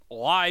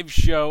Live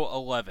Show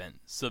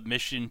 11,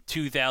 Submission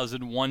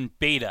 2001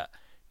 Beta,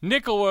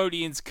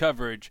 Nickelodeon's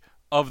coverage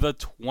of the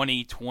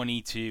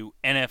 2022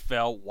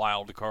 NFL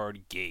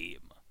Wildcard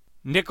Game.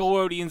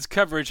 Nickelodeon's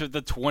coverage of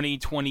the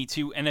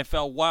 2022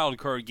 NFL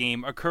Wildcard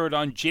Game occurred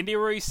on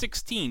January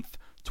 16th,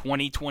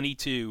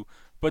 2022,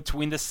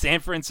 between the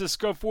San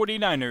Francisco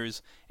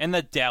 49ers and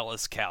the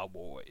Dallas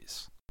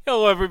Cowboys.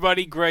 Hello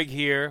everybody, Greg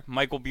here.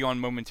 Mike will be on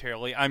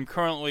momentarily. I'm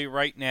currently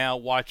right now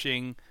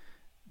watching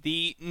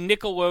the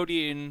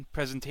Nickelodeon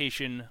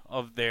presentation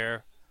of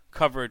their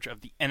coverage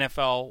of the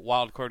NFL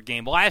Wildcard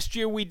Game. Last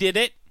year we did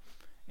it,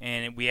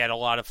 and we had a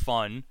lot of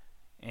fun.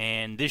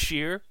 And this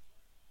year,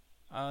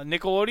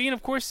 Nickelodeon,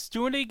 of course, is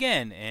doing it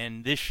again.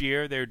 And this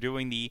year they're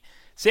doing the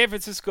San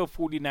Francisco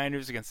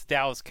 49ers against the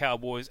Dallas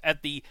Cowboys.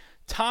 At the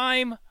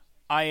time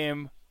I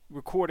am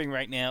recording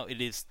right now, it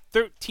is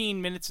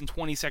 13 minutes and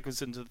 20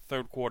 seconds into the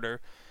third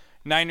quarter.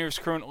 Niners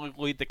currently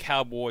lead the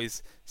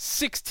Cowboys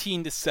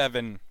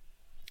 16-7.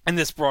 And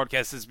this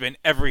broadcast has been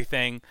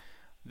everything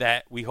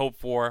that we hoped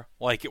for,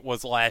 like it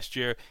was last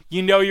year.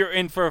 You know you're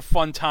in for a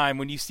fun time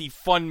when you see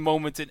fun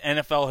moments in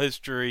NFL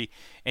history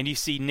and you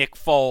see Nick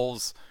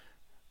Foles,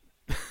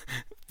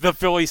 the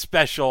Philly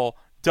special,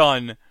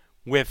 done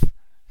with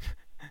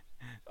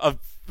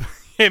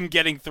him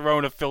getting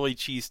thrown a Philly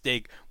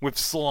cheesesteak with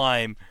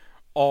slime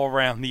all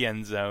around the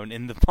end zone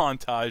in the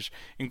montage,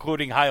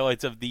 including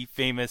highlights of the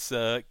famous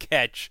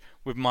catch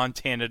with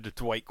Montana to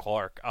Dwight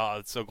Clark. Oh,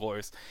 it's so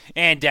glorious.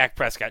 And Dak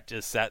Prescott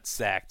just got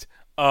sacked.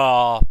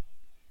 Oh,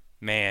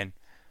 man.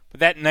 But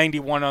that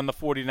 91 on the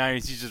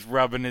 49ers, he's just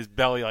rubbing his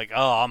belly like,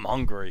 oh, I'm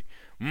hungry.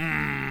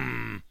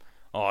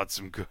 Oh, it's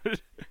some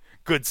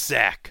good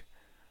sack.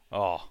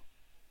 Oh,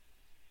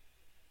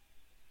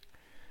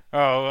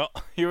 well,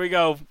 here we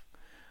go.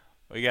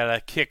 We got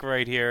a kick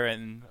right here,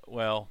 and,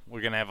 well,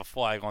 we're going to have a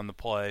flag on the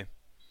play.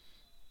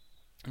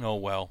 Oh,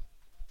 well.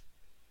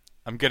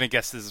 I'm going to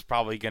guess this is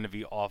probably going to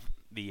be off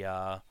the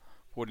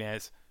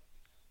 49ers.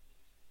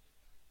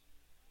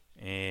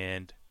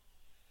 And,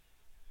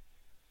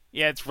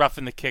 yeah, it's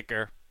roughing the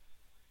kicker.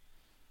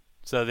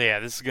 So, yeah,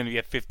 this is going to be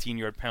a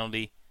 15-yard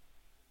penalty.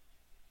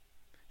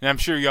 And I'm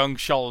sure young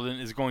Sheldon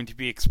is going to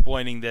be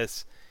explaining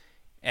this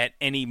at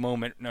any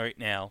moment right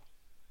now.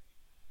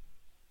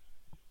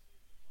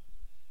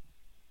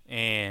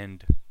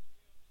 And,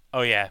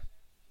 oh yeah,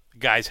 the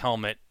guy's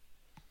helmet.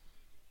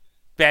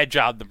 Bad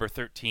job, number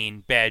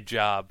 13. Bad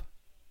job.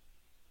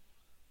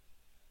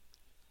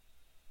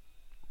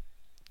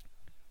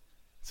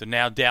 So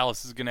now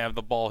Dallas is going to have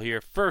the ball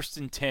here. 1st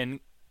and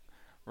 10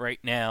 right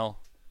now.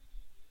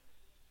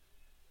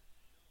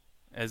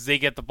 As they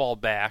get the ball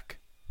back.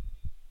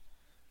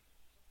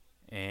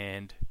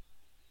 And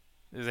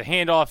there's a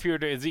handoff here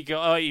to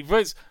Ezekiel. Oh, he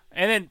was,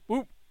 and then,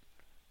 whoop.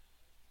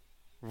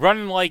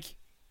 Running like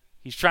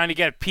he's trying to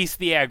get a piece of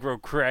the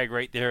aggro crag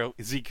right there,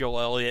 Ezekiel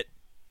Elliott.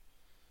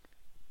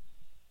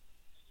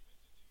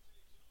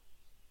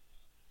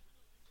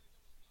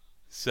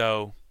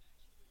 So,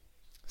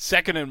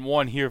 2nd and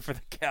 1 here for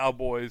the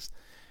Cowboys.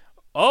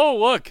 Oh,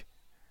 look.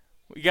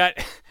 We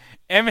got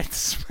Emmitt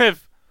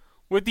Smith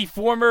with the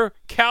former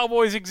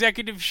Cowboys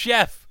executive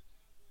chef.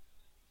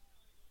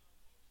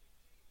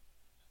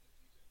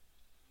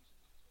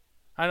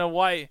 I don't know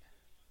why.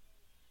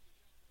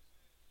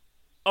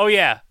 Oh,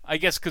 yeah. I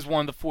guess because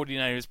one of the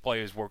 49ers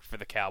players worked for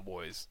the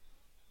Cowboys.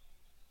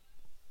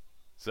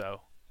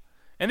 So.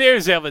 And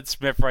there's Emmitt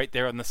Smith right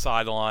there on the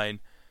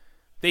sideline.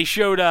 They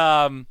showed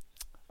a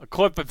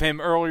clip of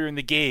him earlier in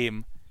the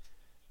game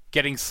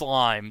getting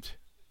slimed.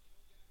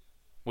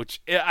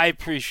 Which I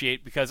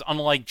appreciate because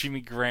unlike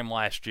Jimmy Graham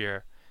last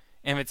year,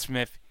 Emmitt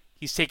Smith,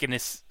 he's taking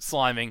his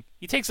sliming.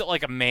 He takes it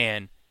like a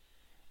man.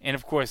 And,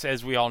 of course,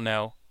 as we all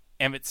know,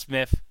 Emmitt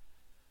Smith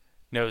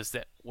knows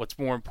that what's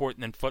more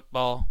important than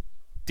football?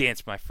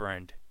 Dance, my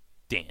friend.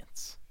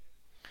 Dance.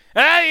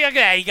 Hey,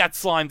 okay, he got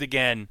slimed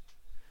again.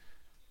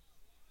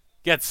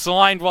 Got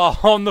slimed while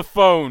on the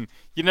phone.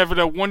 You never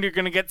know when you're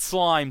going to get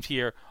slimed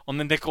here on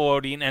the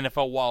Nickelodeon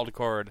NFL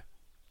Wildcard.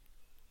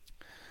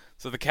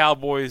 So the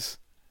Cowboys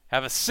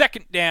have a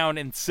 2nd down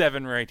and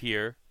 7 right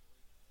here.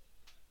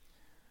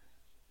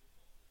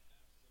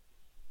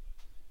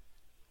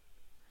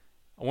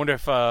 I wonder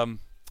if Emmitt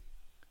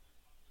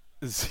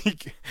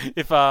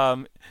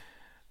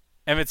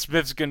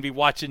Smith's going to be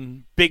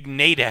watching Big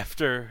Nate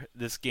after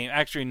this game.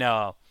 Actually,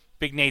 no.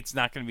 Big Nate's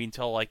not going to be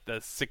until like the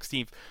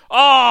 16th.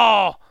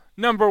 Oh!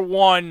 Number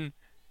 1.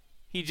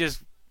 He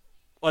just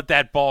let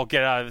that ball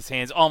get out of his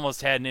hands.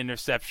 Almost had an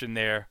interception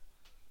there.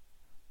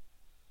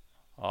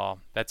 Oh,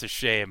 that's a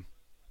shame.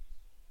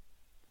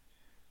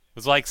 It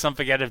was like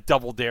something out of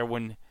Double Dare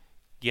when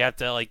you have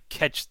to like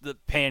catch the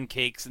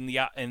pancakes in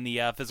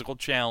the physical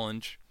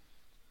challenge.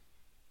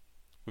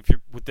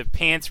 With the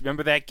pants,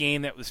 remember that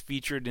game that was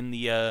featured in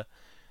the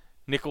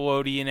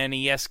Nickelodeon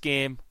NES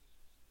game?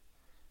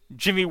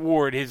 Jimmy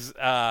Ward, his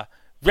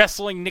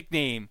wrestling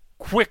nickname,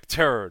 Quick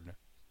Turn.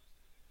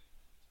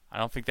 I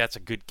don't think that's a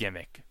good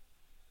gimmick.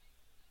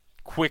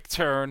 Quick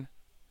Turn.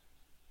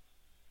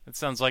 That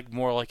sounds like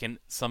more like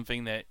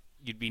something that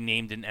you'd be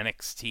named in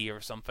NXT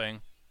or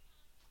something.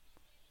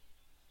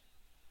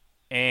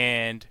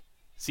 and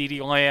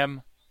CeeDee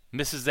Lamb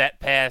misses that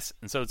pass,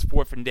 and so it's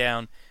 4th and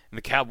down, and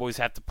the Cowboys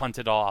have to punt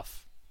it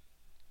off.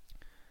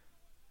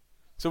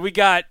 So we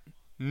got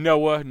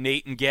Noah,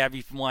 Nate, and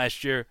Gabby from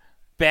last year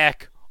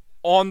back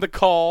on the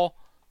call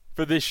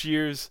for this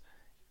year's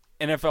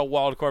NFL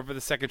wildcard for the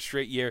 2nd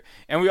straight year.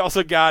 And we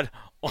also got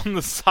on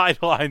the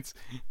sidelines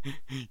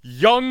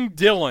Young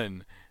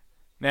Dylan.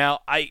 Now,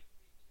 I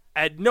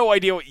had no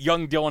idea what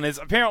Young Dylan is.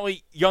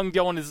 Apparently, Young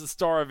Dylan is the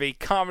star of a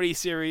comedy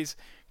series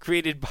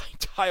created by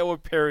Tyler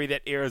Perry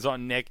that airs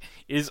on Nick.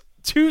 It is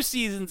 2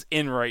 seasons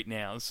in right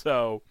now.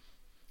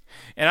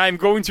 And I'm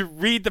going to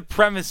read the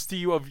premise to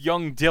you of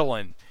Young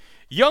Dylan.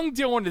 Young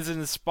Dylan is an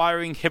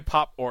aspiring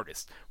hip-hop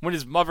artist. When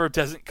his mother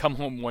doesn't come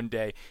home one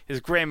day, his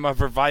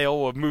grandmother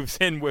Viola moves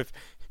in with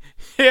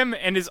him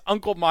and his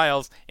Uncle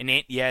Miles and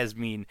Aunt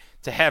Yasmin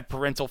to have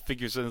parental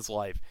figures in his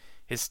life.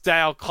 His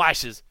style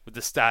clashes with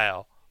the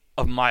style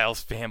of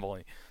Miles'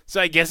 family.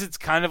 So I guess it's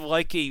kind of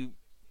like a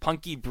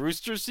Punky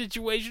Brewster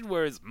situation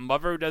where his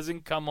mother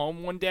doesn't come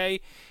home one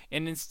day,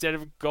 and instead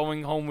of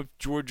going home with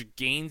George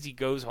Gaines, he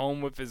goes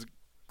home with his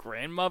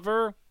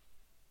grandmother?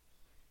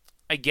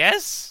 I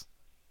guess?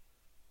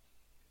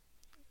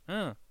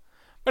 Huh.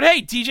 But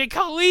hey, DJ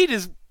Khaled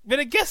has been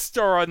a guest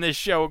star on this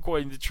show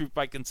according to Truth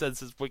by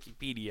Consensus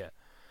Wikipedia.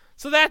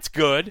 So that's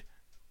good.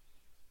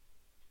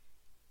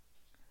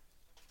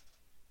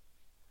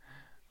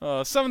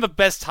 Some of the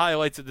best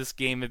highlights of this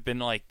game have been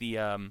like the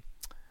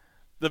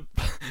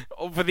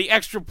for the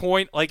extra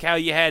point, like how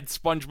you had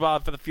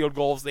SpongeBob for the field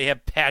goals, they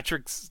have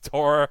Patrick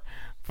Star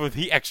for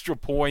the extra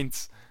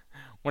points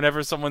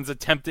whenever someone's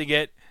attempting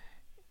it,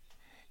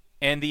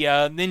 and the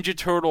Ninja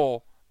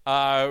Turtle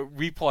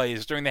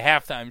replays during the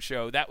halftime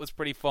show. That was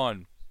pretty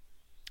fun.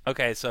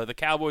 Okay, so the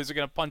Cowboys are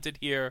going to punt it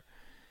here,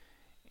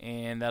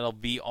 and that'll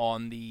be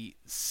on the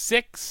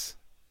 6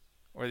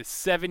 or the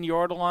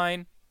 7-yard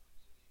line,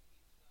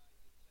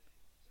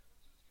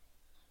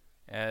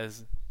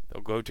 as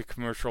they'll go to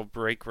commercial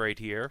break right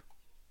here.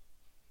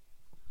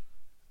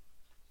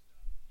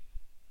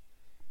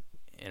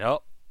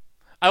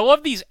 I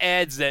love these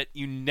ads that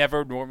you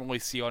never normally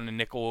see on a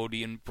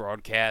Nickelodeon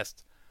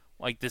broadcast,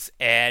 like this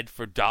ad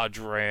for Dodge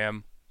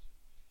Ram.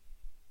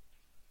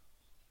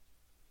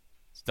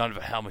 It's not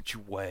about how much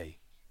you weigh.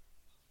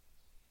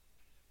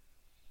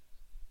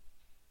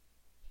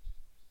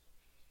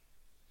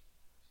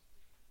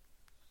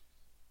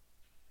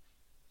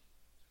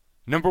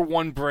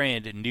 #1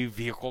 brand in new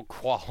vehicle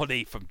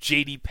quality from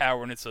J.D.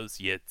 Power and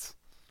Associates.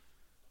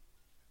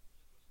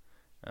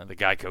 The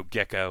Geico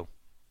Gecko.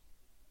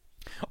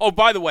 Oh,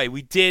 by the way,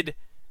 we did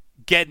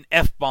get an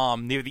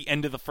F-bomb near the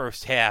end of the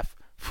first half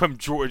from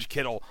George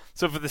Kittle.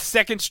 So for the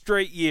 2nd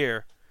straight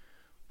year,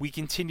 we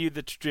continue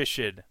the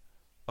tradition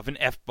of an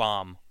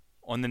F-bomb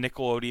on the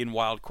Nickelodeon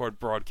Wildcard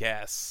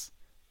broadcasts.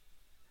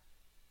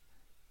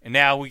 And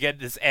now we get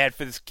this ad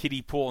for this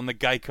kiddie pool in the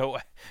Geico.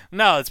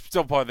 No, it's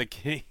still part of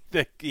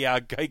the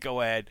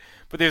Geico ad.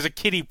 But there's a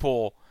kiddie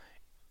pool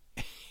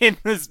in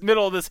this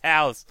middle of this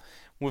house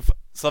with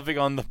something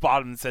on the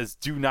bottom that says,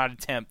 "Do not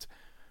attempt."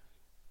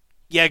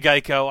 Yeah,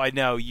 Geico, I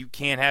know. You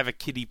can't have a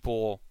kiddie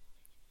pool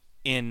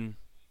in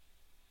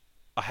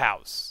a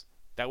house.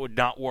 That would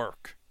not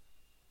work.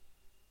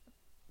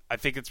 I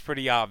think it's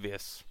pretty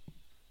obvious.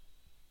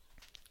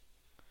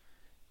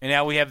 And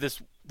now we have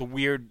the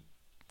weird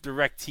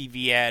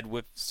DirecTV ad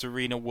with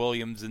Serena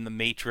Williams in The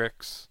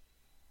Matrix.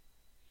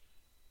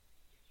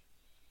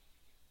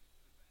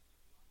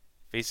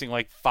 Facing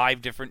like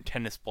 5 different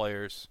tennis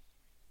players.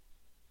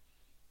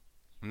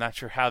 I'm not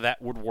sure how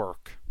that would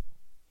work.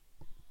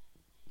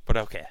 But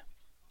okay.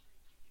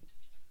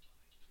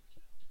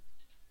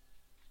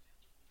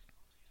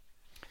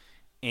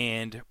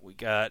 And we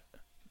got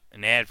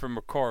an ad from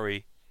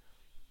Mercari.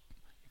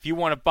 If you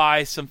want to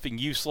buy something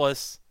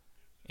useless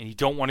and you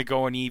don't want to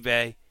go on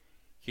eBay,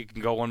 you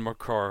can go on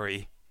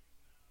Mercari.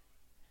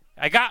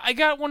 I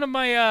got one of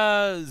my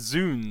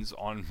Zunes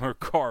on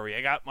Mercari.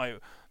 I got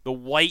the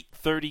white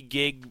 30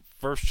 gig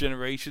first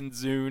generation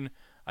Zune.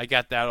 I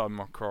got that on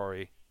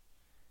Mercari.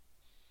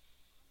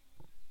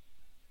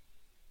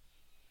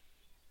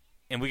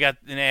 And we got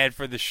an ad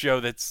for the show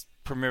that's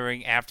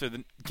premiering after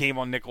the game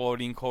on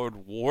Nickelodeon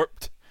called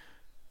Warped.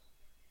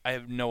 I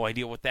have no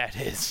idea what that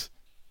is.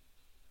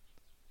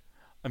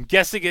 I'm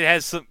guessing it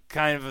has some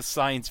kind of a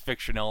science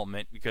fiction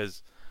element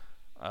because,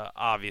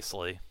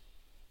 obviously.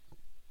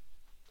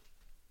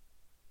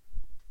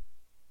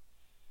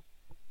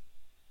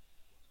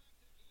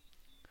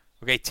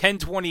 Okay,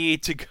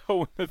 10:28 to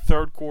go in the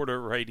 3rd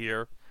quarter right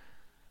here.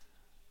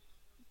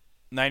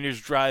 Niners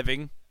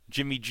driving.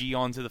 Jimmy G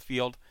onto the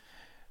field.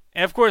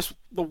 And, of course,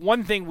 the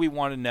one thing we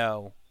want to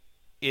know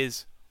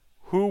is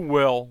who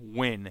will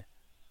win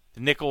the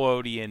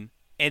Nickelodeon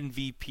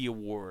MVP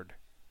award.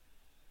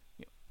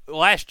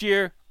 Last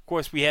year, of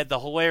course, we had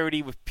the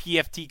hilarity with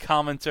PFT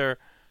commenter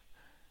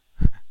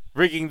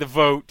rigging the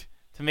vote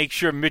to make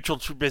sure Mitchell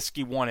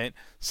Trubisky won it.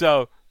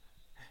 So,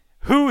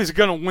 who is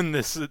going to win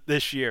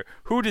this year?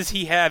 Who does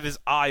he have his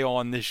eye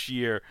on this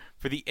year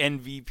for the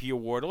MVP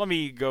award? Let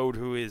me go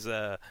to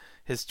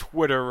his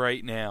Twitter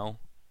right now.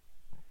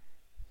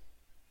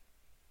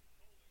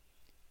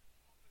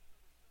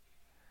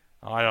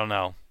 I don't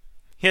know.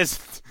 He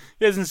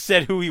hasn't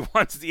said who he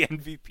wants the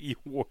MVP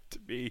award to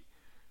be.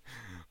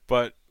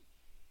 But,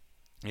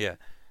 yeah.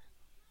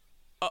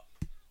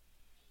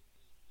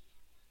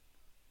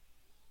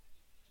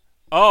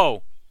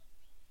 Oh.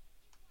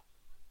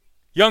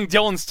 Young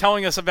Dylan's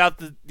telling us about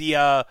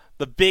the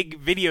big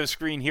video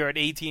screen here at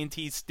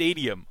AT&T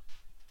Stadium.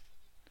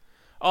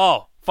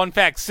 Oh, fun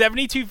fact,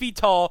 72 feet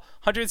tall,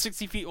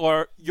 160 feet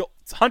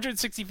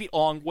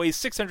long, weighs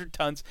 600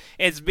 tons,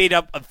 and it's made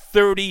up of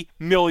 30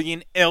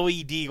 million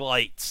LED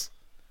lights.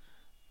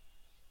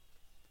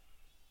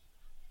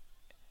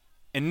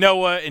 And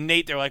Noah and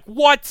Nate, they're like,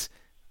 what?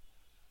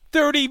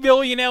 30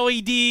 million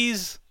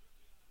LEDs?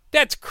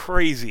 That's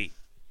crazy.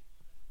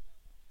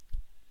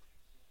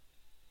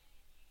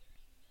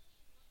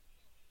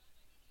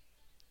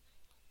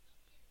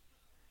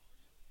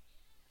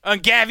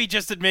 And Gabby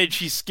just admitted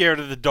she's scared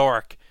of the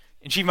dark,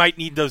 and she might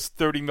need those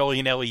 30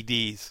 million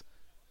LEDs.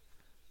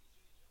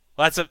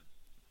 Well, that's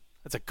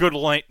a good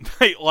night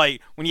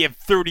light when you have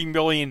 30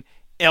 million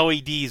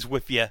LEDs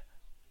with you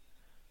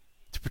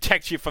to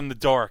protect you from the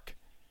dark.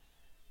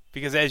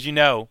 Because as you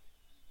know,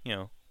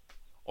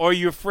 or are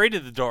you afraid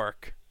of the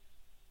dark?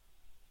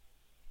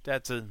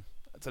 That's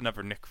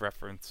another Nick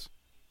reference.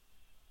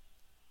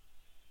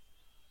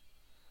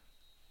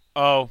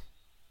 Oh.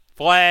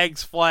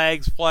 Flags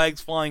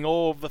flying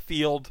all over the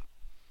field.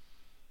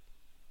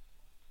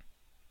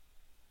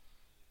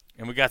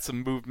 And we got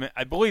some movement.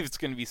 I believe it's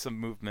going to be some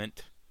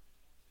movement.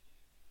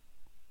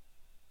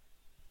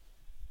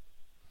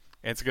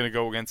 And it's going to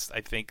go against,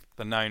 I think,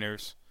 the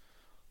Niners.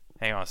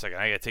 Hang on a second.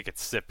 I got to take a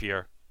sip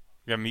here.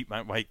 I'm going to mute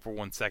my mic for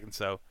 1 second,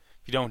 so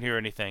if you don't hear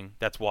anything,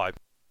 that's why.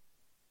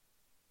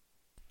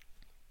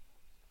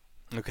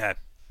 Okay.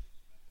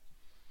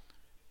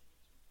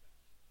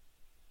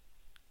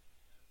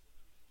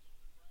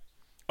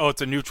 Oh,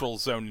 it's a neutral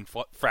zone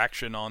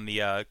infraction on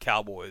the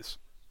Cowboys.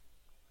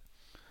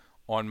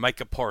 On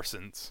Micah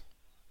Parsons.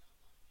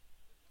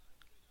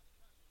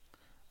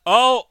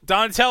 Oh,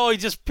 Donatello, he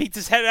just peeked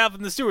his head out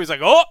from the sewer. He's like,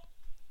 oh,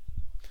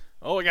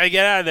 I gotta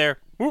get out of there.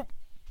 Whoop.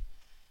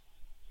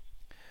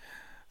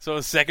 So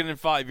it's 2nd and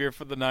 5 here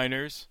for the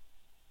Niners.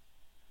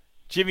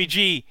 Jimmy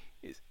G,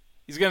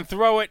 he's gonna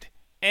throw it,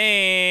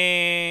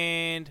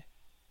 and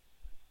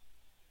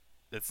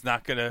that's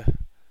not gonna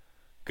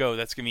go.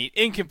 That's gonna be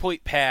an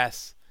incomplete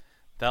pass.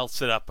 That'll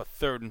set up a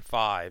 3rd and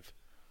 5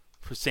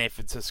 for San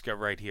Francisco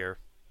right here.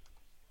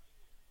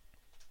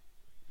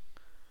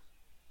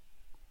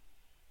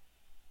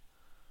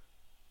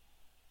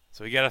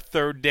 So we got a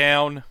 3rd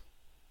down.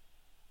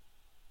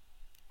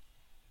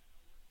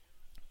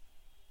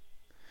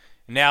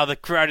 And now the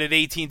crowd at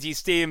AT&T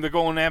Stadium, they're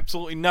going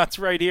absolutely nuts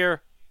right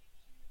here.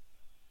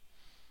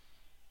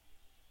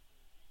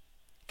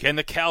 Can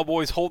the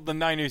Cowboys hold the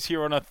Niners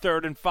here on a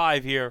 3rd and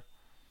 5 here?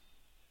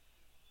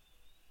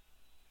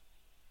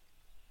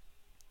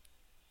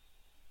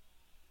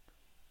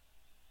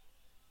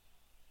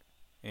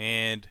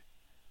 And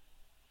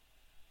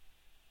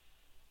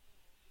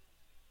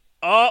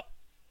up,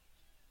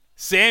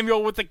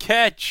 Samuel with the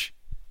catch,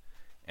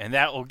 and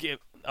that will give.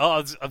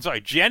 Oh, I'm sorry,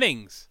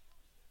 Jennings.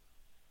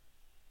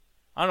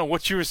 I don't know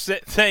what you were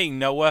saying,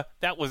 Noah.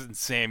 That wasn't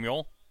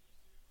Samuel.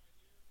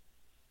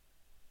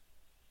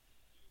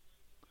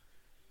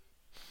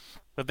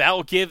 But that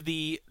will give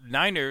the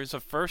Niners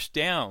a 1st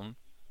down.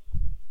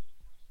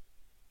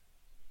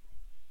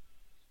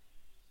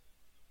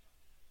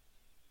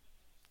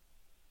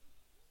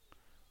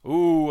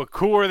 Ooh, a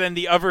cooler than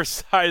the other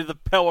side of the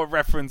Pella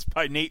reference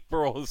by Nate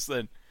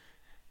Burleson.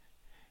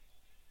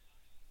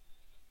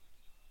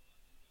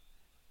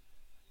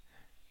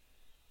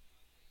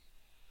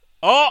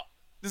 Oh,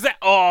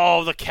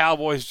 the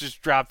Cowboys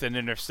just dropped an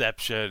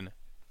interception.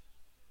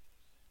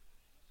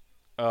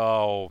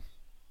 Oh,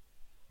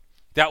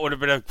 that would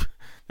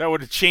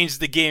have changed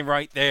the game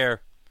right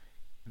there.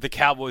 The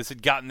Cowboys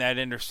had gotten that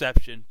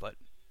interception, but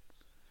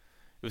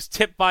it was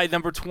tipped by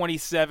number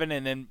 27,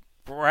 and then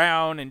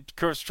Brown and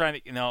Kurt's trying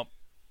to,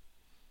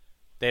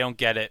 they don't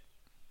get it.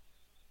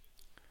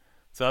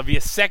 So it'll be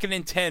a 2nd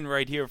and 10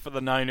 right here for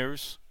the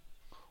Niners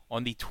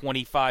on the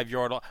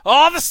 25-yard line.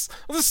 Oh,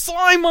 the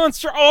slime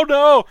monster! Oh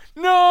no!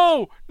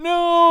 No!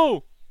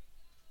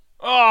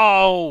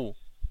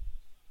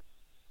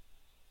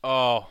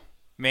 Oh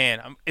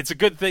man, it's a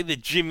good thing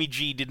that Jimmy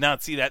G did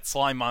not see that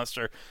slime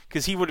monster,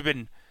 because he would have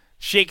been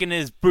shaking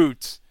his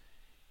boots.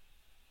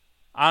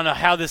 I don't know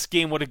how this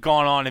game would have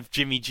gone on if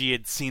Jimmy G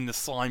had seen the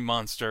slime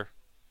monster.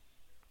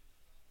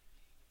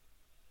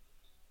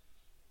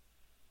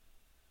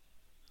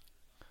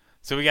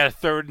 So we got a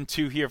 3rd and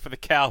 2 here for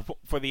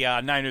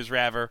the Niners,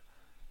 rather.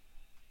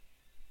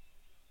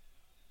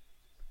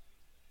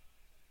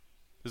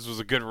 This was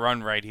a good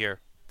run right here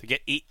to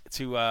get get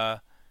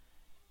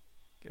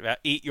about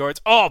 8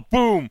 yards. Oh,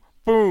 boom,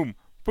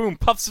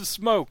 puffs of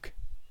smoke.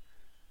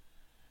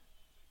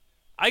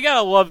 I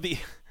gotta love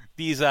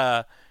these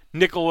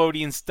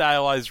Nickelodeon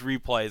stylized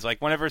replays.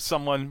 Like whenever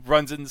someone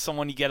runs into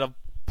someone, you get a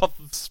puff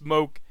of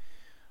smoke.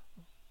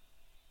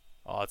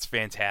 Oh, it's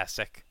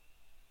fantastic.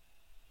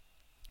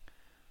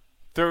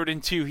 3rd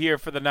and 2 here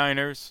for the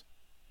Niners.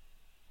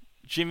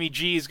 Jimmy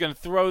G is going to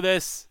throw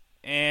this,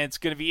 and it's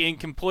going to be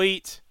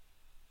incomplete.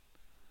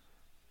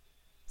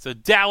 So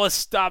Dallas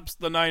stops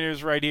the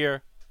Niners right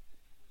here.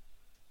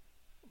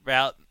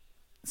 About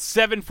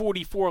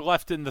 7:44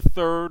 left in the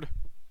third.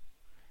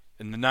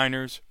 And the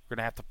Niners are going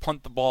to have to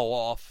punt the ball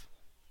off.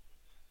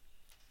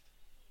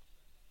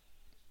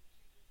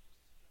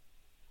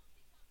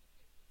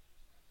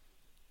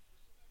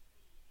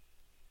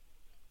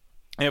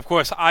 And of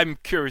course, I'm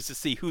curious to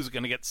see who's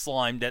going to get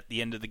slimed at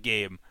the end of the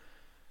game.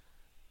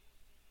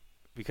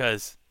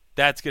 Because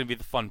that's going to be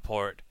the fun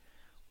part.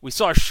 We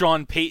saw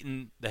Sean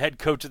Payton, the head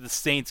coach of the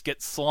Saints,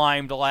 get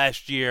slimed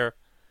last year.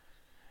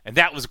 And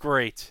that was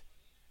great.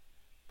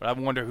 But I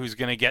wonder who's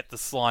going to get the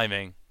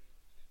sliming.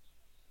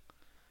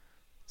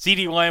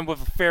 CeeDee Lamb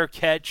with a fair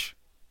catch.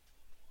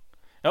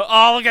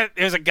 Oh, look at,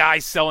 there's a guy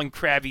selling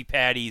Krabby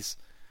Patties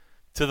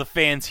to the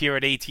fans here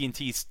at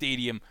AT&T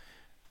Stadium.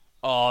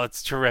 Oh,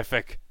 it's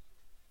terrific.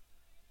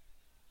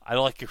 I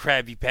like a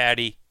Krabby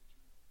Patty.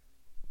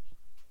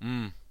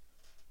 And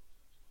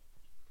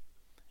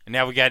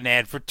now we got an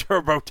ad for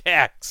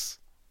TurboTax.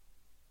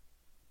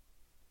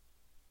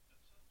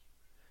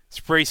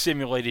 Spray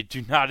simulated.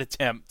 Do not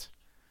attempt.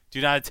 Do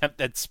not attempt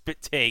that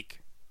spit take.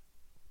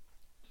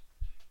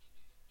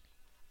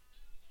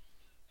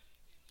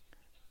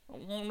 I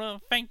wanna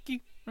thank you.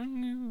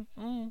 Thank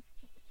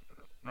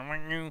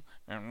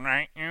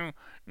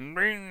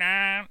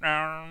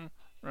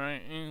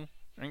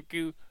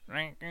you.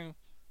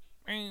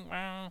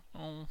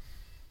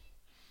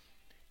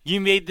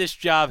 You made this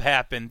job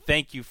happen.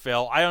 Thank you,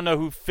 Phil. I don't know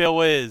who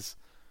Phil is,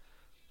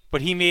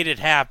 but he made it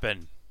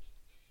happen.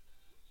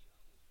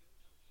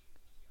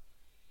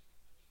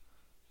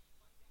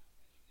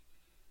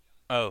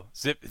 Oh,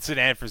 it's an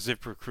ad for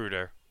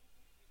ZipRecruiter.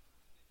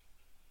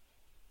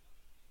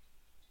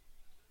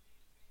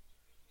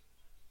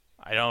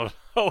 I don't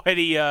know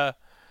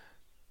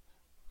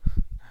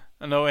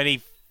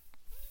any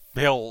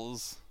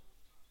Phils.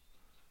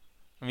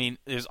 I mean,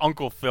 there's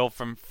Uncle Phil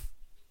from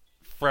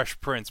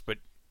Fresh Prince, but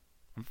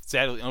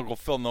sadly Uncle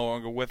Phil no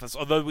longer with us.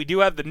 Although we do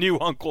have the new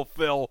Uncle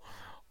Phil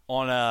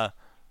on a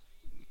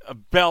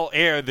Bel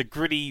Air, the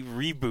gritty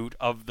reboot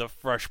of the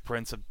Fresh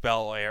Prince of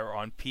Bel Air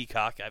on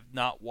Peacock. I've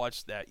not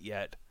watched that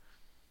yet,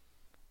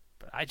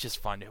 but I just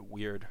find it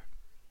weird.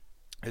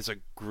 There's a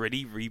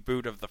gritty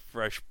reboot of the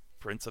Fresh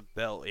Prince of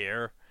Bel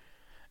Air.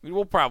 I mean,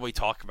 we'll probably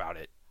talk about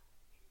it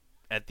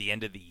at the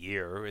end of the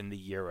year in the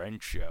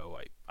year-end show,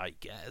 I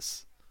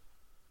guess.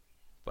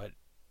 But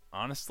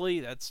honestly,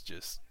 that's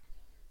just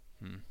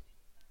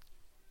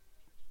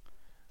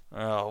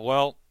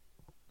well,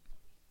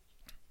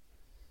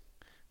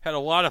 had a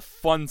lot of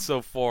fun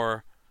so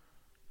far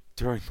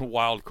during the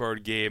wild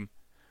card game.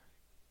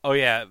 Oh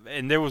yeah,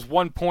 and there was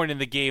one point in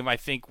the game I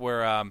think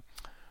where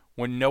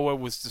when Noah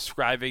was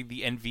describing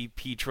the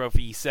MVP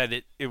trophy, he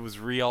said it was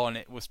real and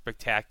it was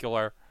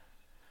spectacular.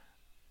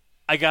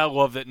 I gotta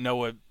love that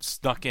Noah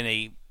snuck in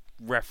a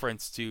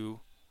reference to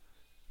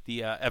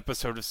the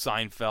episode of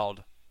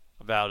Seinfeld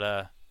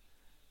about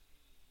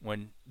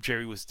when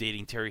Jerry was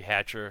dating Terry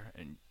Hatcher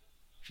and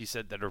she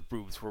said that her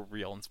boobs were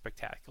real and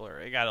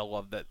spectacular. I gotta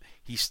love that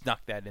he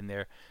snuck that in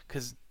there,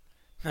 because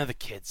none of the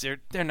kids,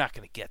 they're not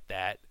gonna get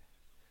that.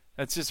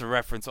 That's just a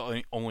reference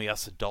only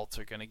us adults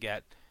are gonna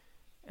get.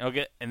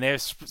 And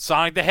there's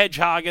Sonic the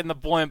Hedgehog and the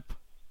blimp.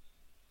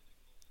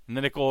 And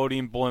the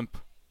Nickelodeon blimp.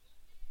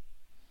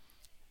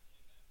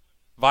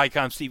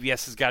 Viacom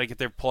CBS has got to get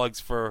their plugs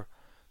for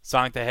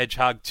Sonic the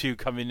Hedgehog 2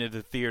 coming into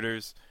the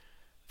theaters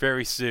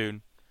very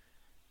soon.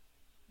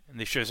 And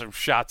they show some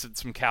shots of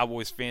some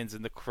Cowboys fans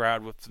in the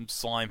crowd with some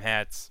slime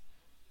hats.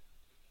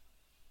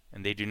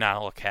 And they do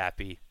not look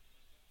happy.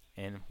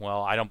 And,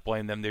 well, I don't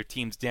blame them. Their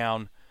team's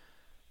down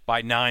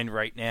by 9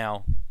 right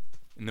now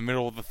in the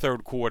middle of the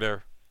third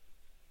quarter.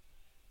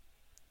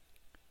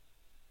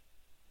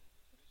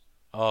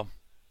 Oh,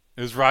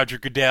 there's Roger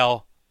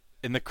Goodell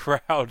in the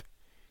crowd.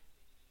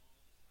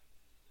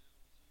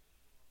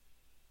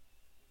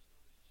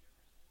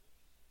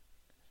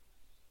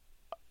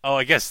 Oh,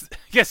 I guess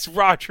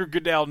Roger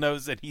Goodell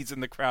knows that he's in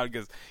the crowd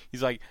because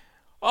he's like,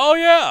 oh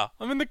yeah,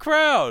 I'm in the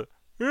crowd.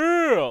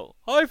 Yeah,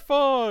 high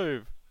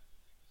five.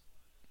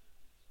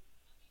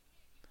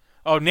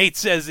 Oh, Nate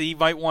says that he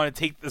might want to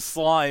take the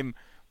slime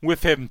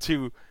with him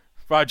to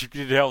Roger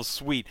Goodell's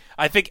suite.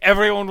 I think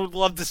everyone would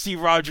love to see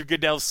Roger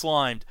Goodell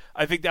slimed.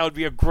 I think that would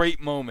be a great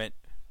moment.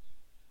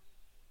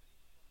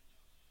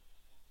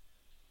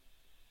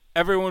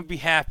 Everyone would be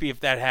happy if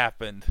that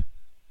happened.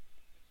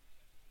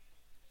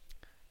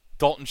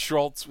 Dalton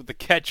Schultz with the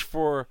catch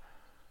for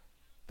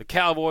the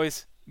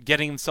Cowboys,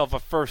 getting himself a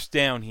first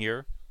down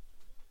here.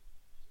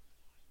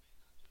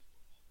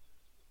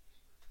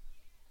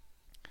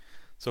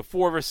 So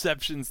 4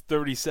 receptions,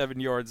 37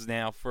 yards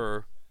now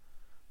for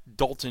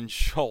Dalton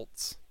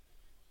Schultz.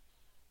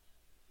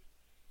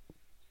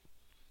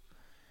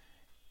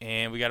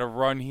 And we got a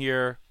run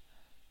here.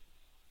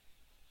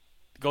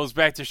 Goes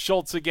back to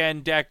Schultz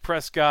again, Dak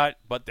Prescott,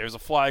 but there's a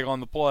flag on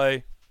the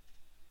play.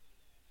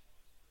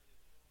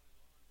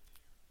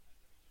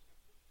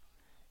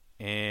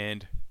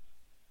 And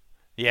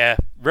yeah,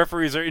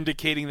 referees are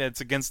indicating that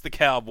it's against the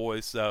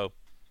Cowboys, so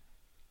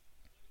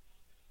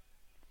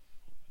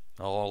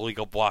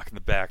illegal block in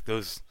the back.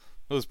 Those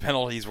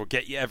penalties will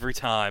get you every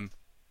time.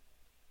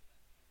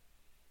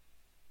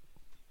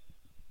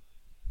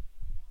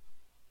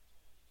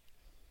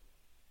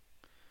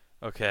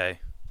 Okay.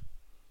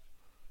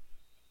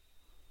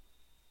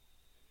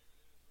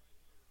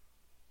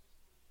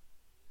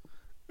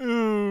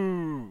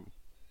 Ooh.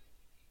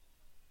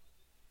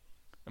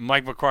 And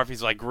Mike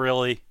McCarthy's like,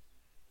 really?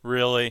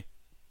 Really?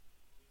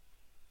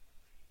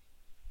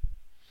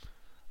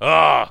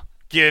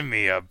 Give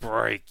me a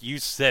break. You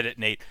said it,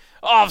 Nate.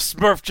 Oh,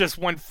 Smurf just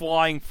went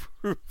flying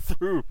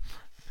through.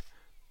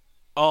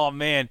 Oh,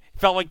 man.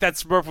 Felt like that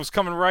Smurf was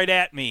coming right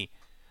at me.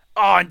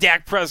 Oh, and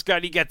Dak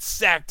Prescott, he gets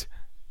sacked.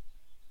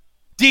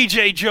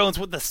 DJ Jones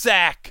with the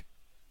sack.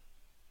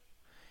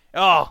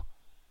 Oh,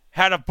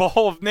 had a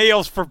bowl of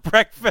nails for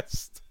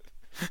breakfast.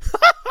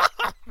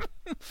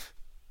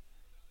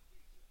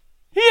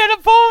 He had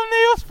a bowl of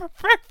nails for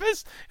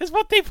breakfast is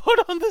what they put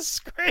on the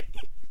screen.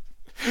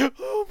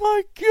 Oh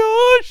my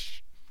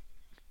gosh.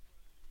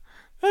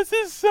 This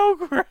is so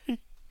great.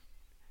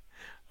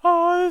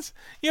 Oh, this,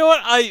 you know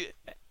what?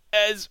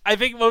 As I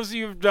think most of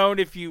you have known,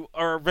 if you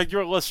are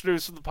regular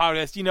listeners to the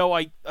podcast, you know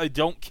I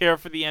don't care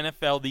for the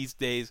NFL these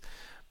days.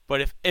 But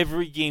if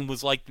every game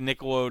was like the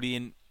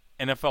Nickelodeon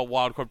NFL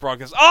wildcard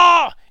broadcast,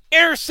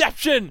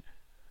 interception!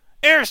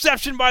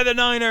 Interception by the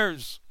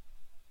Niners!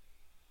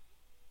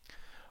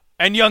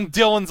 And young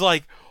Dylan's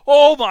like,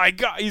 oh my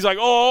God. He's like,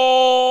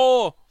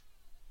 oh!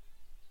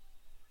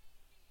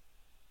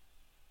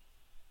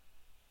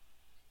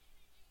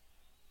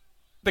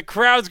 The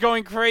crowd's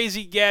going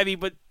crazy, Gabby,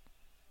 but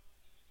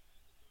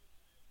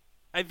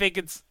I think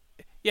it's,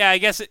 I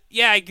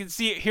can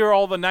hear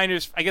all the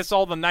Niners, I guess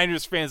all the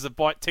Niners fans that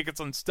bought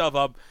tickets on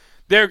StubHub,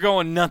 they're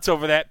going nuts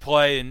over that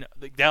play, and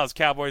the Dallas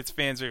Cowboys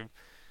fans are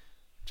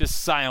just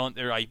silent.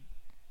 They're like,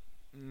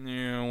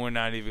 no, we're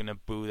not even going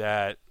to boo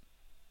that.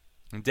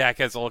 And Dak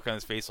has a look on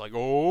his face like,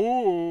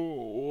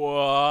 oh,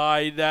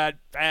 why that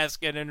pass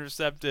get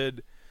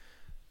intercepted?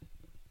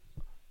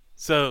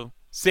 So,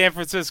 San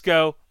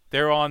Francisco,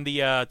 they're on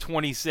the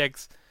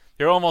 26.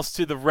 They're almost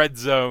to the red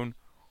zone.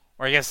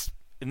 Or I guess,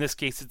 in this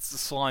case, it's the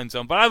slime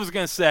zone. But I was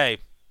going to say,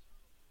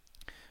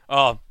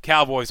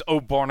 Cowboys,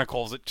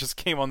 barnacles, it just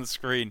came on the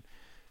screen.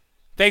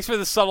 Thanks for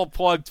the subtle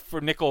plug for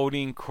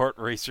Nickelodeon Kart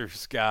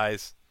Racers,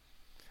 guys.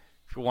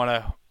 If you want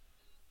to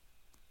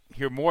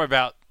hear more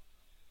about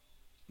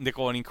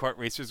Nickelodeon Kart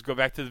Racers, go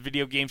back to the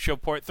Video Game Show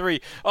Part 3.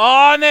 We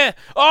got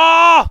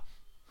a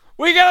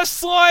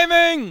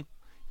sliming!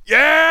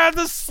 Yeah,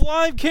 the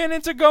slime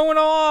cannons are going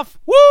off!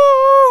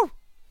 Woo!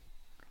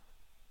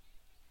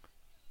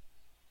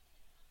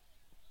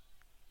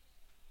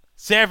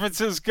 San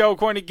Francisco,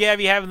 according to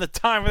Gabby, having the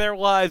time of their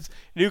lives,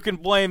 and who can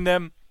blame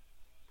them?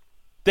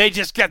 They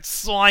just got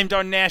slimed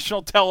on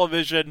national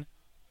television.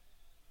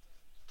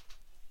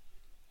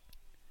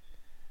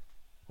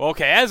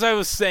 Okay, as I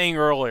was saying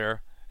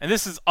earlier, and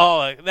this is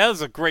that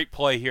was a great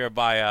play here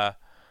by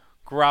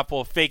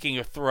Garoppolo faking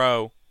a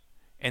throw,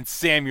 and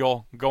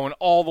Samuel going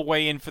all the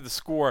way in for the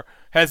score.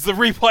 As the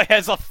replay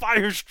has a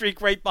fire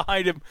streak right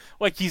behind him,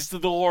 like he's the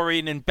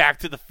DeLorean in Back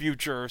to the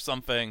Future or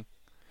something.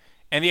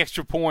 And the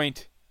extra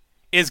point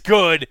is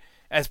good,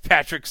 as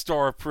Patrick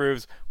Starr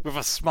approves with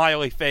a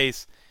smiley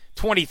face.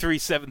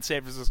 23-7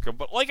 San Francisco.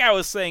 But like I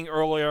was saying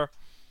earlier,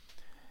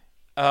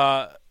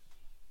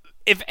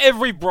 if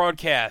every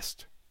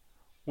broadcast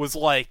was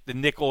like the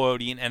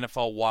Nickelodeon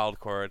NFL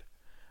wildcard,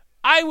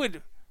 I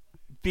would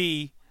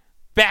be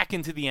back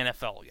into the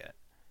NFL again.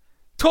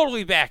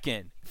 Totally back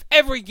in. If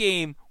every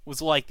game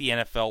was like the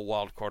NFL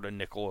wildcard on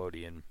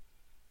Nickelodeon.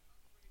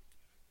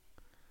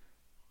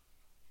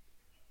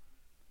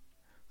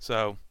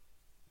 So,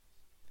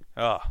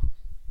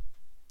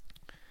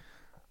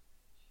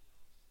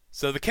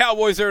 So the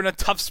Cowboys are in a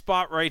tough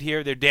spot right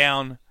here. They're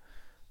down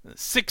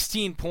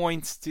 16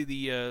 points to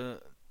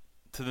the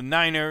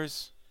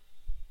Niners.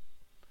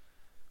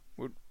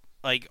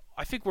 I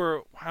think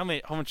how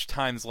much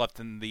time's left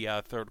in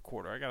the third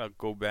quarter? I gotta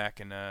go back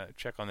and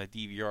check on the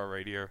DVR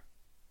right here.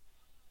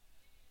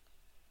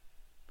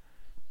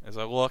 As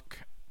I look,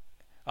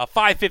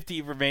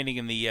 5:50 remaining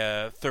in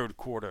the third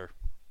quarter.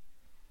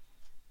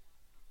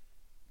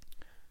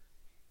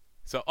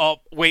 So,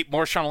 wait,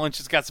 Marshawn Lynch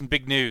has got some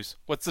big news.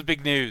 What's the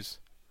big news?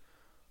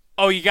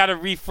 Oh, you got to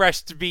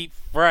refresh to be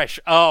fresh.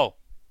 Oh.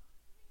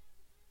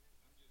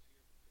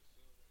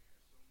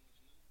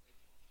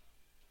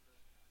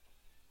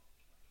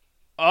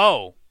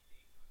 Oh.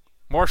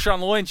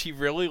 Marshawn Lynch, he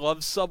really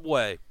loves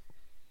Subway.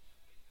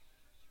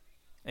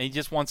 And he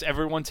just wants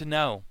everyone to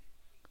know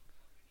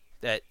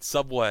that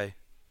Subway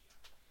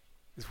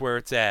is where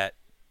it's at.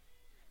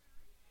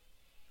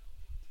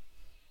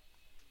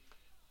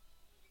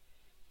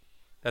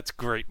 That's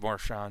great,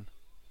 Marshawn.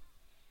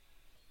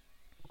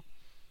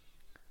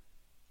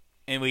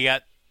 And we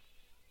got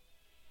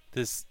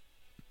this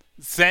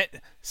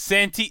Santiago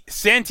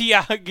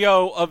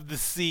of the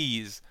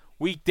Seas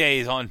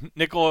weekdays on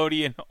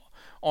Nickelodeon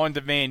on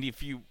demand.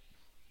 If you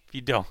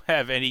don't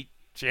have any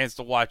chance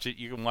to watch it,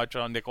 you can watch it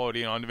on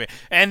Nickelodeon on demand.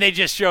 And they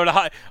just showed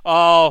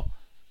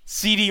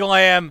CeeDee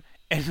Lamb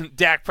and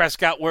Dak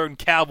Prescott wearing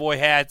cowboy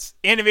hats,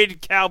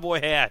 animated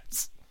cowboy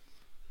hats.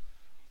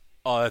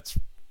 Oh, that's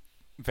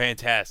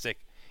fantastic.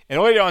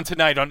 And later on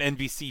tonight on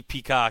NBC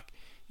Peacock,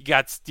 you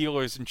got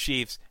Steelers and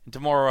Chiefs. And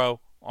tomorrow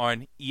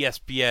on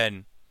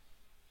ESPN,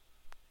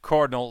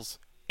 Cardinals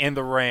and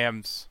the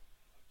Rams.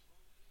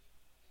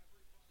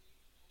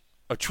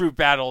 A true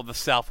battle of the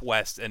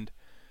Southwest. And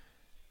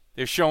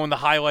they're showing the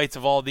highlights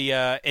of all the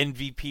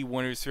MVP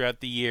winners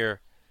throughout the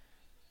year.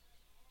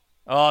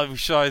 Oh, we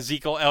saw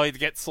Ezekiel Elliott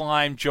get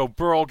slimed. Joe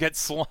Burrow get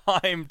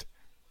slimed.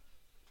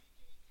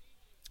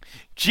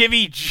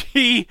 Jimmy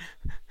G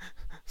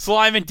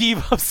sliming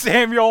Deebo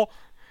Samuel.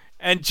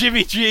 And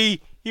Jimmy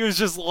G, he was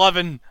just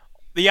loving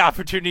the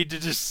opportunity to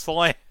just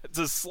slime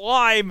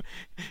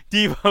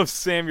Deebo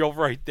Samuel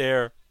right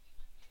there.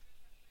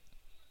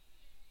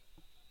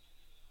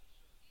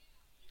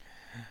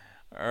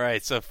 All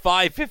right, so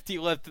 5:50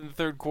 left in the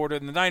third quarter,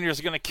 and the Niners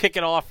are going to kick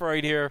it off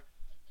right here.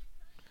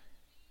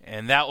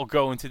 And that will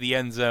go into the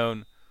end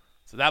zone.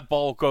 So that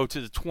ball will go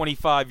to the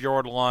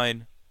 25-yard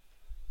line.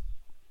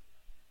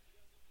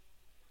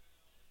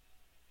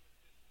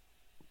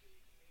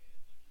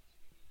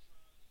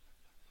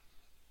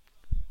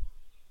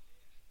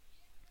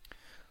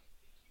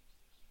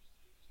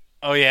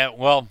 Oh, yeah,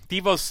 well,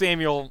 Deebo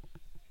Samuel,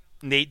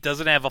 Nate,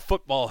 doesn't have a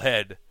football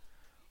head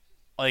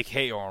like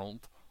Hey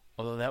Arnold.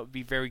 Although that would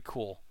be very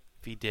cool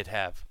if he did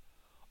have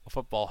a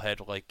football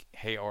head like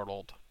Hey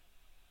Arnold.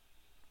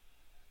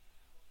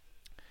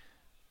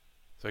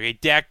 So, okay,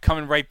 Dak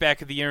coming right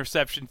back at the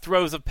interception.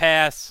 Throws a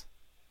pass.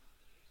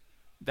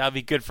 That'll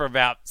be good for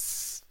about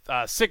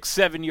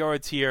 6-7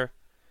 yards here.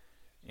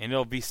 And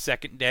it'll be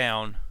second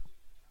down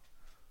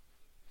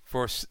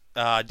for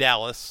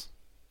Dallas.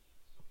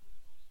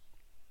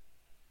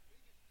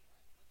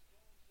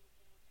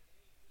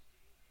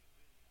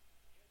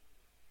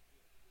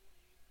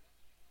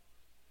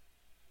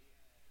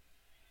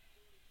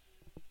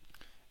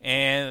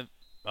 And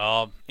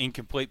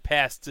incomplete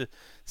pass to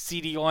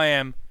CeeDee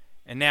Lamb.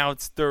 And now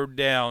it's third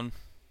down.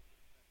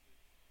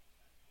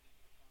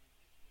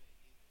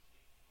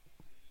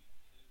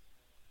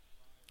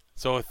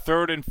 So a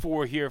 3rd and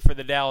 4 here for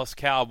the Dallas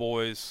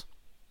Cowboys.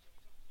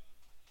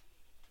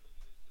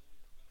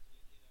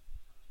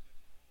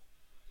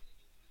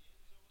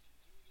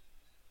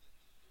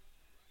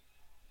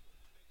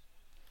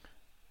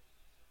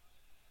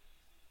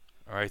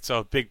 All right, so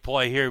a big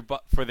play here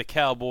for the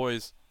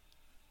Cowboys.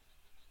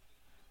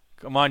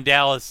 Come on,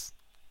 Dallas.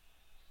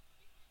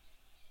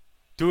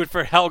 Do it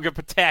for Helga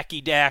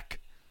Pataki, Dak.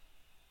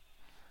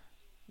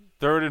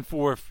 3rd and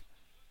 4.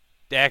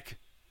 Dak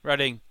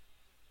running.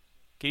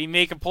 Can he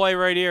make a play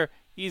right here?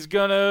 He's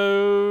going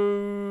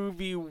to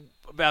be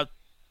about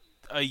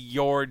a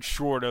yard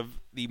short of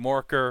the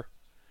marker.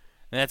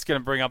 And that's going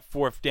to bring up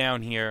 4th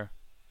down here.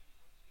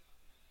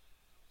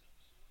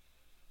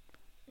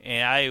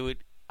 And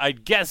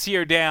I'd guess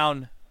here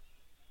down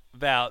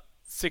about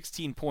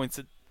 16 points.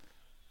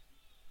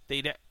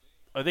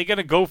 Are they going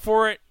to go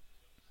for it?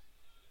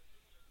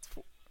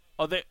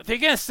 Are they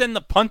going to send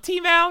the punt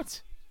team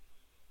out?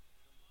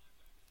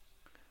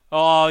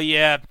 Oh,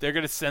 yeah, they're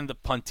going to send the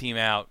punt team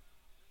out.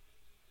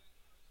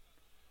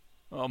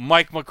 Oh,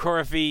 Mike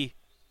McCarthy,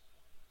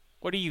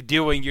 what are you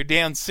doing? You're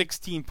down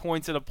 16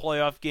 points in a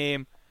playoff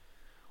game.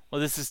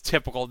 Well, this is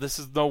typical. This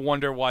is no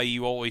wonder why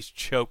you always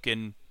choke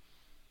in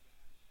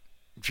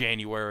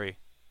January.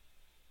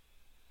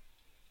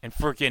 And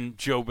freaking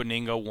Joe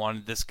Benigno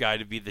wanted this guy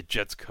to be the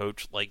Jets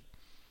coach like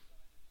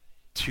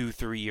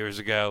 2-3 years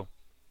ago.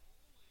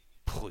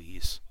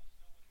 Please.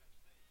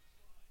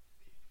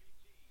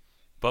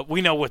 But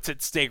we know what's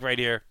at stake right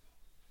here.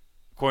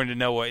 According to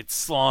Noah, it's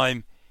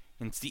slime.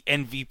 And it's the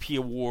MVP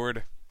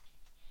award.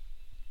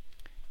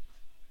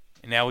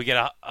 And now we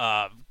get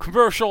a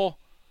commercial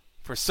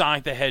for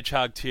Sonic the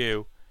Hedgehog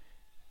 2.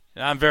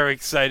 And I'm very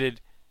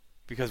excited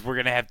because we're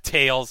going to have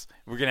Tails.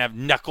 We're going to have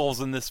Knuckles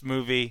in this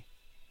movie.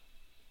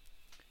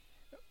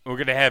 We're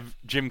going to have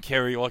Jim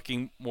Carrey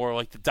looking more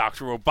like the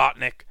Dr.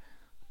 Robotnik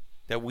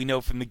that we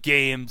know from the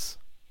games.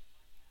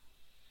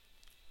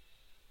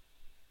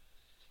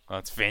 Oh,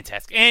 that's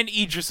fantastic. And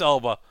Idris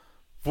Elba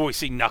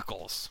voicing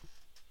Knuckles.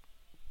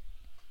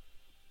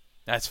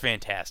 That's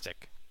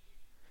fantastic.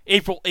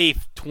 April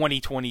 8th,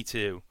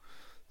 2022.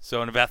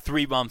 So in about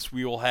 3 months,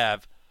 we will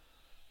have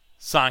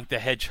Sonic the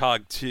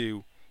Hedgehog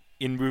 2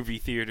 in movie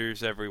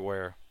theaters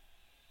everywhere.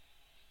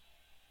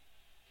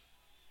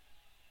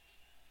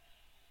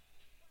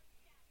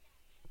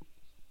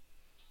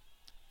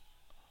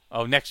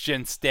 Oh, next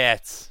gen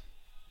stats.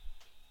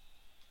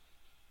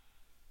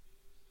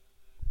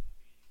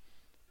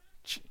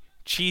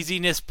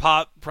 Cheesiness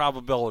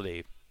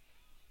probability.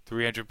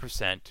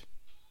 300%.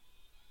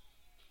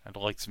 I'd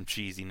like some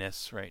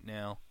cheesiness right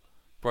now.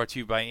 Brought to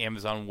you by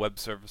Amazon Web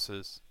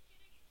Services.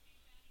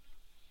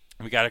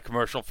 We got a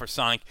commercial for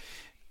Sonic.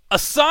 A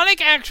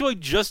Sonic actually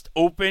just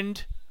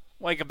opened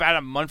like about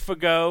a month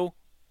ago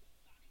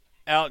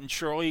out in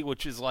Shirley,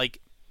 which is like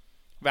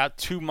about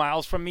 2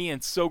 miles from me, and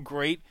it's so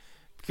great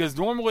because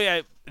normally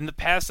in the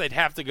past I'd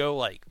have to go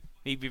like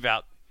maybe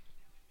about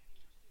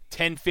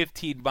 10,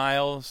 15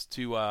 miles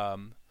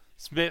to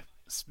Smithtown,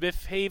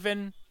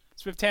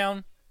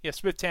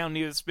 Smithtown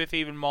near the Smith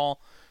Haven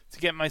Mall to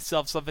get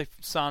myself something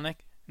from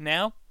Sonic.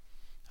 Now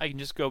I can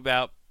just go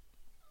about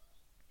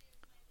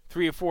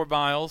 3 or 4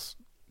 miles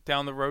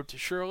down the road to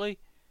Shirley.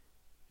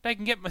 I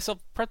can get myself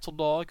a pretzel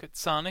dog at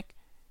Sonic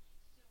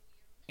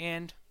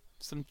and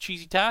some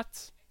cheesy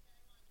tots.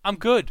 I'm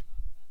good.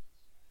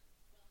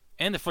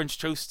 And the French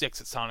toast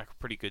sticks at Sonic are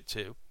pretty good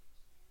too.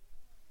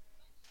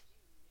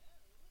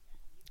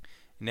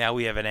 Now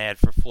we have an ad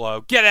for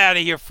Flo. Get out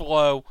of here,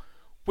 Flo.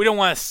 We don't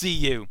want to see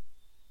you.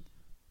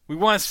 We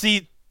want to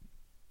see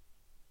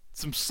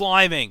some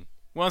sliming.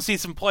 We want to see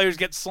some players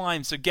get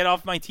slimed, so get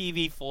off my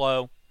TV,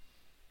 Flo.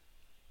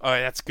 All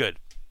right, that's good.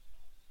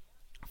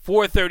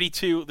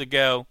 4:32 to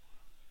go.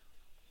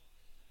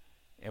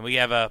 And we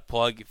have a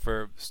plug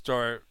for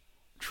Star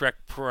Trek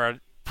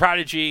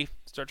Prodigy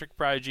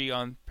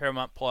on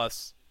Paramount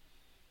Plus.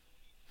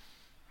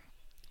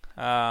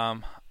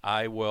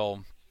 I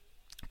will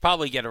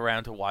probably get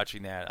around to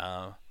watching that.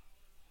 I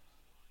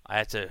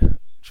had to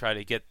try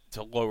to get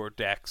to Lower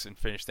Decks and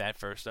finish that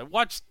first. I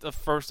watched the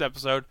first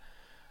episode.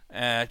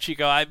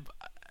 Chico, I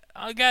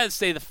gotta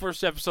say the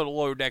first episode of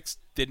Lower Decks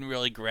didn't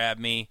really grab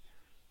me,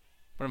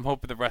 but I'm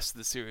hoping the rest of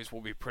the series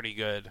will be pretty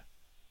good.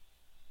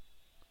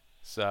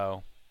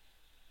 So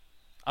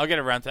I'll get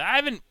around to that. I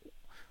haven't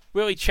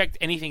really checked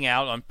anything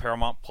out on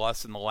Paramount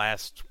Plus in the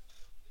last,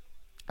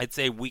 I'd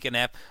say, week and a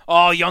half.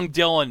 Oh, young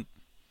Dylan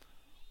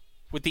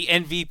with the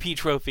MVP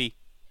trophy.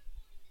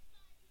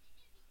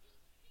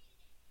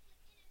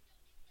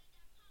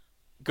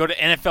 Go to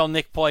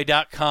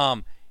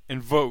NFLNickPlay.com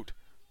and vote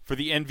for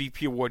the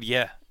MVP award.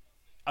 Yeah.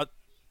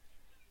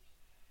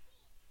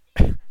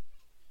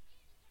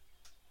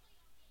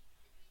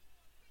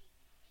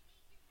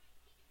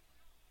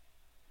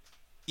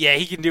 Yeah,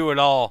 he can do it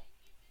all.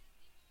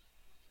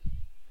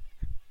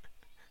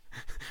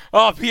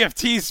 Oh,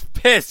 PFT's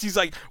pissed. He's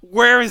like,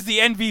 where is the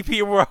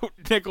MVP award,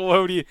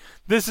 Nickelodeon?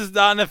 This is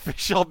not an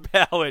official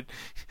ballot.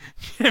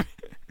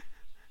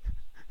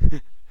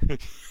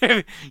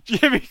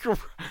 Jimmy,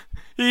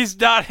 he's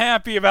not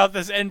happy about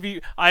this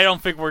MVP. I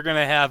don't think we're going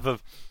to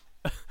have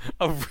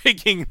a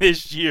rigging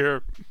this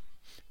year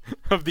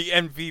of the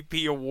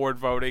MVP award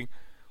voting,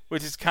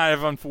 which is kind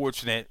of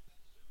unfortunate.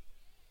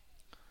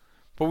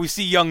 But we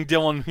see young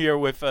Dylan here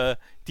with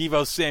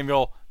Devo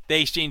Samuel.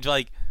 They exchange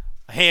like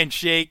a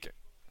handshake.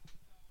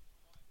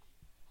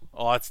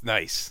 Oh, that's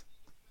nice.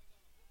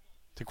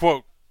 To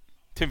quote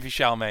Timothée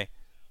Chalamet,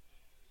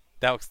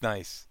 that looks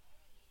nice.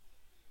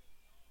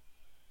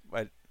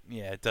 But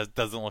yeah, it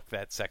doesn't look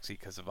that sexy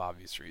because of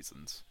obvious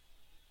reasons.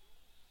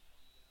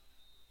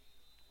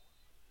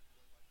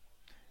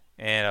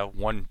 And a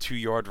 1-2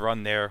 yard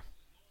run there.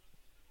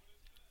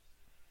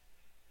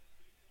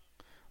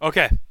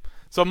 Okay,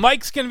 so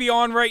Mike's going to be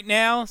on right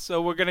now,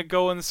 so we're going to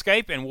go on the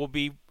Skype, and we'll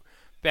be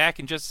back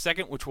in just a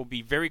second, which will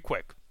be very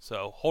quick.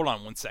 So hold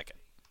on 1 second.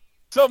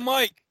 So,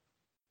 Mike,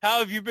 how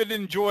have you been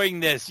enjoying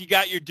this? You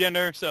got your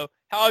dinner, so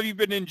how have you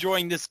been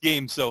enjoying this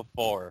game so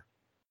far?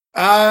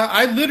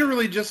 I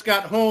literally just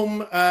got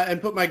home and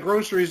put my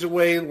groceries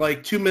away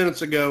like 2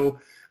 minutes ago.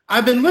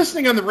 I've been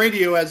listening on the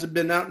radio as I've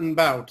been out and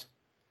about.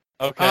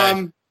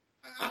 Okay.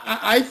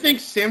 I think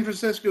San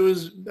Francisco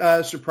is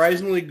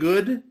surprisingly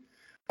good,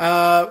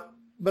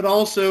 but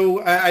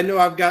also I know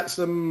I've got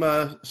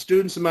some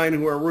students of mine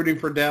who are rooting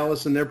for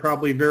Dallas, and they're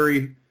probably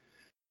very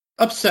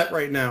upset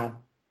right now.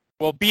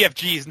 Well,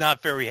 BFG is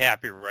not very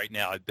happy right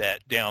now, I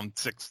bet, down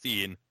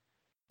 16.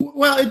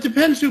 Well, it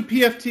depends who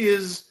PFT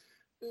is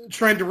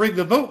trying to rig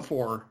the vote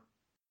for.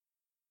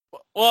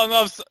 Well,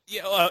 no,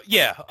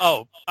 yeah.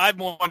 Oh, I'm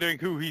wondering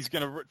who he's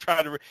going to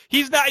try to...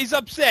 He's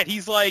upset.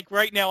 He's like,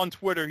 right now on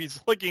Twitter, he's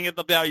looking at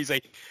the ballot. He's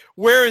like,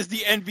 where is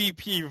the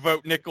MVP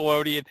vote,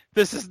 Nickelodeon?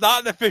 This is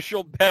not an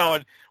official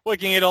ballot,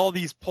 looking at all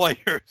these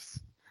players.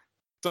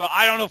 So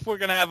I don't know if we're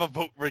going to have a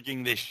vote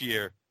rigging this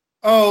year.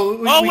 Oh,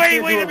 wait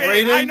a minute.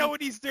 Rating? I know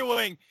what he's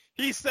doing.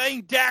 He's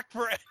saying Dak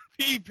for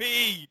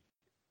MVP.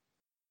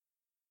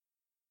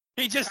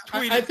 He just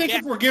tweeted. I think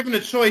if we're given a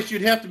choice,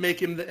 you'd have to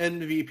make him the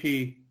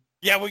MVP.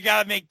 Yeah, we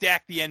got to make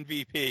Dak the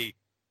MVP.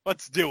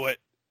 Let's do it.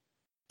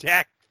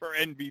 Dak for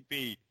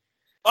MVP.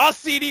 Oh,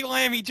 CeeDee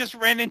Lamb, he just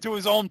ran into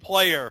his own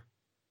player.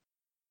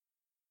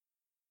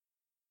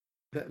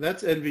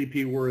 That's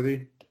MVP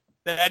worthy.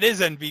 That is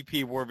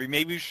MVP worthy.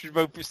 Maybe we should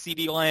vote for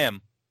CeeDee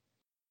Lamb.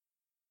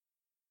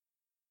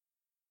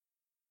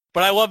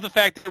 But I love the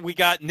fact that we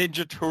got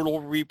Ninja Turtle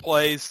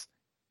replays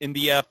in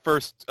the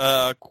first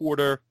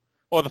quarter,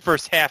 or the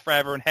first half,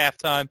 rather, in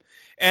halftime.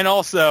 And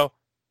also,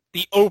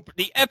 the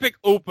epic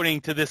opening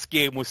to this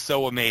game was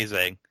so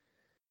amazing.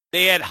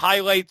 They had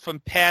highlights from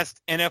past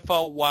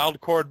NFL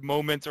wildcard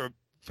moments or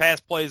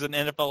past plays in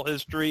NFL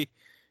history,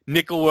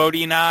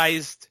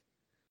 Nickelodeonized.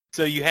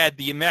 So you had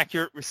the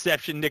Immaculate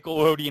Reception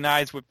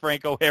Nickelodeonized with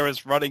Franco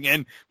Harris running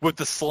in with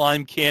the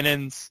slime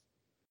cannons.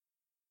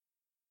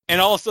 And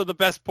also the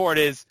best part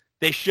is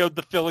they showed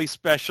the Philly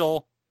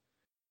special,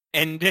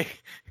 and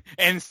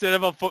instead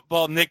of a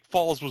football, Nick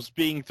Foles was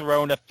being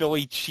thrown a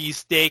Philly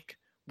cheesesteak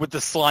with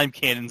the slime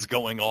cannons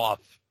going off.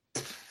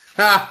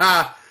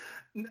 I'm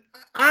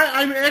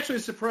actually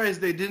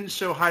surprised they didn't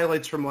show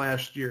highlights from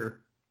last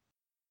year.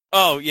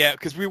 Oh, yeah,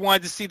 because we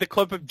wanted to see the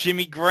clip of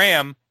Jimmy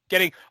Graham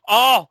getting,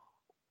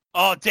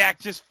 Dak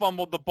just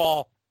fumbled the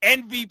ball.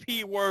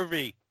 MVP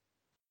worthy.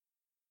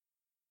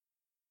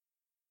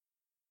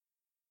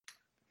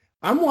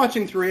 I'm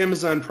watching through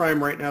Amazon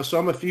Prime right now, so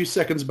I'm a few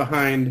seconds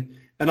behind.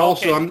 And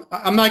also,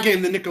 I'm not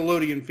getting the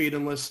Nickelodeon feed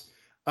unless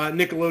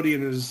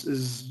Nickelodeon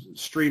is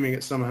streaming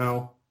it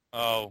somehow.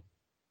 Oh.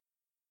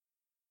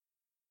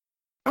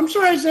 I'm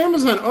sorry, it's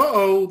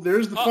Amazon.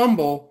 There's the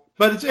fumble.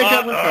 But it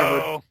got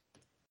recovered.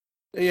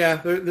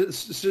 Yeah,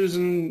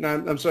 Susan,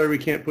 I'm sorry we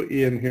can't put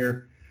you in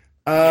here.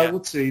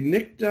 Let's see,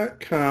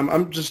 Nick.com.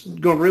 I'm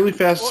just going really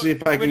fast to see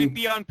if I can... Would it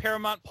be on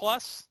Paramount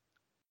Plus?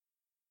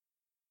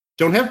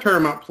 Don't have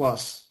Paramount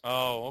Plus.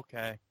 Oh,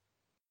 okay.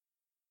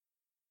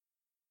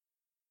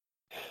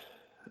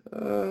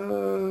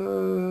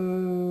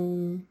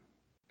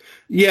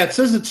 Yeah, it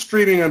says it's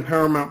streaming on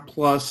Paramount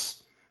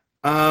Plus.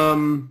 I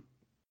mean,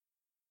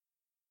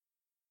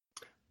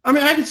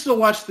 I can still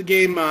watch the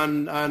game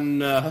on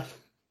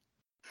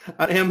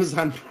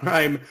Amazon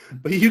Prime,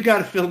 but you got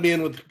to fill me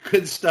in with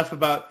good stuff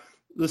about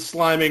the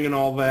sliming and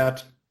all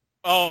that.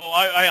 Oh,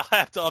 I'll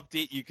have to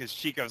update you because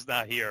Chico's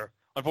not here.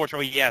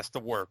 Unfortunately, he has to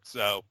work.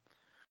 So,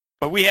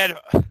 but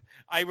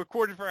I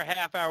recorded for a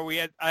half hour.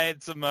 I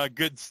had some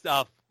good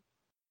stuff.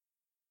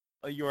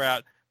 You were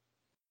out.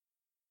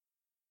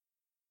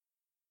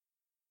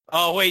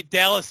 Oh wait,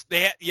 Dallas.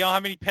 You know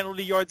how many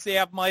penalty yards they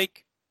have,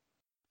 Mike?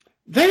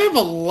 They have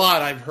a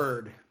lot, I've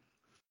heard.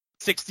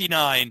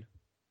 69.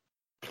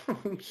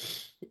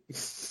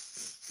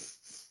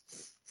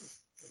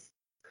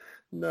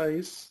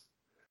 Nice.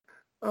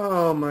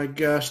 Oh my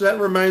gosh,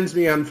 that reminds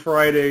me. On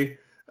Friday,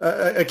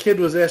 a kid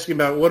was asking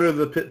about what are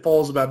the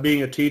pitfalls about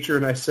being a teacher,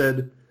 and I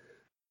said,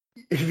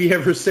 "Have you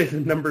ever say the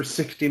number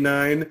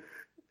 69?"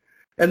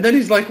 And then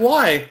he's like,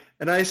 "Why?"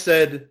 And I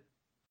said,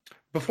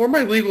 "Before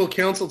my legal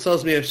counsel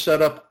tells me to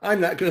shut up, I'm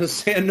not going to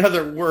say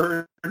another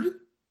word."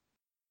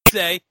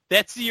 Say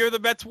that's the year the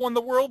Mets won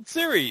the World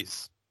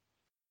Series.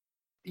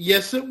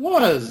 Yes, it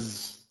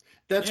was.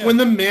 That's when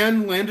the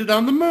man landed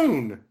on the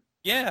moon.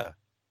 Yeah.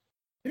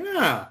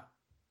 Yeah.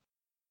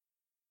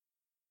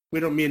 We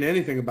don't mean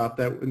anything about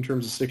that in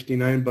terms of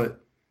 69, but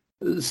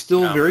it's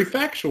still very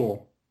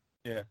factual.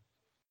 Yeah.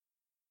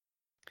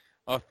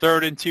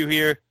 3rd and 2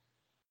 here.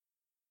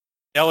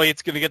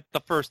 Elliott's going to get the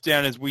first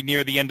down as we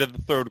near the end of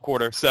the third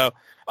quarter. So,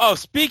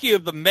 speaking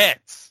of the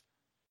Mets,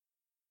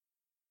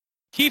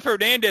 Keith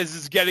Hernandez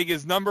is getting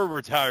his number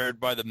retired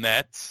by the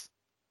Mets.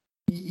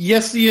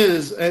 Yes, he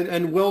is,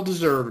 and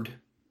well-deserved.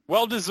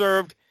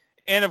 Well-deserved.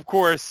 And, of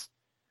course,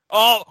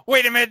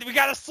 wait a minute, we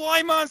got a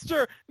slime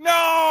monster!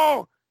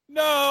 No!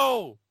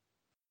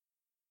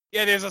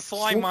 Yeah, there's a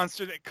slime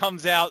monster that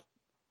comes out,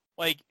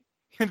 like,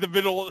 in the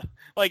middle,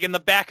 like, in the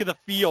back of the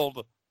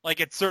field, like,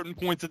 at certain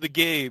points of the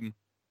game.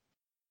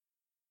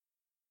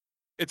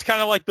 It's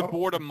kind of like the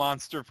boredom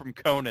monster from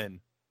Conan.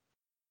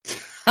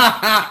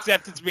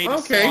 Except it's made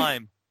of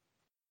slime.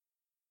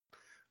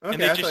 Okay,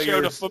 and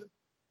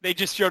they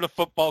just showed a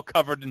football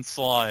covered in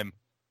slime.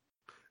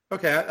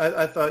 Okay,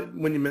 I thought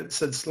when you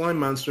said slime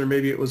monster,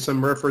 maybe it was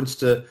some reference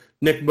to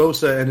Nick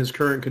Bosa and his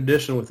current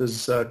condition with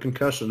his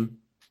concussion.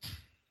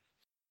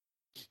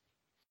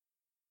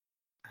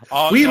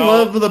 We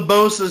love the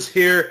Bosas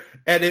here,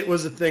 and it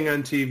was a thing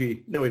on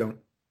TV. No, we don't.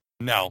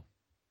 No.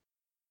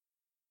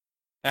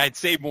 I'd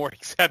say more,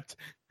 except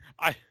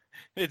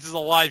this is a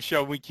live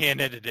show. We can't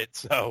edit it,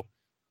 so.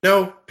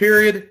 No,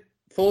 period.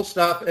 Full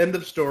stop. End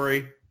of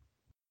story.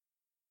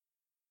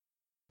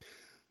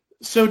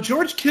 So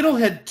George Kittle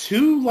had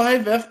 2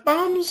 live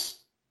F-bombs?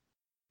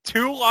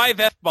 2 live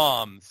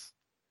F-bombs.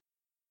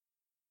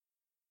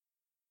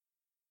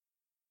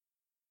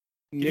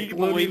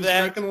 Nickelodeon's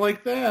not going to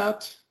like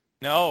that.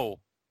 No.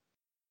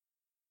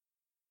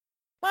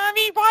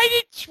 Mommy,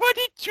 what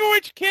did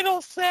George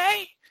Kittle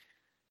say?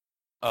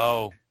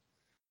 Oh.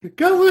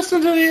 Go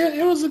listen to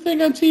it was a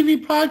thing on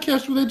TV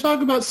podcast where they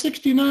talk about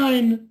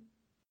 69.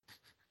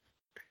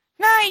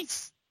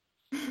 Nice.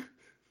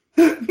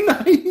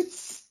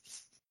 Nice.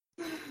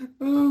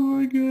 Oh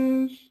my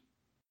gosh.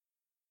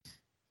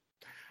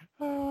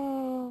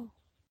 Oh.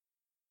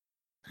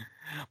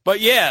 But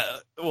yeah,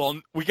 well,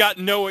 we got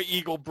Noah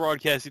Eagle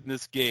broadcasting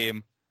this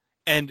game,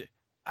 and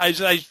I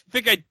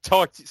think I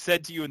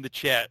said to you in the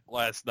chat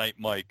last night,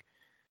 Mike.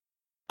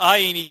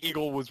 Ian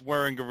Eagle was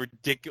wearing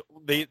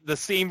the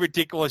same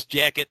ridiculous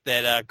jacket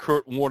that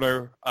Kurt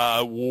Warner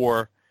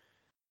wore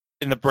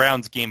in the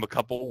Browns game a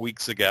couple of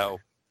weeks ago.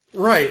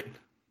 Right.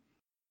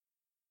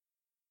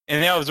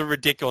 And that was a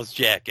ridiculous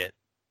jacket.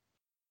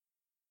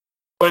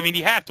 But, I mean,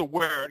 you have to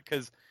wear it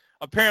because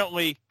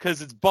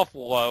it's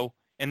Buffalo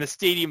and the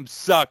stadium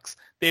sucks,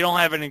 they don't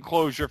have an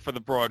enclosure for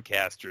the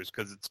broadcasters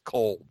because it's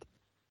cold.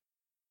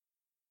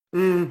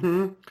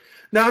 Mm-hmm.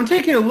 Now, I'm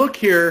taking a look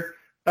here.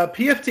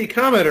 PFT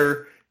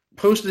Commenter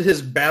posted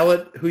his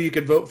ballot who you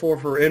could vote for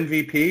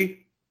MVP.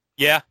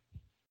 Yeah.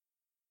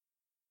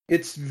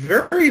 It's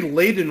very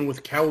laden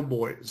with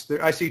Cowboys.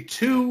 I see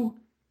 2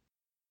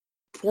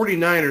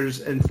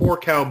 49ers and 4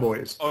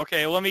 Cowboys.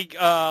 Okay, let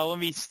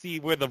me see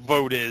where the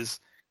vote is,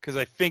 because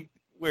I think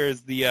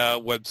where's the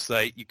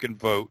website you can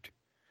vote.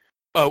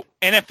 Oh,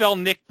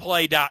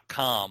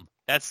 NFLNickPlay.com.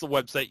 That's the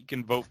website you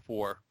can vote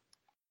for.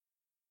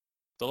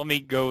 So let me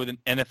go with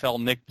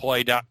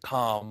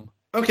NFLNickPlay.com.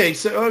 Okay,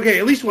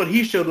 at least what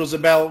he showed was a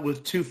ballot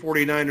with 2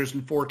 49ers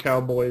and 4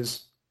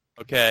 Cowboys.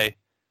 Okay.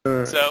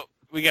 So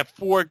we got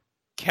 4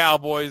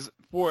 Cowboys,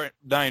 4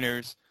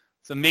 Niners.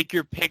 So make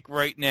your pick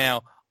right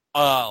now.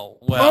 Oh,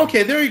 well.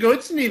 Okay, there you go.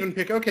 It's an even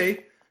pick.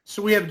 Okay.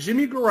 So we have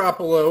Jimmy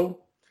Garoppolo,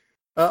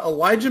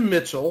 Elijah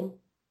Mitchell,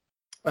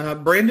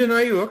 Brandon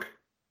Ayuk,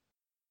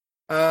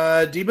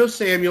 Deebo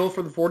Samuel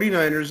for the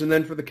 49ers, and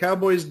then for the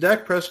Cowboys,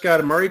 Dak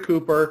Prescott, Amari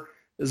Cooper,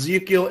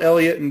 Ezekiel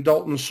Elliott, and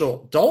Dalton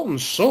Schultz. Dalton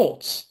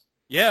Schultz?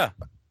 Yeah.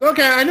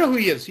 Okay, I know who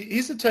he is.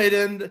 He's a tight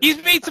end.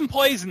 He's made some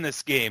plays in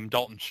this game,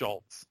 Dalton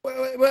Schultz.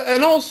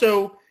 And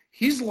also,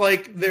 he's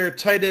like their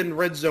tight end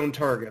red zone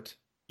target.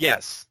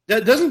 Yes.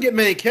 That doesn't get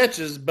many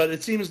catches, but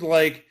it seems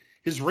like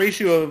his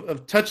ratio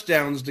of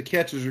touchdowns to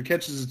catches or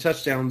catches to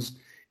touchdowns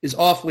is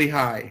awfully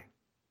high.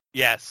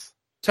 Yes.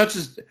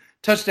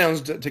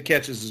 Touchdowns to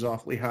catches is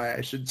awfully high,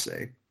 I should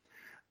say.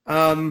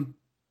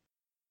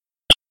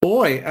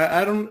 Boy,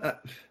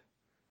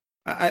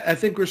 I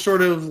think we're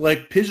sort of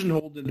like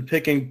pigeonholed into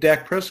picking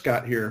Dak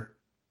Prescott here.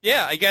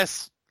 Yeah, I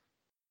guess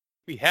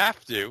we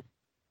have to.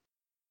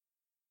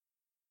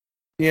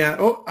 Yeah.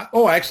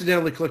 Oh, I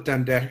accidentally clicked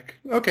on Dak.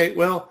 Okay,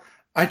 well,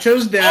 I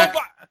chose Dak.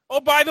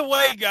 By the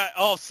way,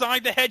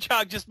 Sonic the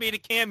Hedgehog just made a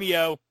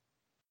cameo.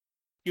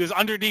 He was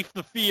underneath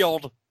the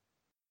field.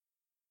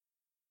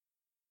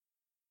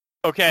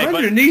 Okay.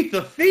 Underneath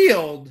the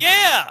field?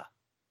 Yeah!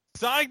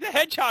 Sonic the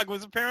Hedgehog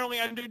was apparently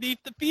underneath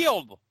the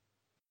field.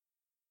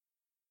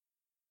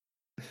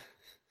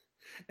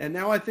 And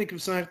now I think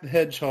of Sonic the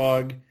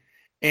Hedgehog,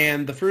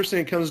 and the first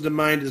thing that comes to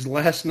mind is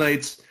last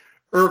night's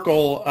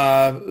Urkel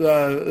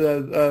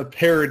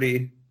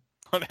parody.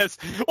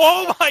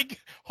 Oh my!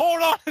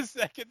 Hold on a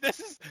second.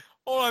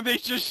 Hold on. They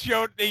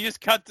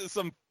just cut to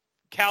some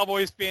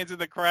Cowboys fans in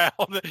the crowd.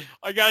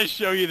 I gotta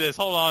show you this.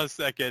 Hold on a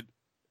second.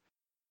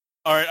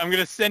 All right, I'm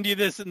gonna send you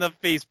this in the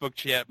Facebook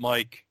chat,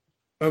 Mike.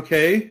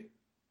 Okay.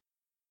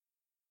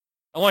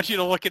 I want you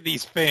to look at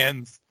these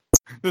fans.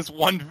 This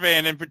one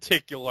fan in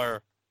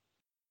particular.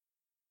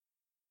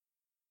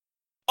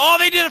 Oh,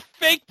 they did a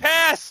fake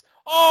pass.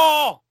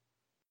 Oh,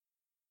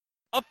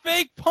 a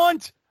fake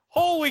punt.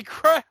 Holy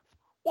crap.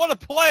 What a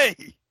play.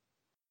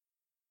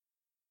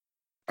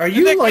 Are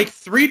you like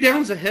 3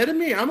 downs ahead of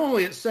me? I'm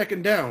only at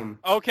second down.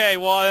 Okay,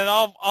 well, then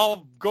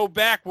I'll go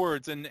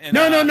backwards. No,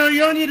 you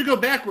don't need to go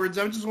backwards.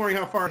 I'm just wondering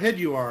how far ahead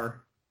you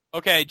are.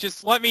 Okay,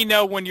 just let me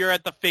know when you're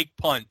at the fake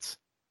punt.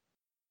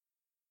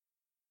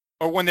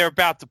 Or when they're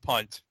about to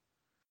punt.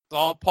 So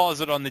I'll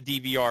pause it on the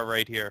DVR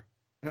right here.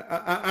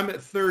 I'm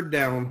at third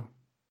down.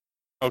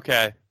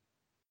 Okay.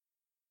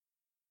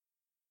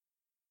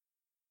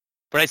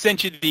 But I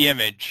sent you the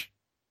image.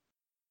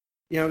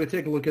 Yeah, I'm going to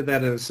take a look at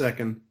that in a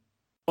second.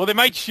 Well, they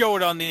might show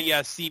it on the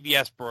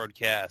CBS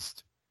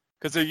broadcast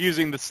because they're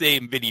using the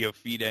same video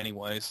feed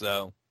anyway.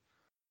 So,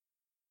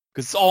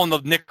 because it's all in the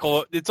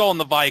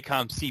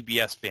Viacom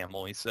CBS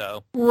family.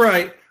 So,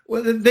 right.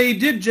 Well, they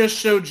did just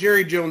show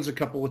Jerry Jones a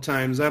couple of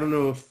times. I don't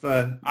know if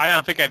I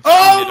don't think I've.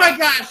 Oh my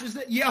gosh! Is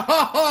that? Yeah!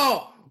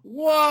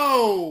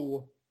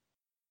 Whoa!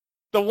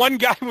 The one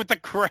guy with the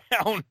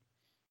crown.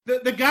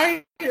 The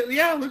guy,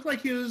 yeah, looked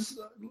like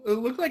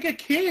looked like a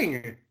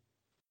king.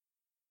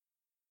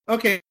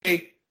 Okay.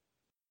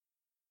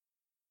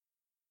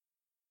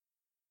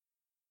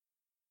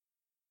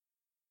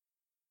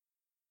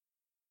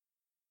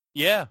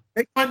 Yeah.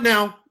 Big punt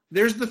now.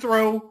 There's the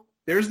throw.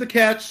 There's the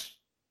catch.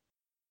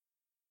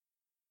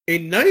 A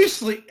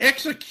nicely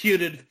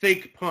executed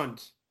fake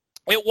punt.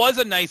 It was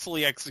a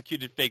nicely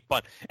executed fake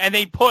punt. And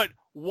they put,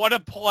 what a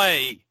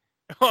play,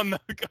 on the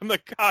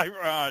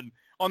chyron,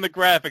 on the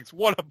graphics.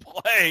 What a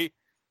play.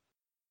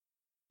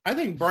 I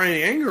think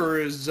Brian Anger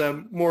is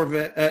more of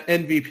an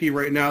MVP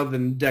right now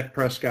than Dak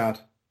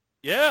Prescott.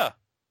 Yeah.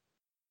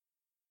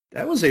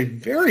 That was a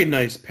very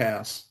nice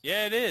pass.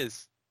 Yeah, it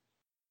is.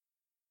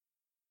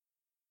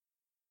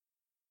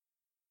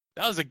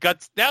 That was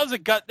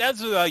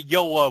a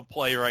YOLO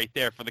play right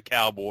there for the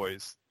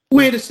Cowboys.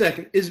 Wait a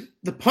second. Is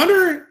the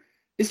punter,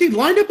 is he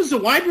lined up as a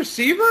wide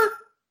receiver?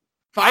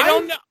 5? I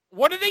don't know.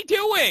 What are they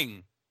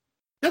doing?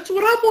 That's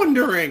what I'm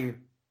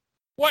wondering.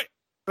 What?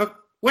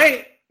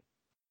 Wait.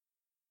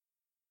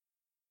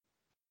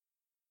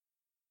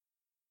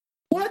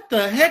 What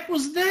the heck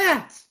was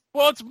that?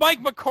 Well, it's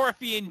Mike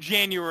McCarthy in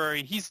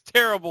January. He's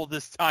terrible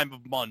this time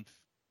of month.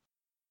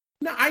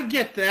 No, I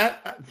get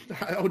that.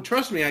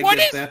 Trust me, I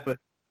get that, but...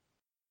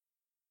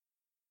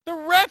 The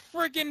ref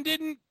friggin'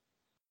 didn't...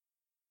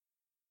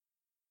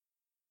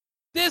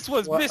 This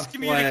was What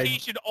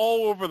miscommunication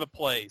all over the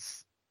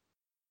place.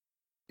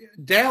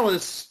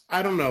 Dallas,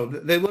 I don't know.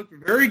 They looked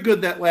very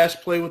good that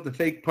last play with the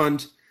fake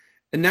punt,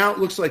 and now it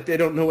looks like they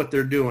don't know what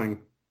they're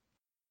doing.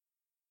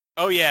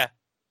 Oh, yeah.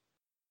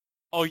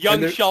 Oh,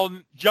 young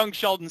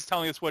Sheldon's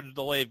telling us what a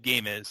delay of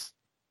game is.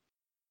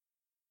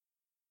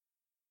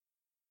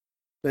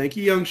 Thank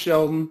you, young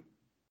Sheldon.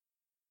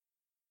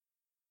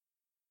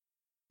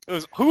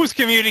 Who was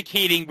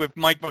communicating with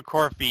Mike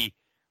McCarthy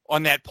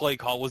on that play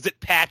call? Was it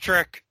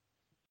Patrick?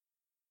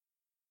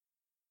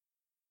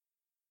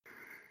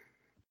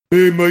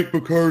 Hey, Mike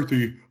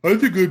McCarthy, I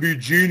think it would be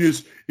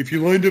genius if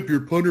you lined up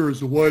your punter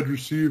as a wide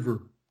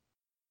receiver.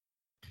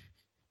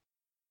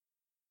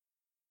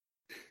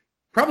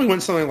 Probably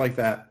went something like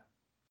that.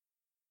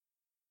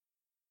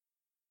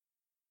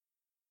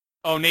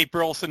 Oh, Nate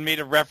Burleson made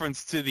a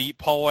reference to the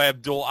Paula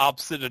Abdul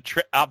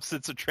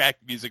Opposites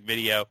Attract music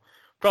video.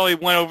 Probably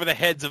went over the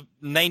heads of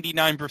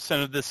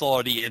 99% of this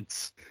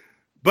audience.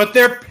 But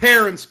their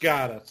parents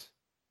got it.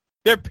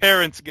 Their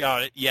parents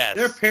got it, yes.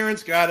 Their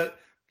parents got it,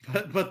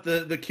 but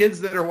the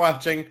kids that are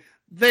watching,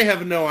 they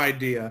have no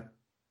idea.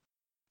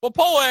 Well,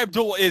 Paula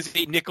Abdul is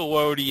a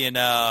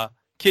Nickelodeon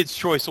Kids'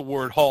 Choice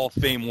Award Hall of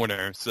Fame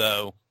winner,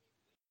 so...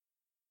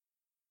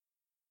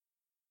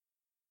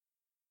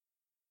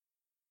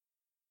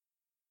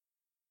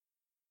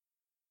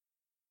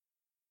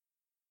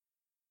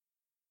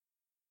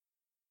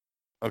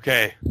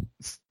 Okay,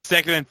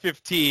 2nd and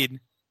 15.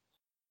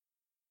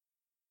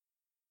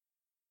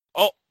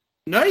 Oh.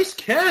 Nice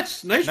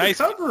catch. Nice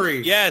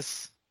recovery.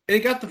 Yes. And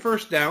he got the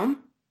first down.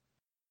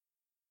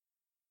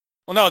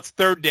 Well, no, it's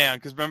 3rd down,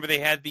 because remember they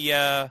had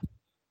the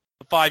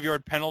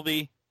 5-yard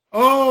penalty?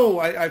 Oh,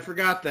 I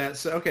forgot that.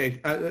 So,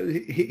 okay,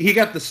 he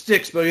got the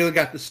sticks, but he only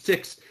got the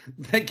sticks.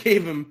 That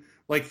gave him,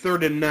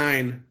 3rd and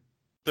 9.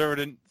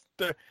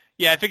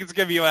 Yeah, I think it's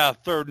going to be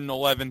about 3rd and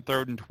 11,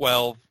 3rd and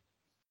 12.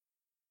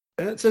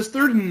 It says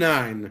 3rd and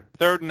 9.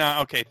 3rd and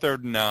 9. Okay,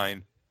 3rd and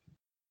 9.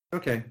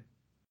 Okay.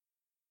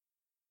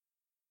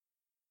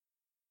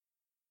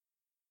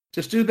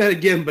 Just do that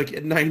again, but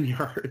get 9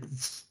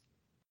 yards.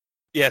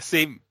 Yeah,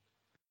 same.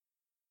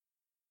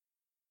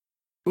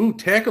 Ooh,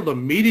 tackled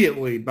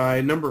immediately by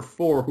number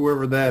 4,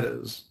 whoever that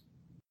is.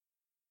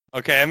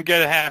 Okay, I'm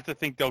going to have to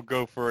think they'll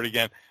go for it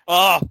again.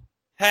 Oh,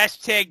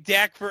 hashtag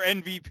Dak for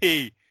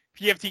MVP.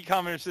 PFT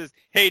commenter says,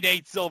 hey,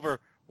 Nate Silver,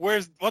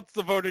 what's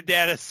the voter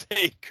data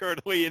say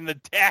currently in the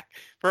Dak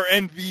for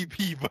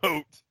MVP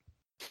vote?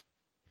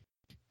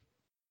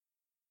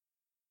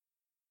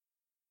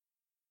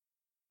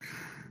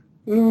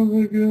 Oh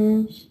my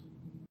gosh.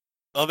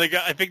 Oh,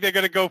 I think they're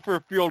going to go for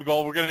a field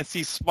goal. We're going to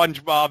see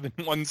SpongeBob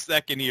in 1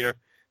 second here.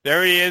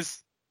 There he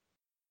is.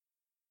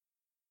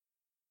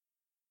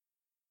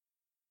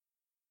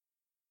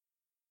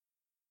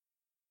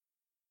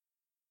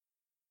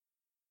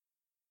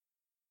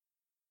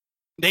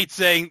 Nate's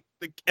saying,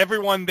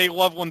 everyone, they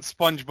love when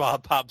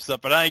SpongeBob pops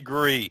up, and I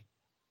agree.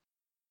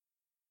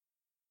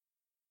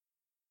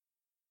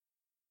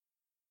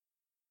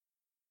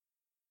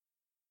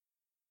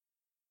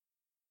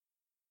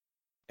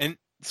 And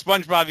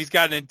SpongeBob, he's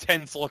got an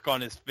intense look on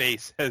his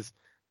face as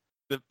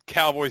the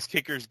Cowboys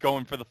kicker's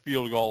going for the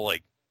field goal.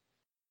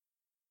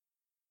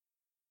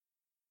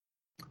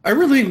 I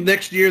really think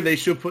next year they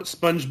should put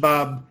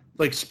SpongeBob,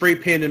 spray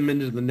paint him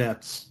into the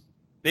nets.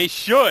 They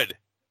should.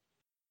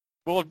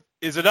 Well,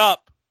 is it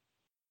up?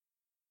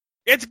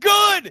 It's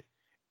good!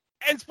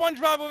 And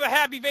SpongeBob with a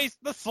happy face.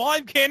 The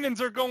slime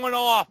cannons are going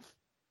off.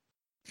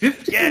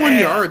 51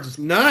 yards.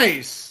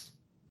 Nice.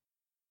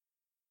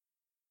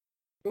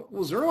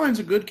 Well, Zerline's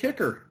a good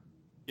kicker.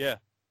 Yeah.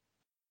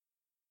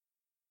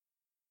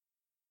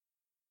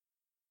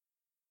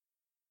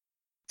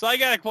 So I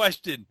got a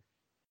question.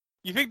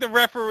 You think the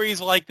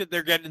referees like that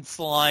they're getting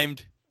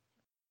slimed?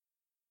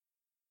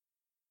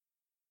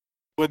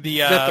 With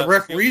that the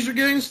referees are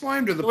getting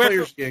slimed or the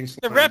players getting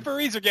slimed? The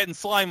referees are getting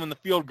slimed when the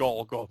field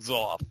goal goes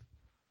off.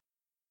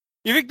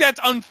 You think that's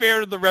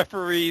unfair to the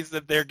referees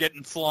that they're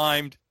getting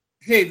slimed?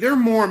 Hey, they're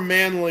more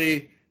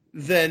manly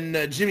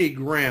than Jimmy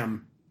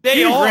Graham.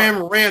 Jimmy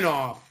Graham ran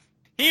off.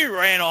 He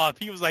ran off.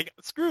 He was like,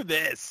 screw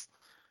this.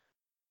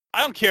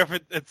 I don't care if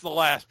it's the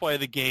last play of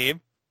the game.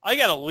 I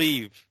got to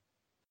leave.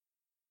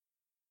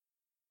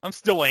 I'm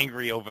still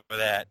angry over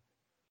that.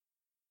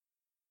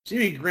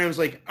 Jimmy Graham's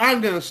like,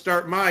 I'm going to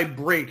start my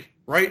break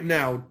right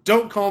now.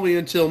 Don't call me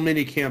until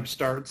minicamp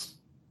starts.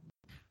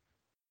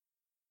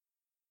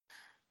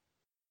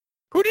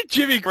 Who did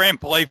Jimmy Graham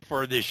play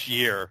for this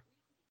year?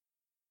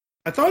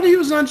 I thought he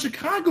was on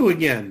Chicago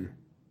again.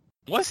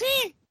 Was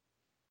he?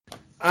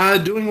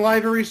 Doing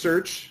live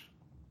research.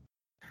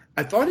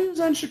 I thought he was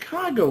on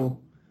Chicago.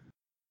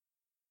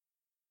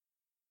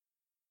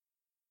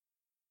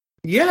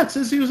 Yeah, it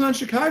says he was on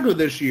Chicago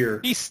this year.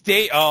 He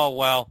stayed. Oh,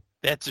 well,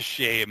 that's a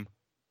shame.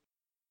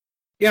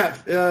 Yeah,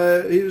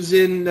 he was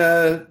in,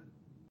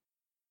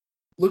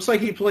 looks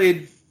like he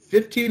played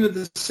 15 of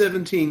the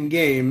 17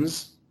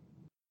 games,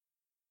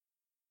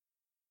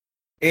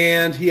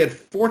 and he had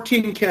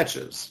 14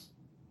 catches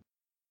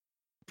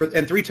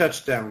and 3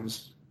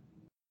 touchdowns.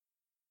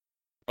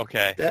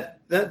 Okay.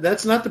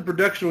 That's not the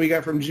production we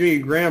got from Jimmy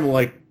Graham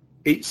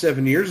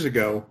 7 years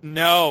ago.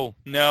 No.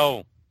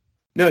 No,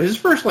 his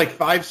first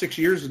 5-6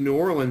 years in New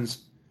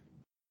Orleans,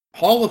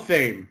 Hall of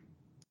Fame.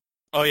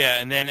 Oh, yeah,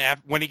 and then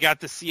when he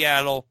got to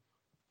Seattle...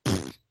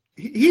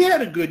 He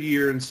had a good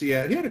year in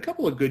Seattle. He had a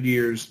couple of good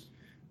years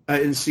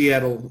in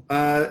Seattle.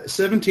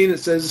 17, it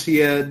says he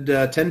had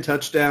 10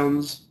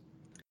 touchdowns.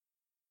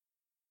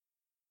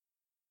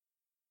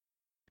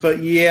 But,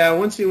 yeah,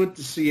 once he went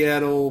to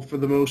Seattle, for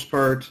the most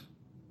part,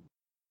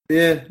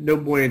 no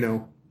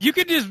bueno. You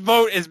could just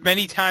vote as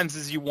many times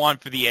as you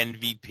want for the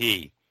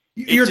MVP.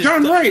 You're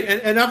darn right,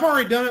 and I've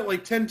already done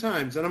it 10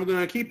 times, and I'm going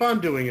to keep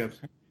on doing it.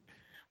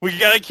 We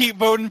got to keep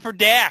voting for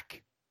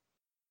Dak.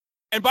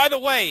 And by the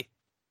way,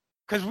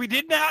 because we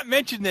did not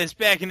mention this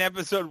back in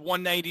episode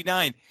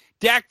 199,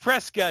 Dak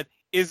Prescott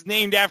is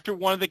named after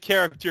one of the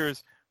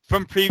characters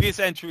from previous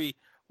entry,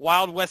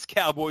 Wild West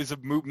Cowboys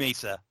of Moo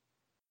Mesa.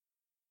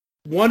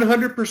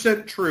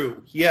 100%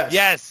 true, yes.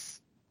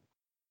 Yes.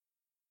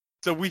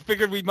 So we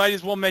figured we might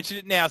as well mention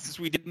it now since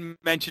we didn't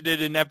mention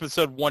it in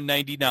episode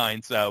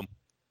 199. So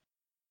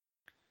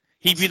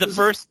he'd be the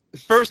first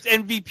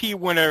MVP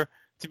winner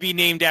to be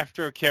named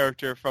after a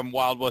character from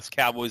Wild West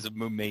Cowboys of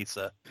Moo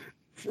Mesa.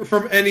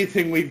 From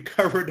anything we've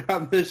covered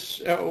on this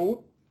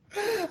show.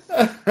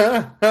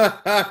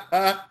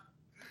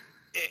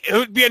 It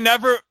would be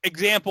another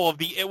example of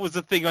the It Was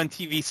a Thing on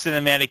TV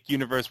cinematic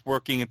universe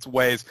working its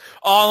ways.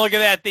 Oh, look at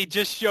that. They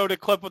just showed a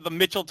clip of the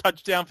Mitchell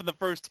touchdown for the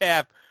first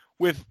half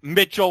with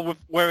Mitchell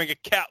wearing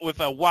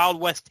a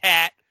Wild West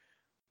hat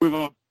with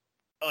a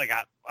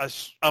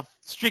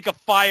streak of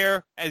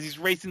fire as he's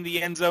racing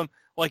the end zone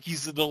like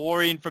he's the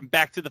DeLorean from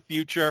Back to the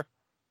Future.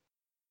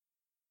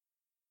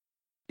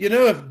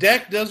 If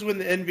Dak does win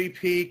the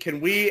MVP,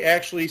 can we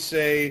actually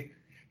say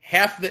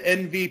half the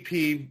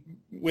MVP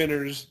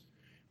winners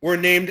were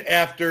named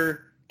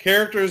after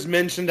characters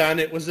mentioned on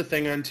It Was a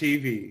Thing on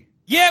TV?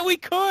 Yeah, we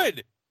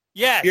could.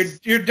 Yes.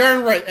 You're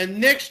darn right. And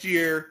next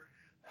year,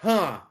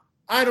 I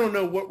don't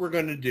know what we're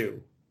going to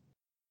do.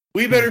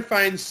 We better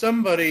find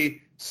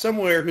somebody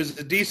somewhere who's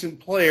a decent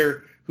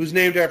player who's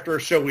named after a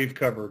show we've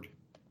covered.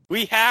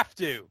 We have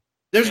to.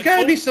 There's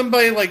got to be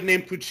somebody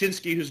named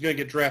Puczynski who's going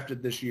to get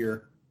drafted this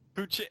year.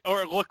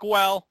 Or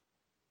Lookwell.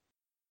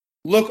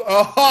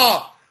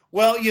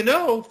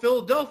 Well,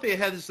 Philadelphia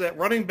has that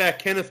running back,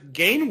 Kenneth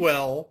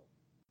Gainwell.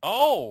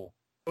 Oh.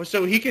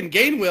 So he can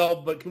gain well,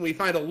 but can we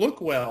find a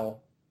look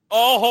well?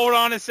 Oh, hold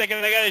on a second.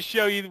 I got to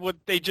show you what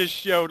they just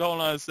showed.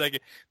 Hold on a second.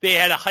 They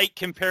had a height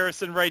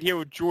comparison right here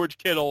with George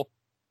Kittle.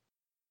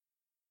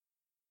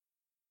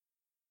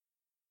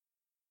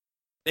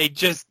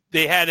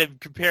 They had him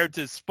compared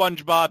to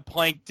SpongeBob,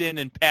 Plankton,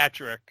 and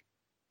Patrick.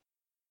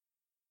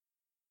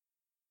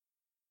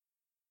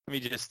 Let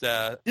me just...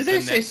 Did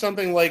they say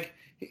something like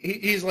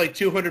he's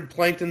 200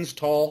 planktons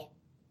tall?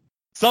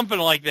 Something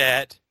like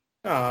that.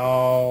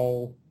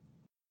 Oh.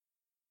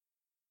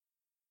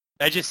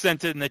 I just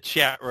sent it in the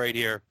chat right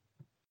here.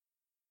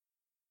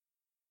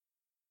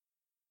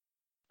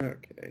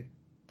 Okay.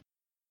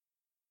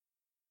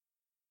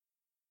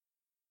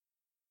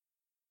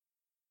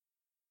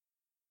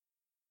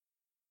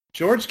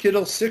 George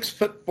Kittle,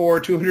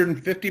 6'4",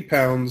 250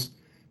 pounds.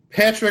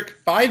 Patrick,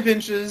 5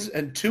 inches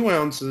and 2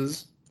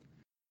 ounces.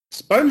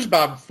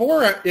 SpongeBob,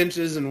 4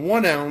 inches and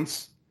 1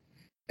 ounce.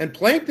 And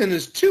Plankton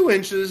is 2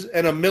 inches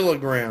and a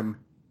milligram.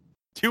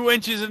 2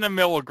 inches and a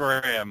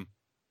milligram.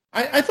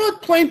 I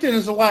thought Plankton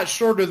is a lot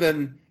shorter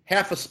than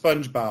half a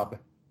SpongeBob.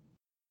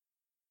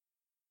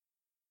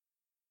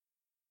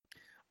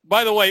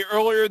 By the way,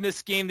 earlier in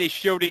this game, they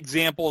showed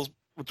examples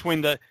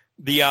between the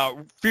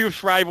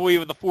fierce rivalry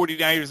with the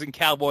 49ers and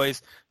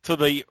Cowboys to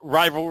the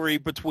rivalry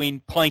between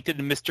Plankton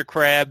and Mr.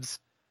 Krabs.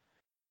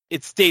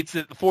 It states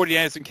that the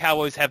 49ers and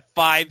Cowboys have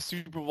 5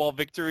 Super Bowl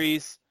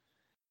victories,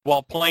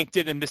 while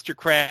Plankton and Mr.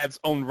 Krabs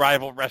own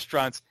rival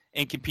restaurants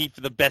and compete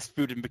for the best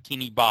food in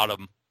Bikini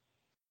Bottom.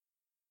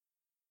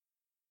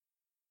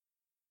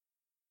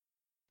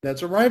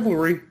 That's a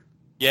rivalry.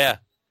 Yeah.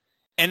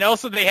 And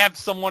also they have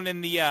someone in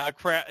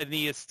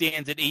the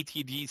stands at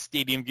AT&T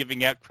Stadium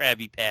giving out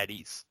Krabby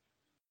Patties.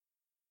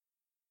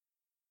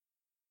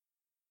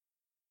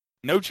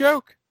 No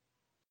joke.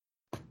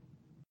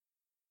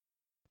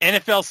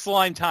 NFL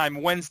Slime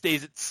Time,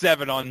 Wednesdays at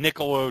 7 on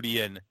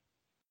Nickelodeon.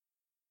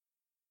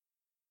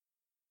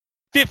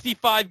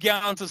 55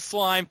 gallons of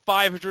slime,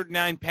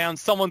 509 pounds.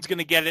 Someone's going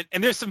to get it.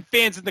 And there's some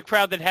fans in the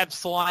crowd that have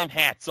slime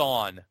hats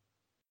on.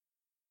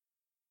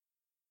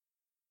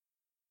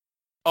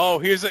 Oh,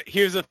 here's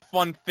a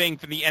fun thing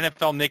from the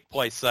NFL Nick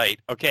Play site.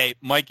 Okay,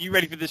 Mike, you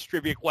ready for this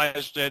trivia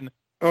question?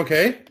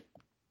 Okay.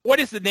 What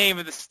is the name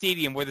of the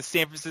stadium where the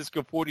San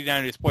Francisco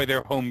 49ers play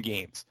their home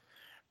games?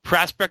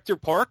 Prospector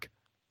Park,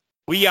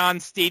 Leon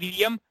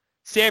Stadium,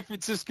 San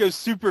Francisco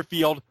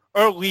Superfield,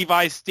 or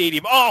Levi's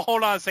Stadium? Oh,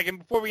 hold on a second.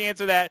 Before we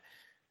answer that,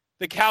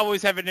 the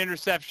Cowboys have an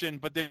interception,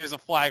 but there's a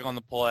flag on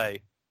the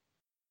play.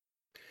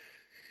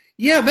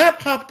 Yeah, that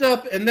popped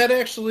up, and that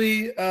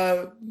actually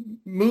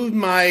moved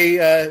my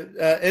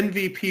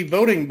MVP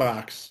voting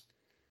box.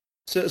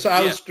 So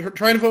I was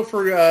trying to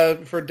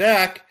vote for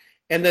Dak,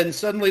 and then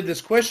suddenly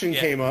this question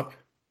came up.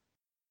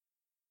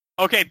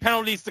 Okay,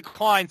 penalties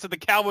decline, so the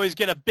Cowboys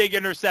get a big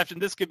interception.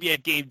 This could be a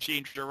game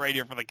changer right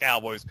here for the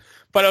Cowboys.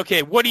 But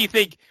okay, what do you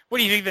think? What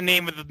do you think the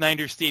name of the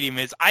Niner Stadium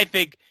is? I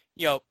think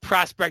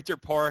Prospector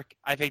Park.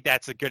 I think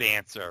that's a good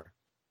answer.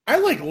 I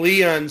like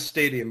Leon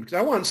Stadium because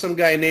I want some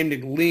guy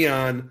named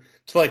Leon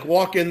to like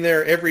walk in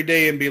there every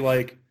day and be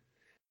like,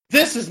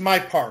 "This is my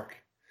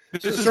park."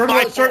 This is sort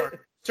my of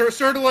park.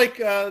 sort of like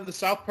the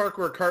South Park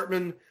where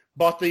Cartman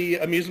bought the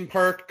amusement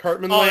park,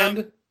 Cartman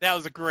Land. That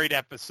was a great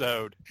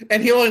episode.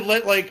 And he only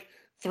let like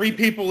 3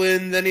 people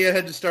in. Then he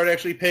had to start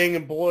actually paying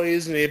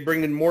employees, and he'd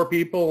bring in more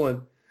people,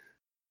 and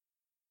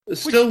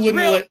still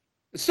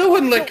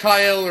wouldn't let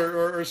Kyle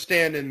or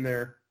Stan in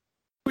there.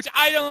 Which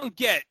I don't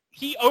get.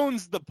 He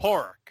owns the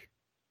park.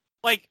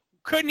 Like,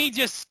 couldn't he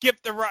just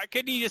skip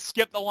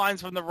the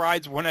lines from the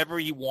rides whenever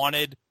he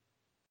wanted?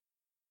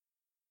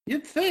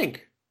 You'd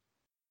think.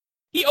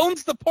 He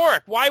owns the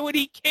park. Why would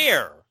he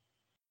care?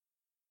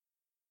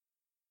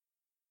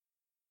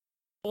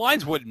 The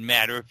lines wouldn't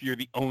matter if you're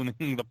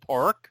owning the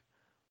park.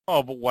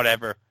 Oh, but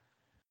whatever.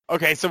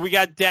 Okay, so we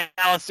got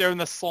Dallas there in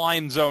the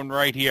slime zone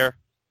right here.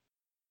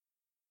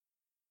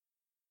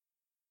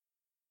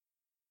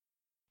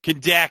 Can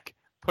Dak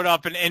put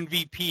up an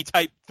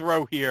MVP-type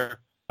throw here?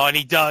 Oh, and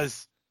he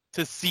does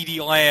to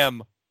CeeDee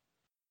Lamb.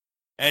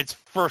 And it's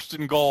 1st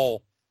and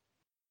goal.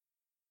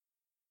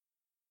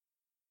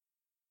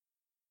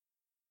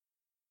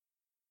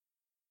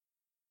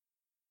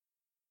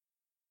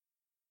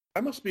 I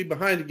must be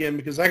behind again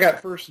because I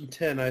got 1st and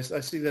 10. I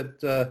see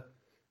that.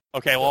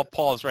 Okay, well, I'll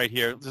pause right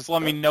here. Just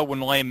let me know when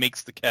Lamb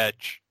makes the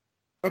catch.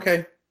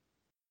 Okay.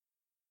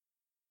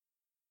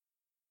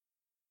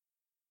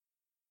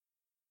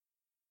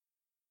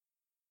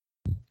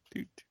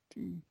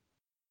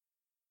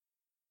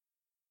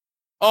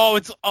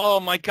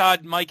 Oh my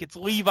God, Mike! It's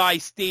Levi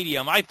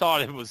Stadium. I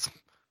thought it would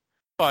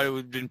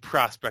have been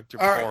Prospector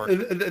Park.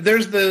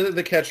 There's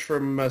the catch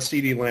from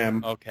CeeDee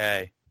Lamb.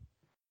 Okay,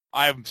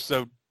 I'm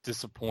so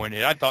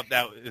disappointed. I thought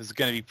that was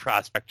going to be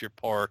Prospector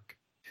Park.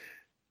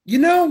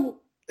 An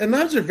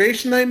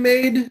observation I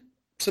made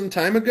some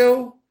time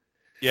ago.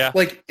 Yeah.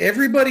 Like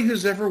everybody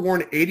who's ever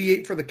worn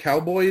 88 for the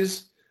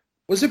Cowboys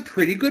was a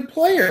pretty good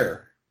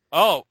player.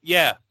 Oh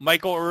yeah,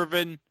 Michael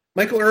Irvin.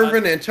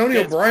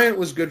 Antonio Bryant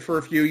was good for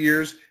a few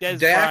years. Des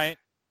Dak,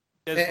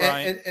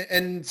 Bryant.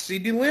 and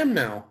CeeDee Lamb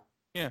now.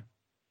 Yeah.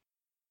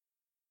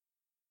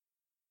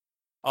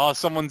 Oh,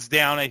 someone's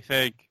down, I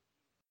think.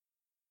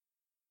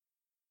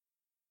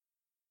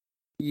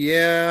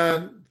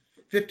 Yeah,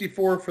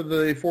 54 for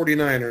the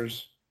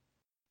 49ers.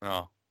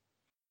 Oh.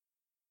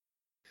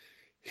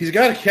 He's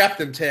got a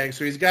captain tag,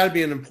 so he's got to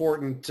be an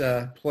important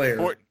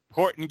player.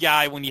 Important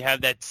guy when you have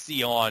that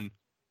C on.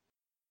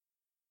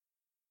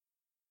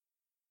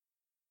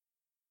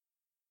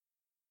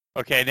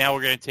 Okay, now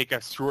we're going to take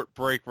a short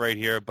break right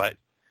here, but...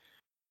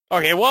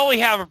 Okay, while we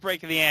have a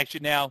break in the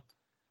action now,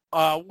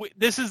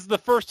 this is the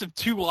first of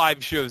 2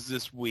 live shows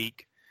this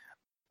week.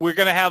 We're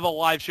going to have a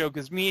live show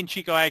because me and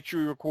Chico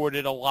actually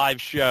recorded a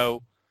live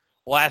show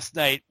last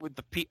night with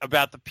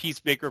about the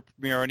Peacemaker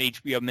premiere on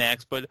HBO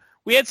Max, but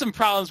we had some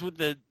problems with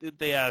the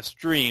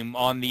stream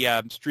on the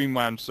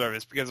StreamYard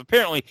service because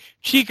apparently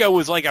Chico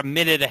was like a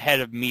minute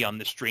ahead of me on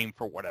the stream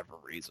for whatever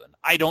reason.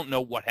 I don't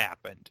know what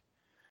happened.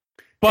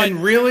 But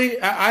and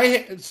really,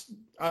 anybody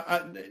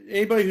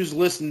who's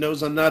listened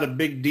knows I'm not a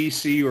big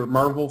DC or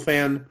Marvel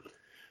fan,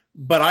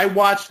 but I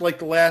watched like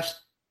the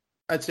last,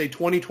 I'd say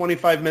 20,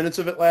 25 minutes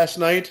of it last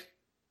night.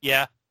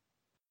 Yeah.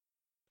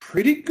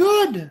 Pretty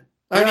good.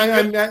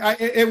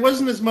 It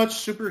wasn't as much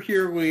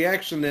superhero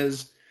action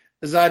as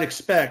I'd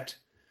expect,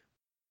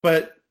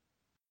 but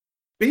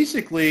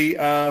basically,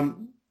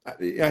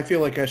 I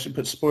feel like I should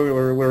put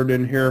spoiler alert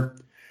in here.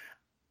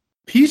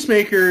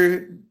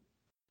 Peacemaker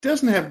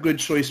doesn't have good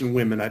choice in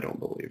women, I don't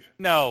believe.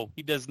 No,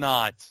 he does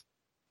not.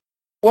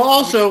 Well,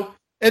 also,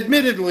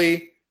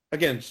 admittedly,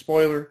 again,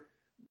 spoiler,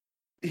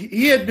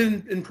 he had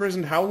been in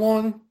prison how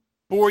long?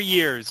 4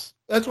 years.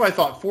 That's what I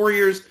thought, 4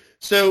 years.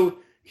 So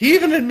he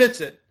even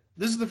admits it.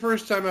 This is the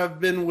first time I've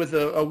been with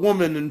a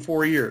woman in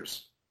 4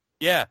 years.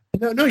 Yeah.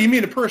 No, you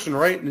mean a person,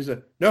 right? And he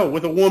said, no,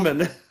 with a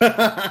woman. But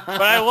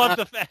I love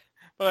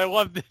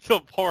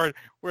the part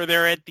where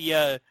they're at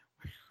the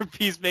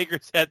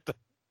Peacemakers at the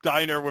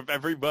diner with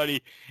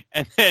everybody,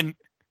 and then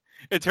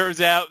it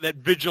turns out that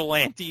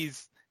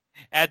Vigilante's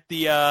at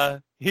the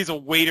he's a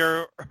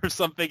waiter or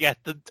something at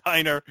the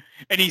diner,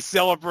 and he's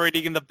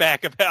celebrating in the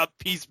back about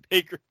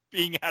Peacemaker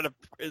being out of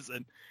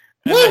prison.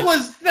 And what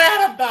was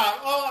that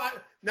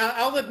about? Now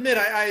I'll admit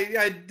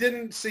I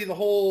didn't see the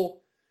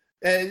whole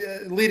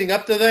leading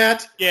up to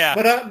that.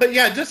 Yeah, but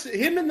yeah, just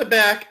him in the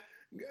back,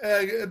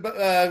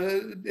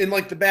 in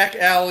like the back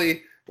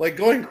alley, like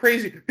going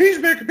crazy.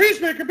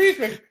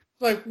 Peacemaker.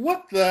 Like,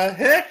 what the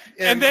heck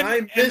am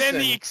I missing? And then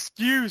the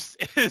excuse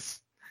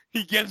is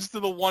he gives to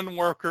the one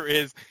worker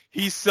is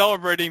he's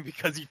celebrating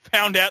because he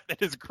found out that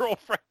his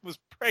girlfriend was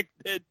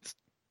pregnant.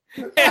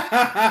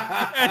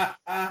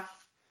 and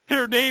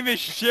her name is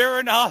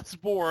Sharon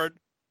Osbourne,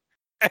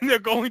 and they're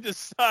going to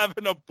have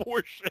an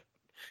abortion.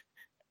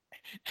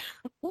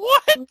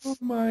 What? Oh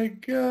my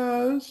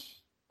gosh.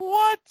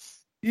 What?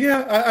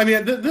 Yeah, I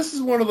mean, this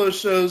is one of those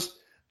shows.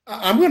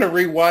 I'm going to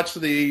rewatch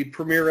the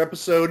premiere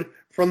episode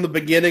from the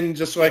beginning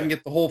just so I can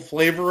get the whole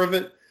flavor of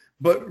it.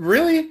 But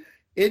really,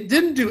 it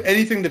didn't do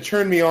anything to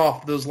turn me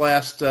off the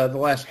last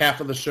half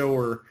of the show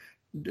or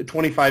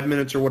 25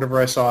 minutes or whatever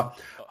I saw.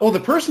 Oh, the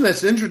person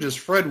that's injured is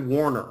Fred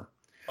Warner.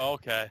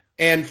 Okay.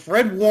 And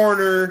Fred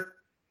Warner,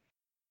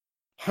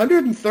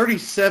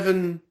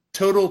 137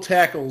 total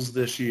tackles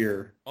this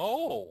year.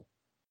 Oh.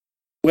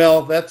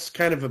 Well, that's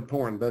kind of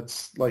important.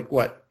 That's like,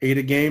 what, 8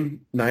 a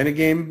game? 9 a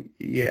game?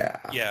 Yeah.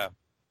 Yeah.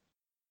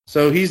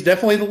 So he's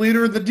definitely the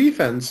leader of the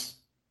defense.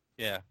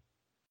 Yeah.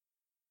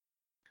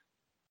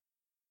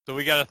 So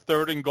we got a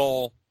 3rd and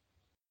goal.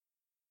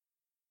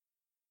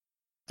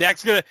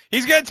 Dak's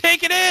he's gonna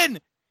take it in!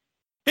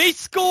 He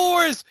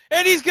scores!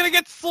 And he's gonna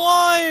get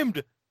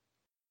slimed!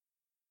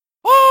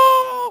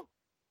 Oh!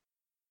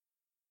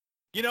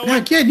 You know Now,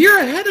 what? kid, you're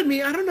ahead of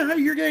me. I don't know how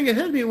you're getting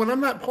ahead of me when I'm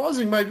not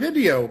pausing my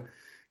video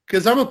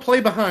because I'm a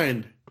play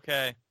behind.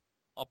 Okay.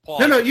 I'll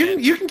pause. No, again.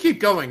 you can keep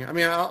going. I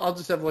mean, I'll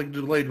just have like a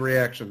delayed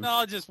reaction. No,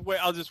 I'll just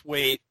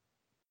wait.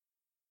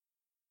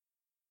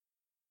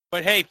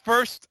 But hey,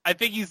 first, I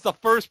think he's the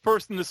first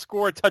person to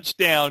score a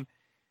touchdown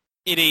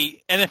in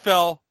a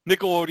NFL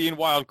Nickelodeon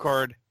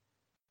wildcard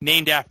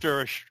named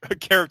after a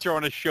character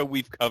on a show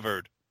we've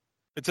covered.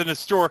 It's an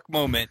historic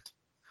moment.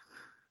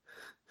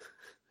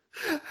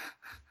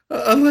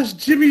 Unless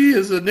Jimmy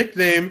is a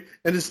nickname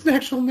and his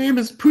actual name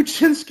is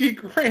Puchinsky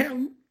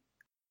Graham.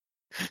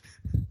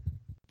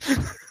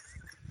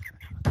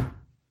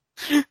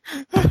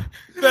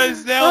 That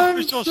is now I'm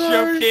official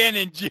sorry. show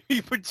canon,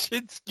 Jimmy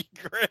Puchinsky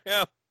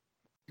Graham.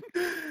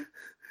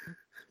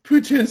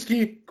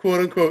 Puchinsky,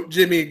 quote-unquote,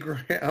 Jimmy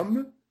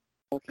Graham.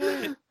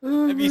 Okay.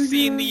 Oh Have you my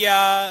seen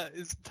God.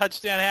 the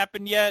touchdown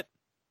happen yet?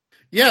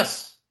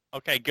 Yes.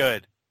 Okay,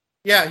 good.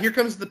 Yeah, here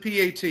comes the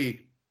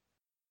PAT.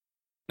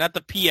 Not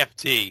the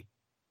PFT.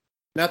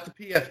 Not the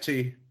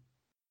PFT.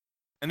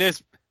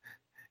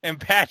 And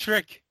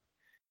Patrick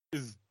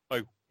is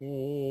like,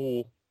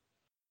 whoa.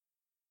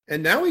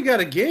 And now we got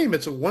a game.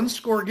 It's a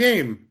one-score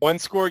game.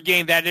 1-score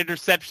game. That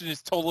interception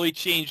has totally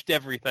changed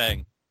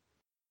everything.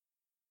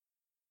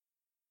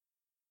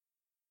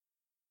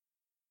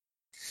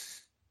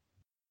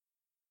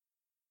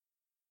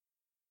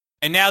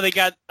 And now they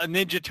got a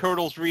Ninja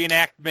Turtles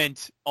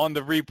reenactment on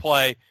the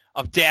replay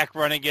of Dak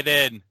running it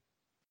in.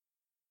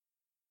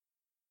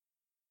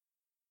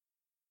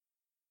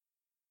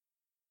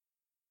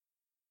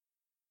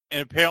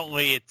 And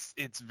apparently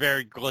it's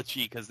very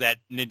glitchy because that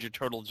Ninja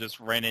Turtle just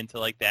ran into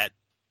like that,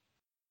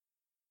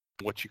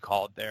 what you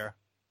call it there.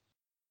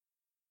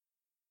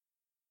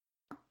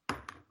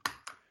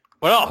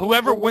 Well,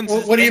 whoever wins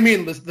this What do you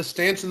mean? The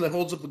stanchion that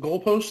holds up the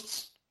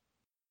goalposts?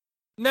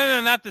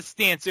 No, not the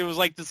stance. It was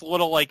like this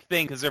little like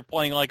thing because they're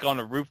playing like on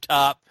a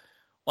rooftop,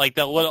 like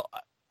that little,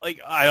 like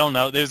I don't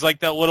know. There's like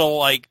that little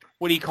like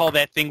what do you call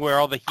that thing where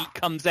all the heat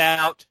comes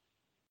out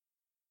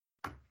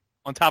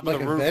on top Like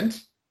of the a roof? vent?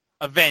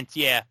 A vent,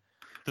 yeah.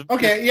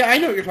 Okay, yeah, I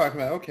know what you're talking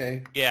about.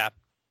 Okay. Yeah.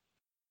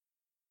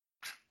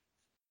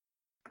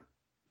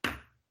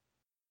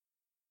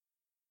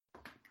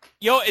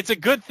 Yo, it's a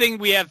good thing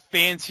we have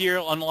fans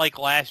here, unlike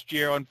last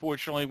year,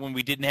 unfortunately, when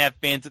we didn't have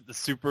fans at the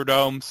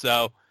Superdome.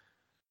 So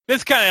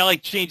this kind of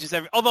like changes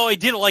everything. Although I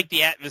did like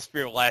the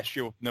atmosphere last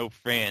year with no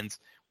fans,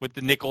 with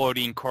the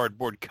Nickelodeon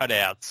cardboard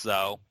cutouts.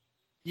 So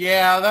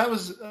Yeah, that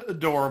was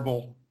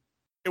adorable.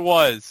 it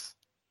was.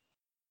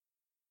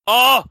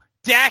 Oh,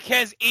 Dak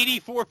has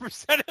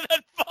 84% of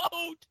that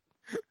vote.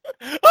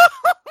 84%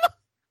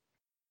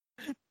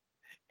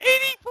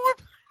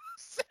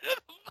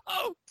 of the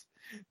vote.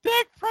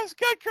 Dak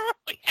Prescott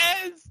currently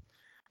has.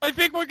 I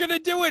think we're gonna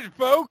do it,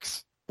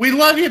 folks. We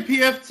love you,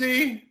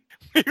 PFT.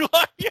 We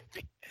love you.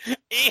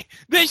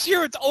 This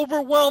year it's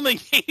overwhelming,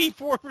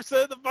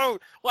 84% of the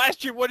vote.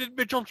 Last year, what did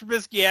Mitchell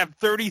Trubisky have?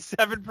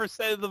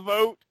 37% of the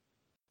vote?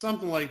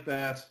 Something like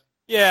that.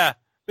 Yeah,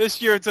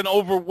 this year it's an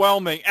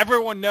overwhelming.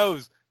 Everyone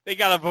knows they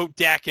got to vote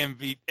Dak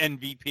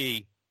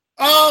MVP.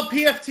 Oh,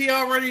 PFT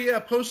already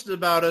posted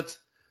about it.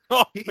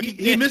 Oh,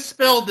 He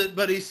misspelled it,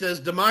 but he says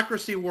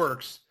democracy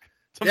works.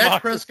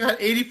 Dak Prescott,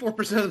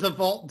 84% of the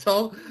vote.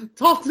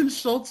 Dalton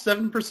Schultz,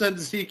 7%.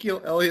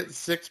 Ezekiel Elliott,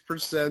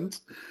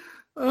 6%.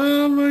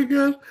 Oh, my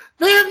God.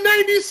 They have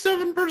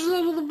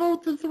 97% of the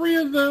vote, the three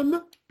of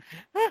them.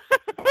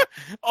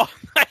 Oh,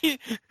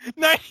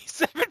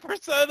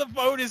 97% of the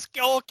vote is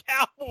all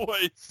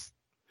Cowboys.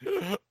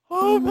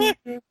 Oh, my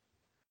God.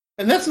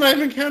 And that's not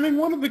even counting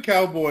one of the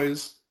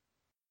Cowboys.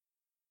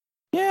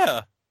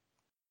 Yeah.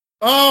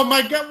 Oh,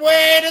 my God.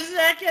 Wait a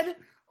second.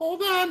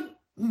 Hold on.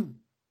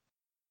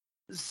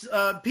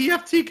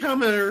 PFT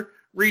commenter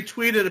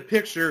retweeted a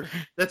picture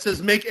that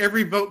says, make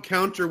every vote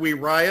count or we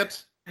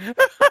riot.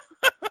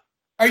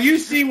 Are you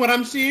seeing what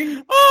I'm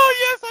seeing? Oh,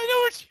 yes, I know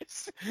what you're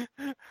saying.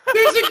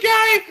 There's a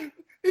guy,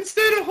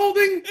 instead of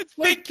holding It's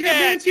like Big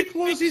Cat. Nancy It's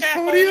Big Pelosi's Cat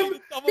podium,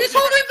 he's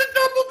holding the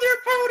double dare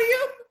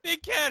podium.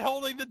 Big Cat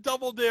holding the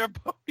double dare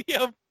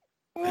podium.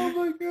 Oh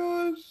my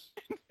gosh.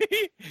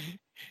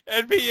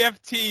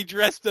 NBFT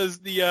dressed as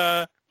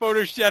the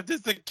photoshopped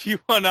as the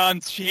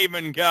QAnon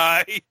shaman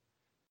guy.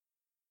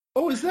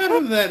 Oh, is that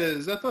who that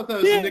is? I thought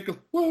that was a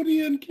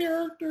Nickelodeon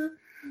character.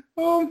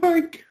 Oh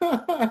my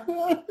god.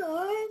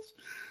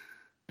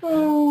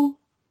 Oh.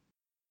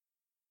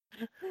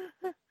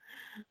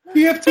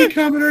 BFT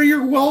commenter,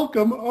 you're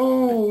welcome.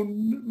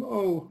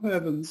 Oh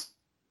heavens.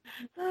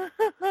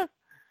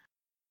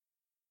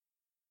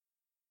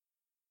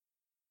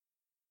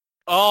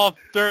 Oh,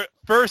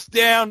 first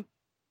down.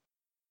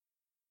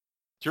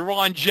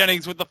 Jaron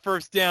Jennings with the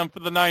first down for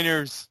the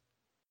Niners.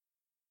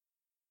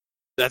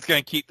 That's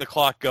going to keep the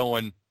clock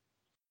going.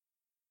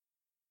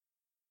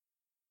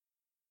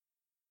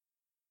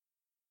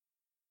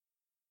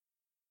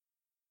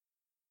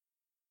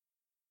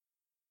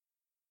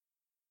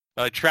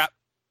 Trap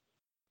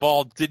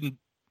ball didn't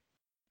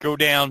go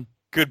down.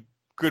 Good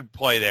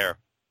play there.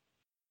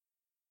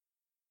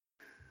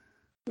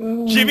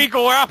 Jimmy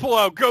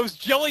Garoppolo goes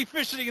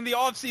jellyfishing in the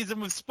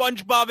offseason with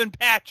SpongeBob and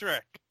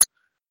Patrick.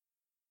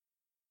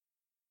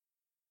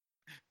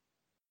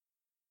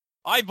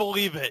 I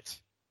believe it.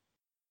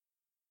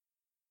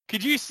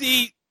 Could you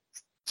see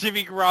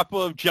Jimmy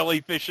Garoppolo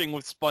jellyfishing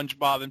with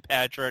SpongeBob and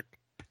Patrick?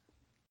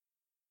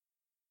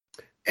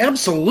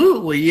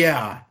 Absolutely,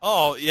 yeah.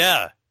 Oh,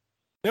 yeah.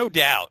 No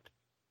doubt.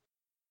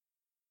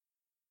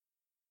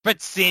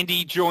 But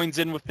Sandy joins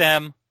in with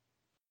them.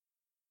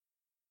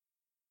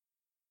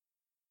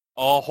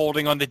 All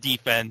holding on the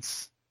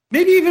defense.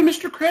 Maybe even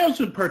Mr. Krabs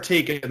would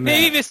partake in that.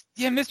 Maybe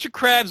Mr.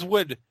 Krabs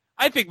would.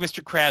 I think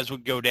Mr. Krabs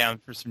would go down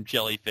for some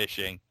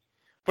jellyfishing.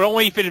 But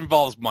only if it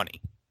involves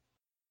money.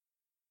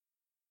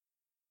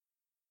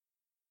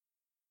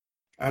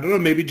 I don't know,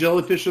 maybe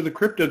jellyfish are the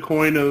crypto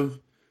coin of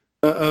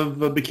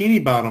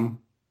Bikini Bottom.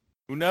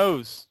 Who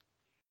knows?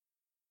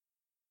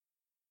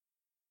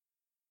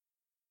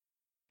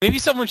 Maybe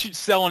someone should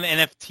sell an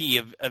NFT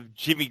of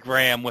Jimmy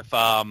Graham with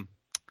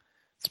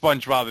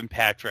SpongeBob and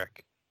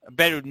Patrick. I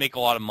bet it would make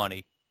a lot of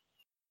money.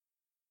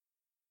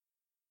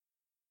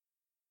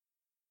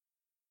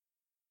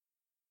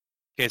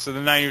 Okay, so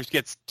the Niners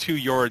gets 2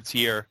 yards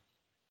here.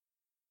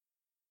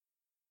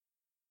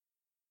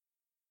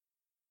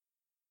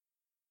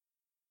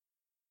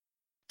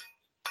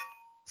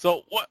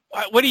 So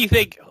what do you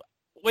think?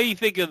 What do you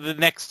think of the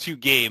next 2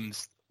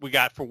 games we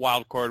got for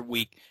Wild Card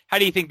Week? How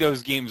do you think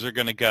those games are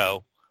going to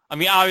go? I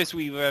mean,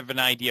 obviously we have an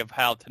idea of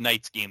how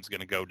tonight's game's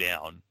going to go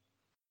down.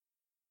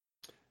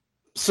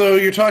 So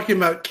you're talking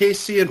about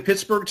KC and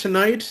Pittsburgh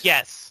tonight?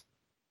 Yes.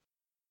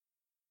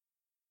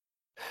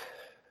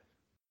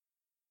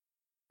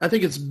 I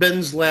think it's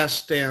Ben's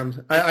last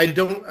stand. I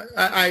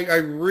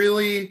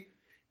really,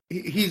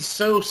 he's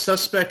so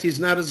suspect.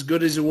 He's not as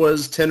good as he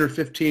was 10 or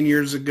 15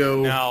 years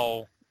ago.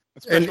 No.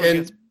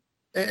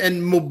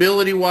 And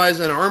mobility-wise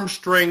and arm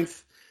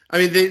strength. I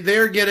mean,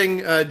 they're getting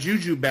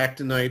Juju back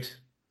tonight.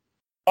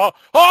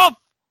 Oh!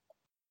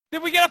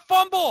 Did we get a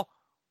fumble?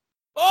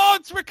 Oh,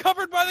 it's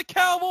recovered by the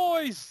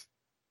Cowboys.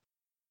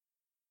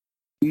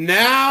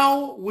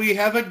 Now we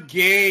have a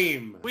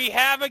game. We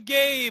have a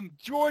game.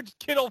 George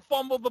Kittle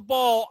fumbled the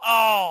ball.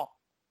 Oh.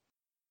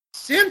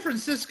 San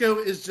Francisco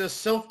is just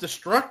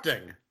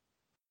self-destructing.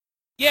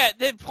 Yeah,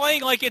 they're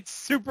playing like it's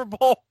Super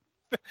Bowl.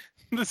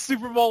 The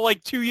Super Bowl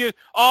like 2 years.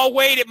 Oh,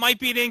 wait, it might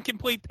be an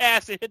incomplete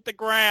pass. It hit the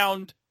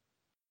ground.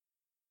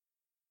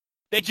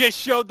 They just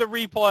showed the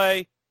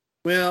replay.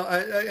 Well,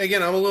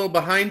 again, I'm a little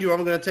behind you.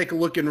 I'm going to take a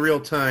look in real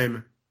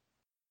time.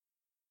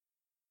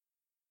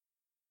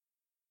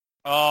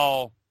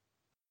 Oh.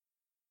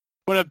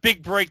 What a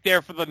big break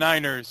there for the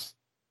Niners.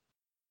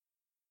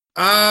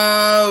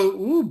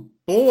 Ooh,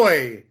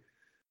 boy.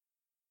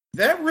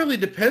 That really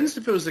depends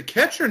if it was a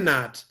catch or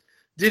not.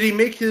 Did he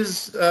make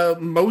his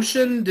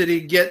motion? Did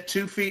he get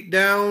 2 feet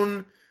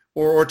down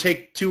or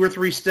take 2 or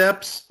 3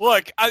 steps?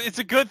 Look, it's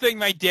a good thing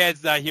my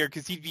dad's not here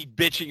because he'd be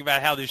bitching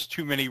about how there's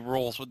too many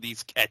rules with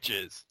these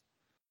catches.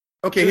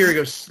 Okay, here we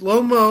go.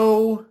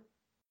 Slow-mo.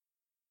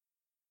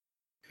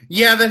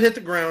 Yeah, that hit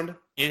the ground.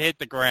 It hit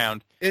the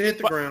ground. It hit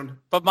the ground.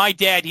 But my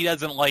dad, he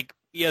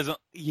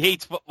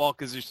hates football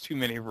because there's too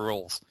many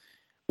rules.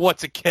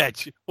 What's a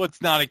catch?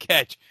 What's not a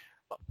catch?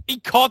 He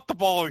caught the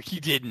ball or he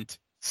didn't.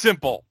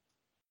 Simple.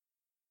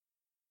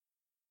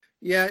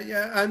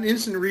 Yeah, on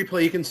instant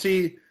replay, you can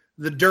see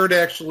the dirt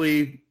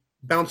actually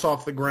bounce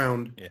off the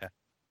ground. Yeah.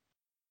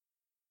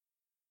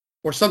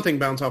 Or something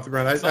bounce off the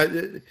ground.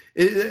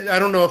 I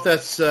don't know if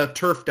that's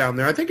turf down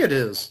there. I think it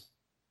is.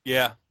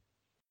 Yeah.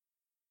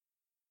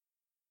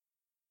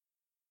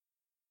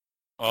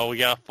 Oh, we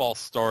got a false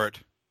start.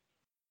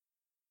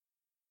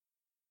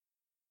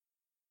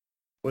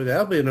 Boy,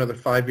 that'll be another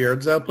 5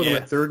 yards. That'll put them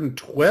at 3rd and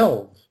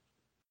 12.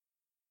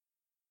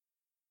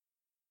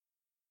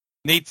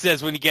 Nate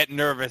says when you get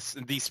nervous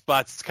in these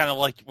spots, it's kind of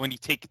like when you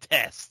take a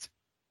test.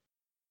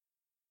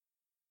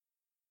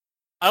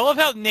 I love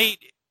how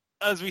Nate,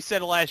 as we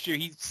said last year,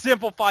 he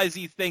simplifies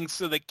these things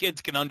so that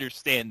kids can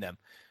understand them.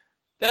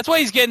 That's why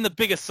he's getting the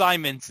big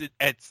assignments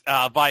at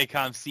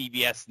Viacom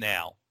CBS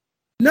now.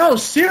 No,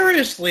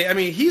 seriously. I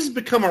mean, he's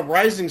become a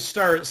rising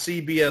star at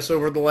CBS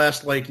over the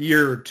last,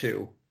 year or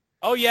two.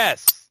 Oh,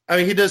 yes. I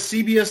mean, he does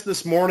CBS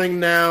This Morning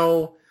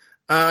now.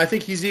 I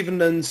think he's even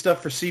done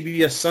stuff for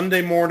CBS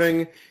Sunday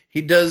Morning.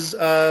 He does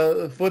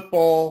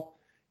football.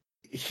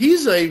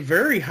 He's a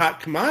very hot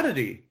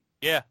commodity.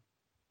 Yeah.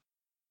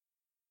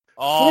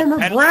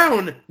 Former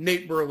Brown,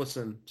 Nate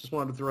Burleson. Just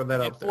wanted to throw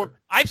that out there.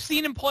 I've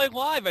seen him play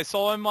live. I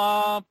saw him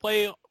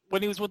play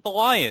when he was with the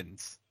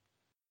Lions.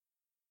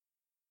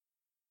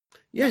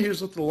 Yeah, he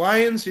was with the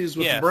Lions. He was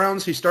with the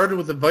Browns. He started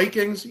with the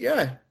Vikings.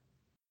 Yeah.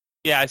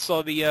 Yeah, I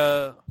saw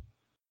the.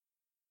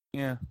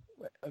 I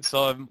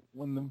saw him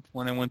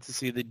when I went to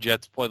see the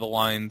Jets play the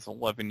Lions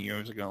 11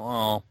 years ago.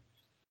 Oh,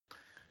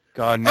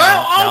 God!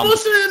 Now,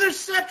 almost an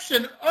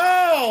interception.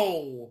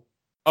 Oh.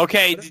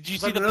 Okay, did you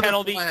see the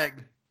penalty?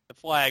 Flag. The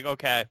flag.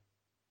 Okay.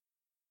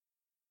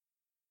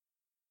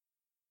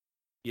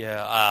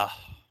 Yeah.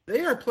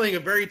 They are playing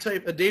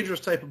a dangerous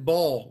type of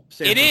ball.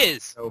 It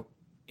is.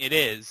 It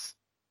is.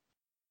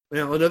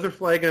 Well, another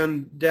flag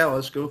on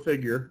Dallas. Go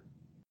figure.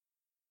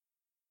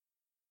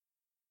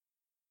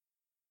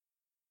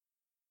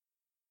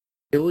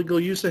 Illegal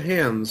use of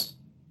hands.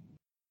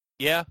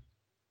 Yeah.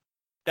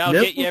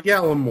 That'll get you.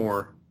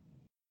 Gallimore.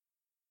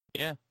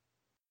 Yeah.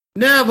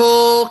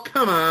 Neville,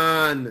 come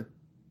on.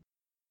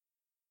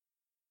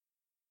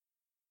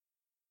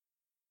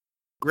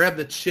 Grab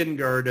the chin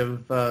guard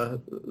of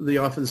the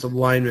offensive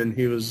lineman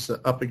he was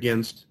up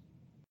against.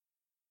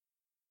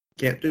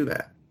 Can't do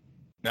that.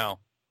 No.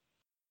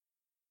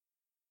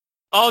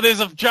 Oh,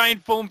 there's a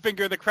giant foam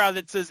finger in the crowd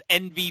that says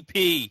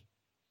MVP.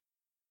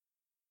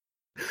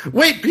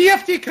 Wait,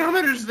 PFT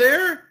commenter's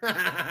there?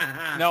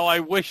 No, I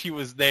wish he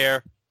was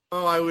there.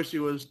 Oh, I wish he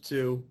was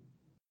too.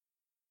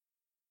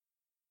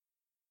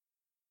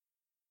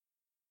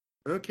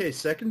 Okay,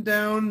 second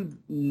down,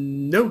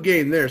 no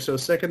gain there, so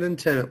 2nd and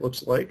 10 it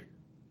looks like.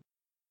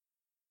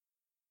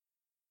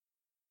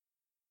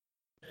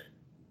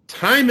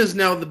 Time is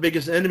now the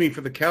biggest enemy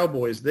for the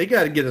Cowboys. They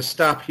got to get a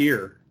stop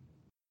here.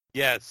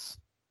 Yes.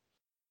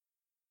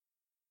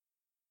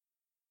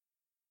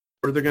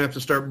 Or they're going to have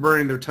to start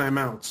burning their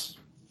timeouts.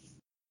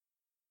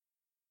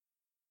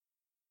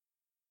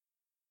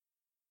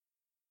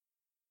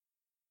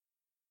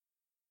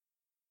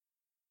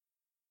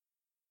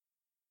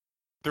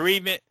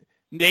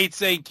 Nate's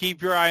saying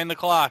keep your eye on the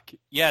clock.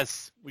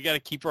 Yes, we got to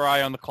keep our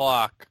eye on the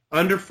clock.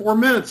 Under 4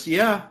 minutes,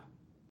 yeah.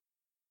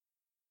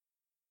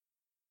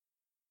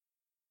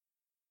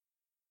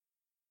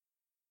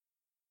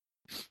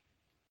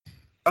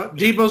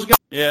 Debo's got...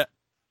 Yeah.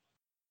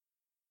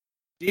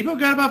 Debo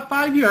got about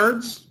 5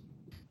 yards.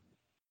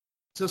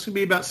 So it's going to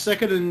be about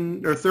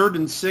 3rd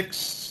and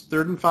 6,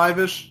 3rd and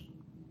 5-ish.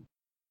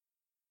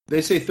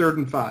 They say 3rd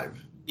and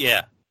 5.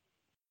 Yeah.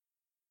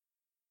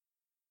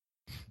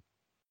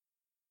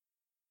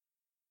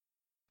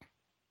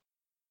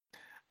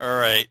 All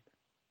right.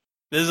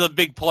 This is a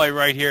big play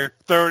right here.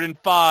 3rd and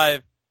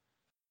 5.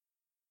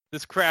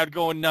 This crowd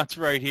going nuts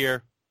right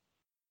here.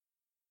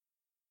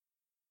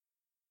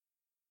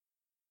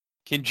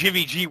 Can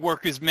Jimmy G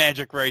work his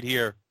magic right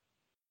here?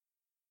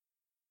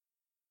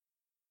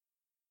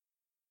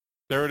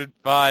 3rd and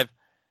 5.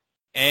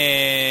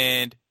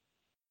 And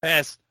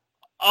pass.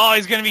 Oh,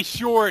 he's going to be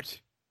short.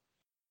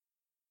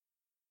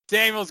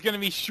 Samuel's going to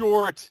be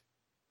short.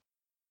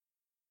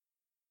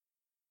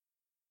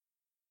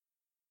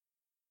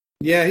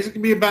 Yeah, he's going to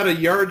be about a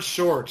yard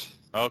short.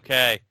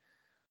 Okay.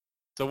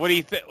 So what do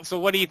you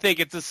think?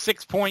 It's a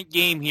 6-point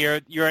game here.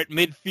 You're at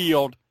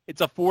midfield.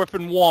 It's a 4th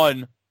and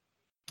 1.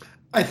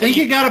 I think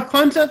you got to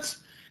punt it,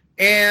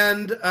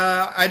 and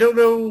I don't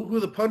know who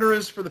the punter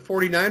is for the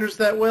 49ers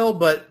that well,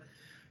 but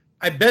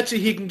I bet you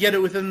he can get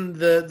it within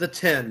the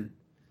 10.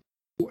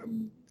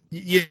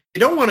 You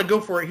don't want to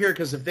go for it here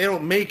because if they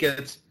don't make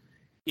it,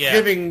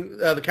 giving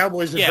the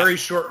Cowboys a very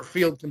short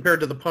field compared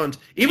to the punt,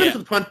 even if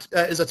the punt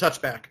is a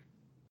touchback.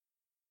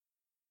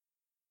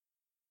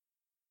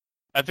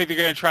 I think they're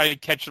going to try to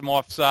catch them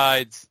off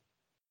sides.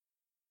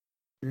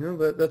 You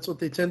know, that's what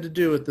they tend to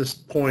do at this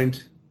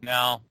point.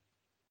 No.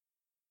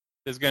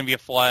 There's going to be a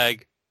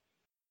flag.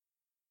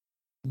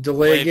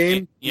 Delay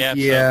game? Yeah.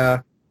 Yeah.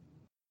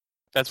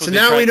 That's what so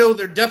now we know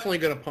they're definitely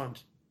going to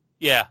punt.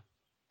 Yeah.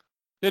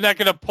 They're not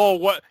going to pull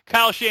what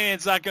Kyle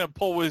Shanahan's not going to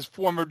pull what his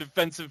former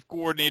defensive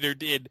coordinator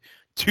did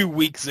 2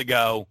 weeks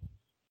ago.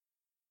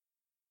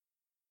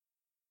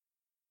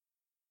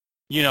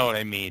 You know what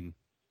I mean.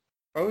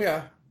 Oh,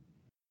 yeah.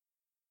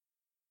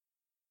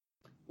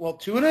 Well,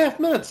 2.5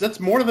 minutes, that's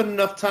more than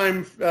enough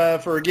time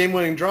for a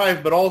game-winning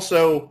drive, but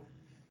also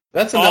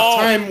that's enough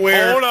time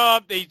where... Hold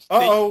up.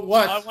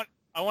 What?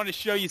 I want to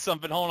show you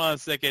something. Hold on a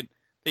second.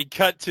 They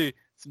cut to...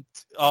 you're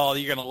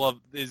going to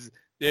love this.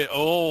 They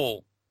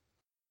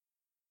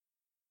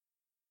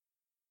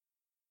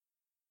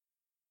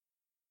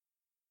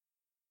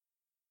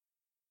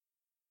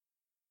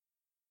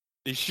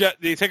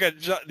take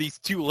these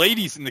 2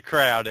 ladies in the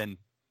crowd and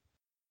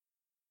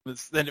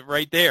let's send it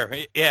right there.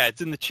 Yeah,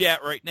 it's in the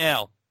chat right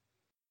now.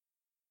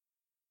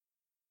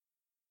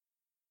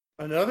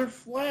 Another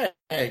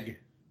flag.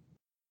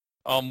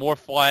 Oh, more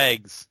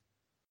flags.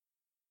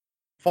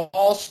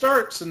 False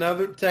start, so now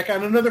they're tack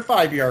on another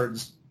 5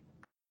 yards.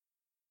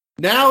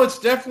 Now it's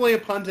definitely a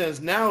punt,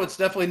 and now it's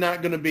definitely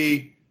not going to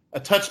be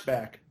a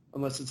touchback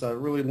unless it's a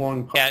really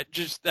long punt. Yeah,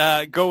 just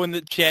go in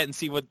the chat and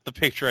see what the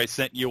picture I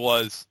sent you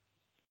was.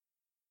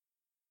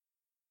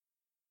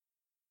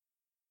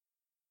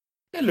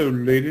 Hello,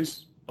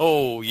 ladies.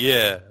 Oh,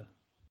 yeah.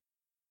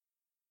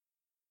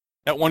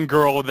 That one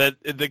girl with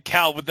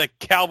the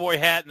cowboy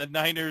hat and the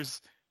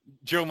Niners,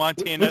 Joe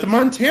Montana. With the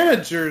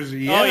Montana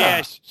jersey, yeah. Oh,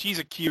 yeah, she's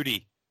a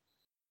cutie.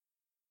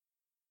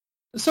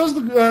 So's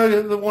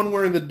the one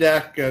wearing the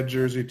Dak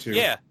jersey, too.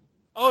 Yeah.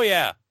 Oh,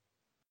 yeah.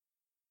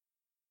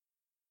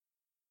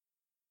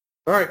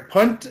 All right,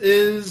 punt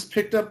is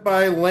picked up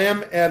by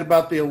Lamb at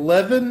about the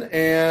 11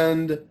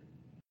 and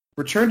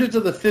returned it to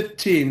the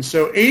 15.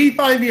 So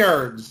 85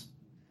 yards,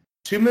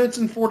 2 minutes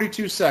and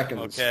 42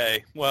 seconds.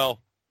 Okay, well,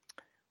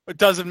 it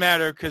doesn't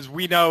matter because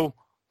we know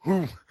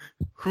who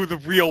the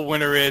real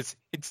winner is.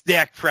 It's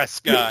Dak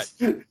Prescott.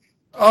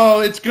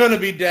 Oh, it's going to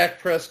be Dak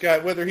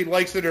Prescott, whether he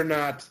likes it or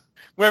not.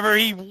 Whether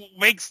he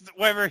makes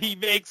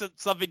it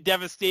something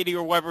devastating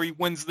or whether he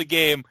wins the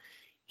game,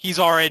 he's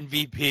our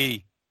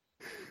MVP.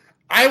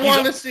 I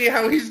want to see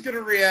how he's going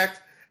to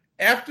react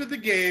after the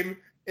game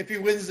if he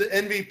wins the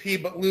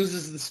MVP but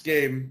loses this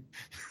game.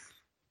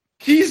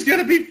 He's going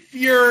to be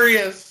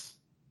furious.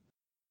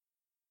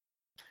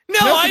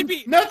 No,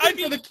 nothing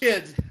for the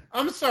kids.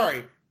 I'm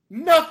sorry.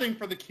 Nothing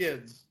for the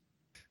kids.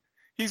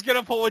 He's going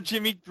to pull a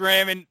Jimmy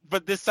Graham,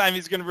 but this time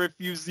he's going to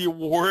refuse the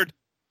award.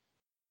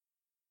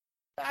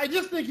 I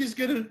just think he's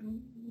going to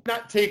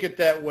not take it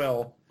that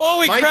well.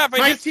 Holy crap.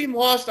 My team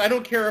lost. I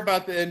don't care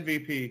about the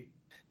MVP.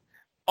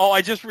 Oh,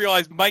 I just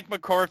realized Mike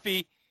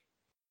McCarthy,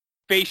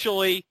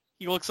 facially,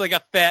 he looks like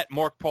a fat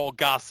Mark Paul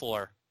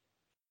Gosselaar.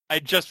 I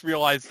just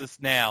realized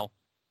this now.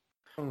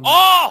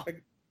 Oh!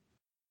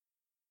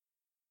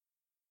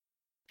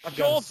 I've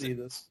got to see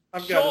this.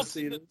 I've got to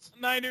see this.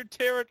 Niner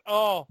Terror.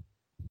 Oh.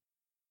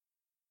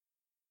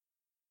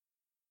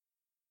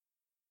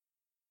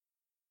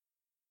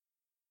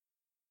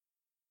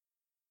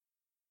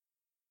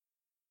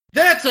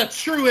 That's a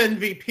true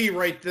MVP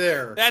right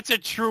there. That's a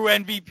true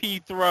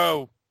MVP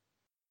throw.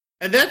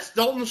 And that's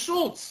Dalton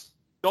Schultz.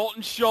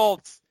 Dalton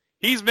Schultz.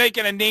 He's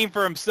making a name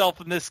for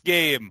himself in this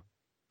game.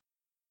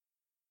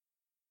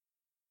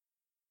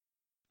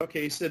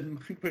 Okay, he said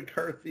Mike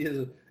McCarthy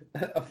is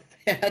a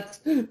fat...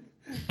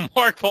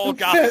 Mark Paul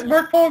Gosselaar.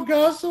 Mark Paul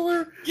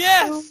Gosselaar?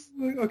 Yes!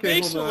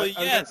 Okay, Facially, hold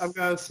on. yes. I've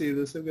got to see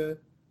this. Okay.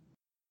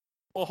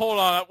 Well, hold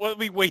on. Let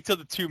me wait till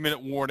the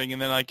 2-minute warning,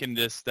 and then I can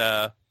just...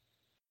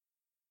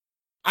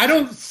 I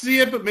don't see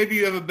it, but maybe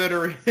you have a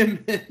better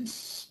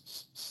image.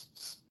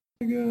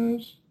 Oh my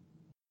gosh.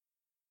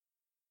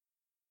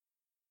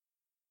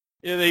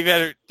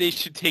 Yeah, they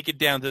should take it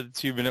down to the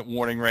 2-minute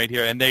warning right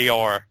here, and they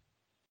are.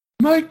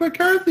 Mike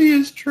McCarthy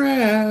is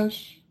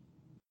trash.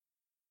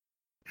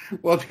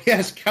 Well, if he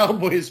has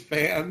Cowboys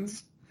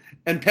fans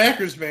and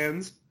Packers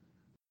fans.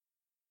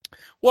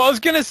 Well, I was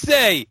going to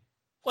say,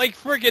 like,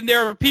 freaking,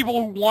 there are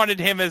people who wanted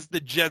him as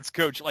the Jets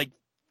coach, like,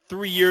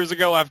 3 years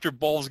ago after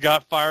Bowles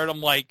got fired. I'm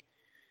like,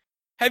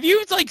 have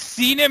you, like,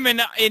 seen him in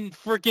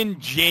freaking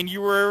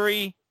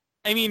January?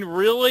 I mean,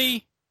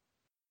 really?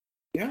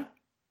 Yeah.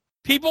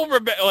 People were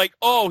like,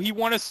 oh, he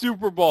won a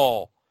Super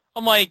Bowl.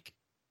 I'm like,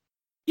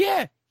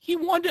 yeah, he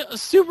won a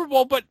Super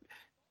Bowl, but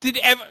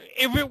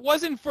if it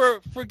wasn't for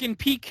freaking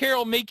Pete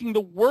Carroll making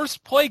the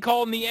worst play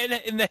call in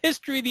the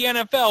history of the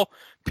NFL,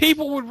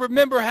 people would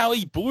remember how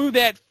he blew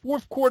that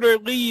fourth quarter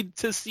lead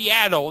to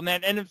Seattle in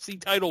that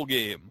NFC title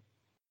game.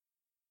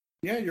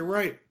 Yeah, you're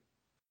right.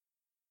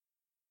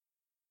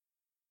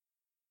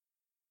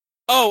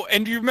 Oh,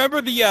 and do you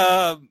remember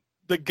the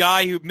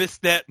guy who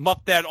muffed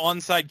that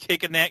onside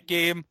kick in that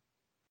game?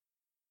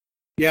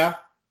 Yeah.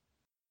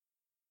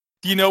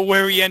 Do you know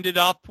where he ended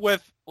up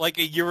with, like,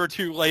 a year or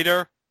two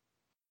later?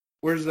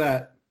 Where's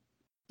that?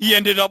 He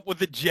ended up with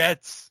the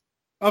Jets.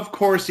 Of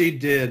course he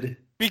did.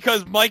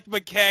 Because Mike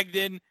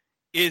McCagnon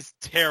is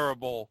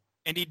terrible,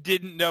 and he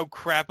didn't know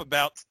crap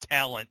about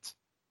talent.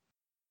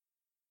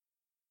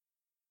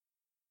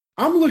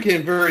 I'm looking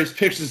at various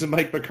pictures of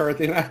Mike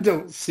McCarthy, and I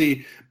don't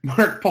see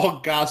Mark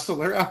Paul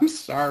Gosselaar. I'm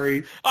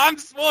sorry.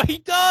 Well, he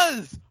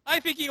does. I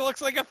think he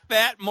looks like a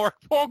fat Mark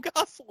Paul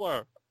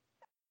Gosselaar.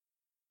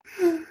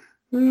 Oh,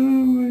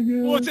 my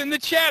God. Well, it's in the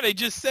chat. I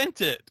just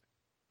sent it.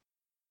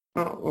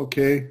 Oh,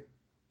 okay.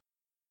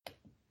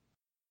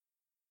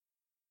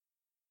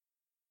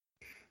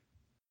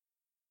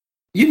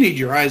 You need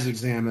your eyes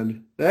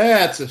examined.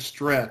 That's a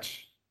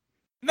stretch.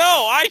 No,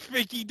 I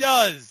think he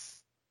does.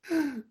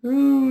 Oh,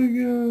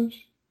 my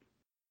gosh.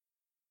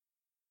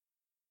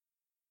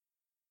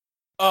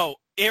 Oh,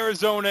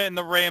 Arizona and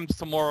the Rams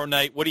tomorrow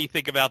night. What do you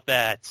think about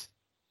that?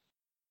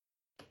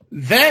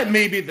 That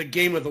may be the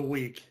game of the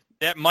week.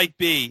 That might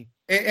be.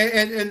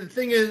 And the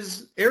thing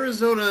is,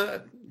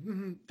 Arizona,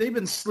 they've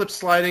been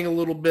slip-sliding a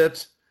little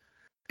bit.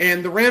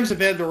 And the Rams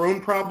have had their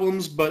own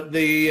problems, but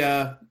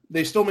they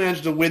still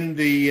managed to win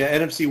the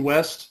NFC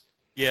West.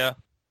 Yeah.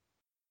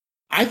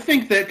 I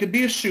think that could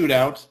be a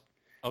shootout.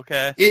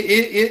 Okay.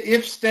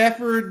 If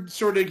Stafford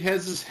sort of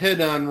has his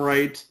head on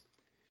right,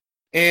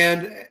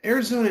 And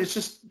Arizona, it's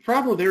just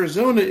problem with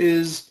Arizona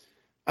is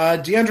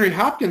DeAndre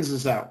Hopkins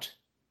is out.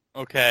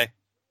 Okay.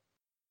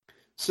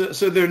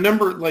 So their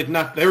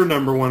not their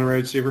number one wide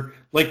receiver,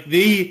 like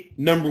the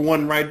number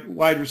one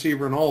wide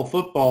receiver in all of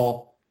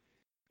football,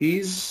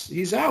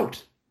 he's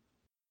out.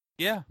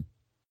 Yeah.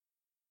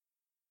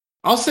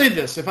 I'll say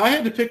this. If I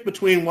had to pick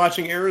between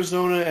watching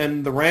Arizona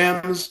and the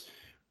Rams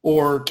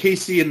or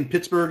KC and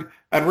Pittsburgh,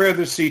 I'd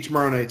rather see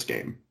tomorrow night's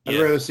game. I'd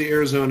rather see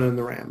Arizona and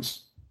the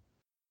Rams.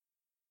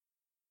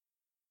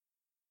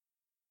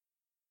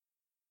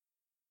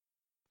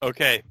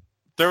 Okay.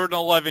 3rd and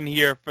 11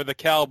 here for the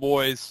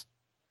Cowboys.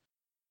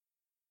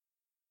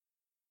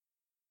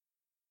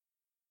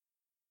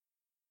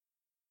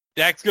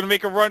 Dak's going to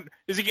make a run.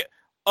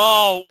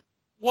 Oh,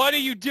 what are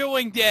you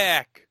doing,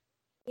 Dak?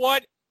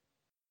 What?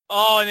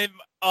 Oh,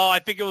 I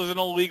think it was an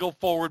illegal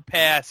forward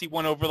pass. He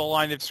went over the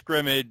line of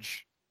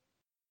scrimmage.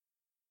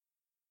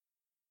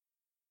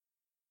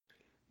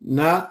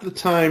 Not the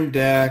time,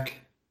 Dak.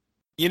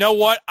 You know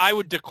what? I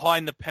would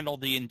decline the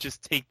penalty and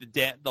just take the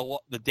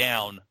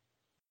down.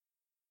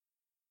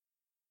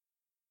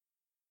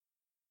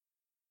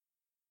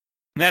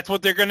 And that's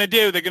what they're going to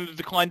do. They're going to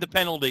decline the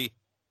penalty.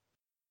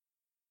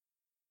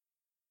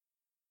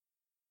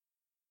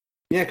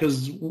 Yeah,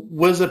 because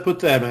what does that put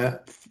them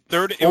at?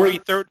 Third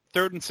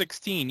and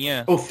 16,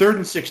 yeah. Oh, 3rd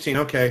and 16,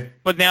 okay.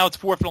 But now it's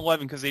 4th and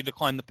 11 because they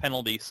declined the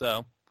penalty,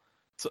 so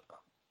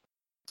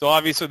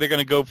obviously they're going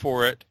to go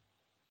for it.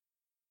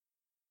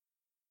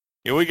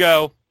 Here we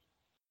go.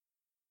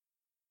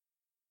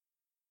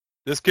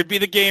 This could be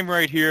the game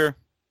right here.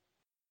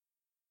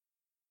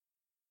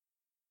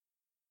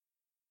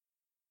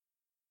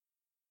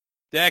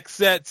 Dak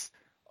sets.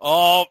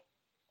 Oh,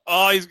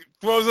 he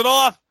throws it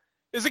off.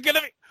 Is it going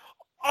to be?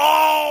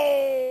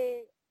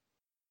 Oh!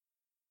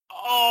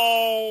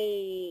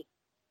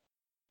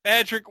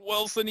 Patrick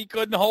Wilson, he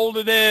couldn't hold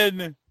it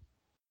in.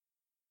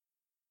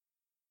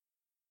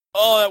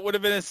 Oh, that would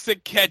have been a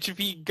sick catch if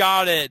he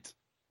got it.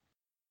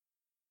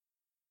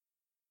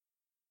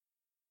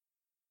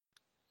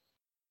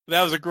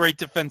 That was a great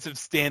defensive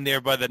stand there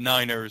by the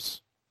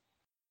Niners.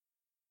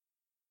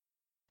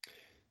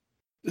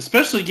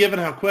 Especially given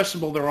how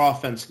questionable their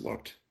offense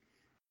looked.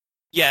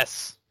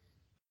 Yes.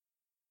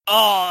 He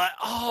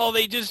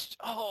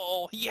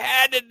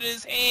had it in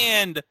his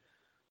hand.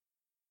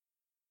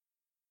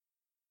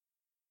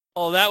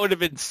 Oh, that would have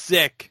been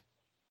sick.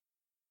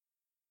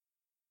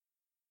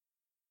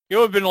 It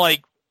would have been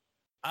like,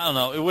 I don't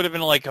know, it would have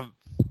been like would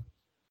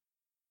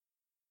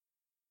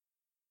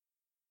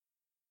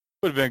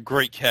have been a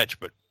great catch,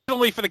 but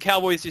only for the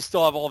Cowboys, you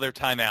still have all their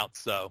timeouts,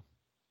 so.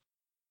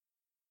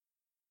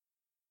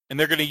 And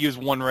they're going to use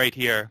one right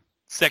here.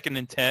 2nd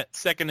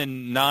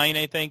and 9,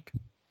 I think.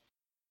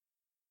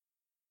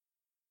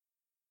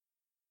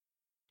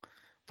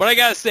 But I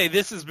gotta say,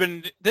 this has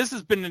been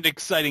an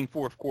exciting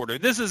 4th quarter.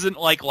 This isn't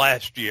like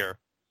last year,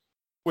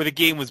 where the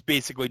game was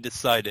basically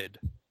decided.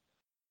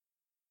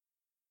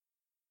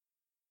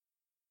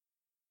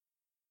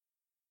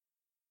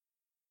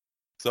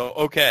 So,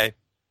 okay.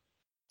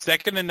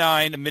 2nd and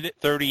 9,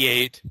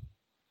 1:38.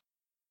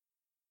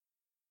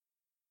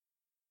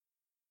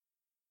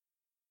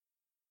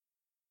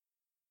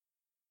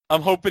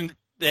 I'm hoping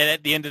that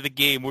at the end of the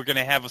game we're going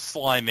to have a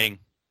sliming.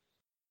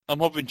 I'm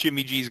hoping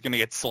Jimmy G is going to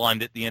get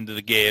slimed at the end of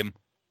the game.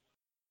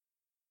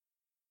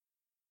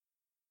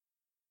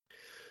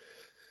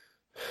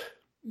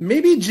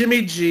 Maybe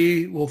Jimmy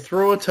G will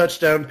throw a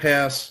touchdown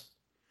pass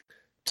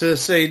to,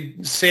 say,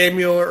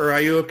 Samuel or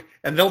Ayuk,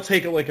 and they'll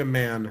take it like a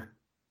man.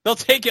 They'll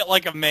take it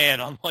like a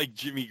man, unlike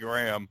Jimmy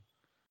Graham.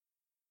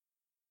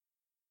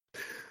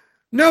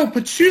 No,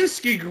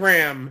 Paczynski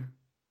Graham.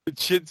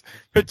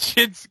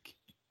 Paczynski.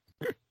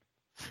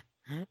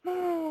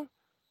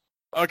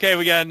 Okay,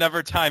 we got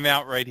another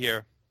timeout right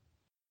here.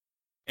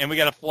 And we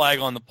got a flag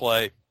on the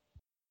play.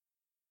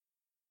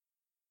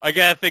 I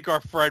gotta think our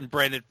friend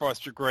Brandon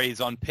Foster Gray is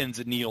on pins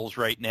and needles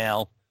right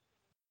now.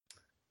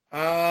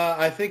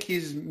 I think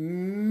he's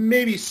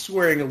maybe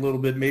swearing a little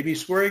bit. Maybe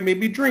swearing,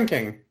 maybe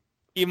drinking.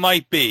 He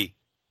might be.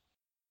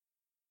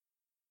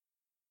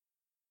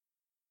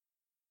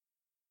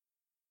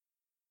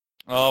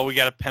 Oh, we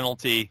got a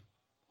penalty.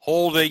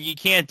 Holding. You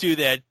can't do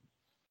that.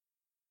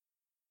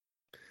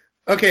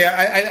 Okay,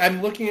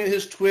 I'm looking at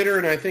his Twitter,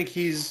 and I think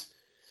he's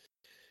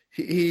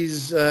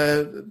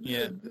admitted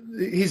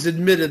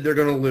they're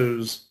going to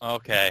lose.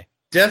 Okay.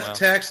 Death,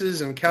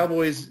 taxes, and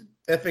Cowboys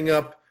effing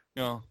up.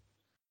 No.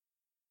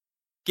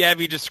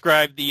 Gabby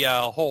described the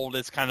hold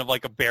as kind of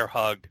like a bear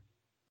hug.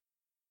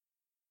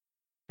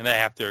 And I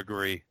have to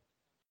agree.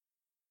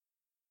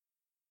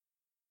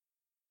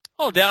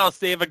 Oh, Dallas,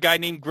 they have a guy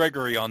named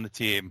Gregory on the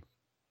team.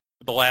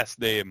 The last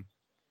name.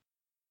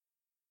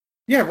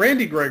 Yeah,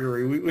 Randy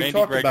Gregory. We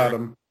talked about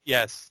him.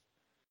 Yes.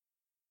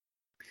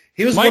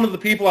 He was one of the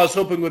people I was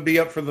hoping would be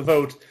up for the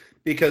vote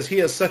because he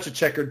has such a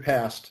checkered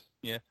past.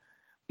 Yeah.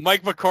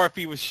 Mike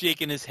McCarthy was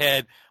shaking his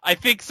head. I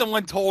think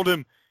someone told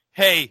him,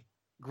 hey,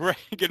 Greg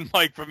and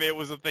Mike from It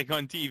Was a Thing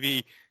on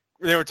TV,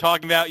 they were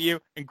talking about you,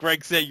 and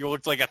Greg said you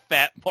looked like a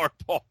fat Mark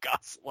Paul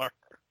Gosselaar.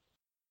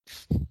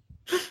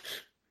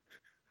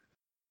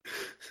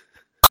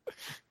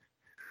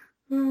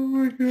 Oh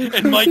my god!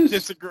 And Mike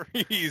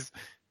disagrees.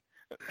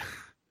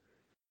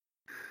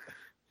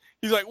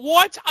 He's like,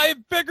 "What? I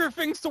have bigger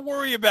things to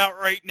worry about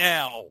right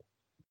now."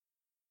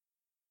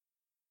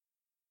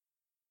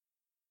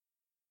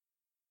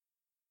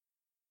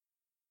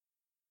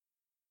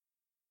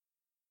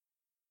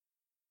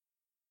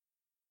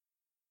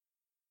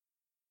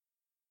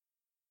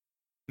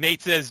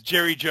 Nate says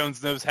Jerry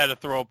Jones knows how to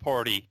throw a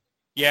party.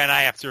 Yeah, and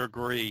I have to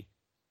agree.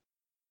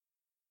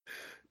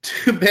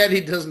 Too bad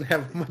he doesn't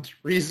have much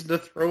reason to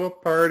throw a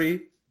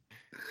party.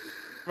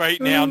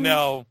 Right now,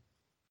 no.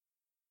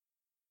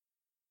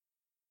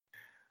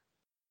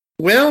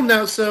 Well,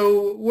 now,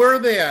 so where are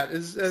they at?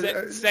 Is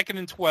Second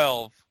and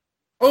 12.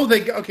 Oh,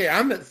 okay.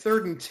 I'm at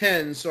 3rd and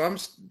 10, so I'm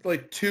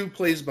like 2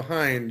 plays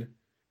behind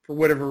for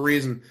whatever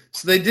reason.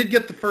 So they did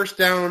get the first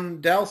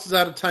down. Dallas is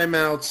out of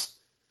timeouts.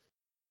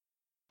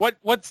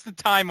 What's the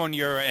time on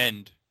your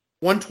end?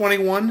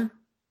 1:21.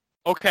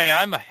 Okay,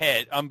 I'm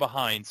ahead. I'm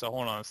behind, so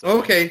hold on a second.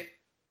 Okay.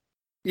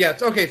 Yeah,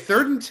 it's okay.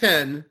 3rd and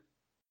 10.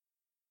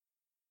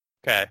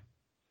 Okay.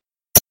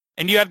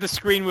 And you have the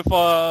screen with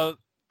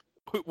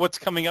what's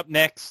coming up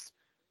next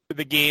for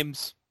the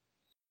games?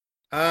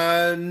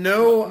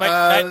 No.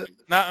 Not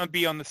going to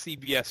be on the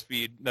CBS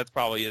feed. That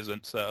probably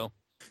isn't, so.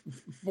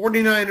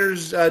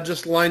 49ers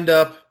just lined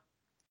up,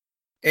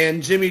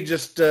 and Jimmy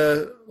just,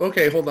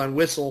 okay, hold on,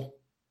 whistle.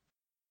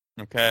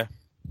 Okay.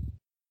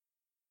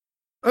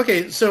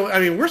 Okay, so, I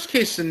mean, worst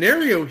case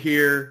scenario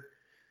here,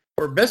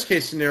 or best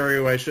case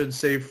scenario, I should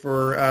say,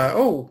 for,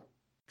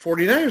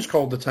 49ers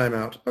called the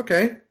timeout.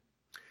 Okay.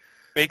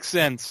 Makes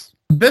sense.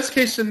 Best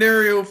case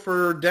scenario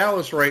for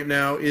Dallas right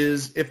now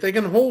is if they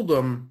can hold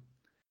them,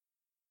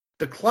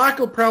 the clock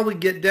will probably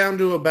get down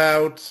to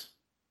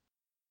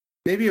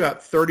maybe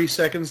about 30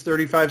 seconds,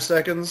 35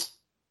 seconds.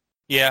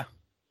 Yeah.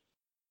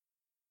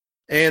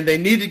 And they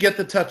need to get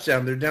the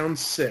touchdown. They're down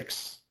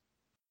 6.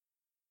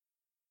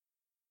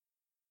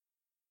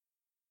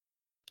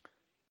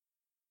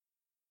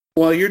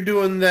 While you're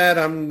doing that,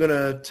 I'm going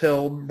to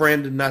tell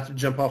Brandon not to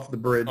jump off the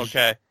bridge.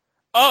 Okay.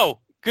 Oh,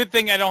 good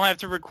thing I don't have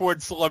to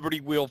record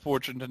Celebrity Wheel of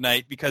Fortune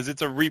tonight because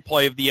it's a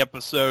replay of the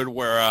episode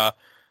where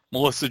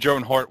Melissa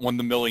Joan Hart won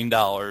the $1 million.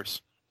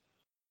 But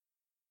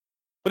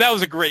that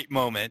was a great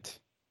moment.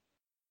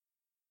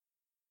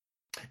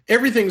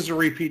 Everything's a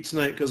repeat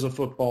tonight because of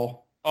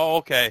football. Oh,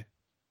 okay.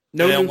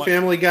 No new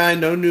Family Guy,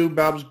 no new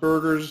Bob's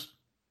Burgers.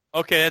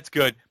 Okay, that's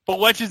good. But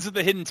Legends of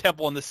the Hidden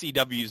Temple and the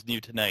CW is new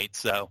tonight,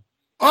 so.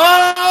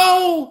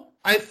 Oh!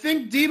 I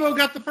think Debo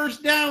got the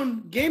first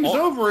down. Game's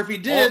over if he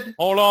did.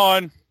 Hold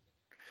on.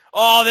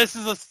 Oh,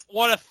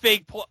 what a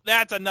fake play.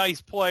 That's a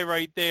nice play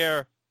right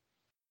there.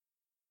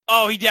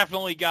 Oh, he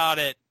definitely got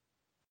it.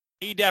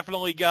 I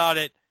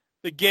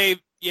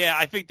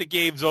think the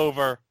game's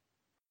over.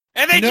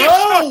 And they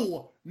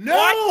No!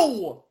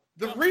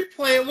 The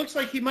replay, it looks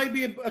like he might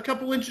be a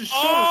couple inches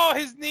short. Oh,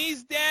 his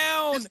knee's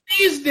down. His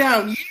knee's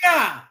down,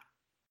 yeah.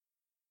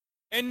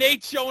 And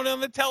Nate's showing him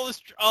the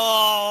telestr.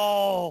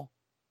 Oh.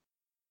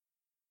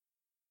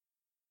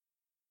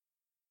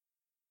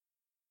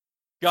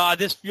 God,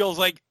 this feels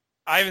like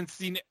I haven't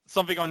seen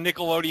something on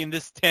Nickelodeon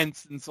this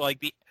tense since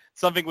like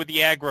something with the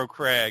aggro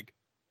crag.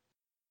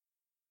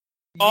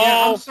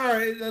 Yeah, I'm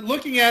sorry.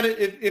 Looking at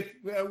it, if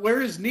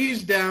where his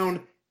knee's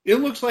down, it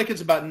looks like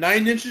it's about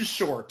 9 inches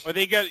short. Are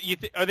they going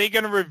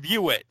to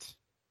review it?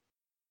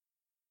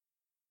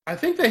 I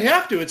think they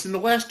have to. It's in the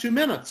last 2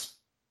 minutes.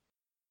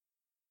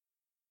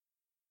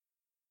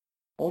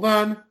 Hold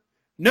on.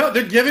 No,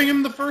 they're giving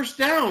him the first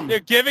down. They're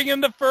giving him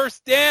the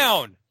first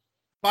down.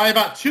 By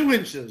about 2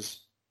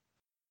 inches.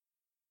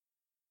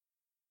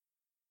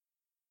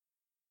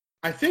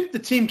 I think the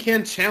team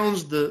can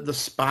challenge the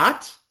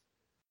spot.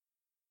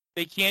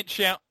 They can't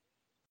challenge.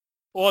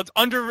 Well, it's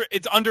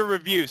under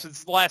review since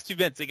it's the last 2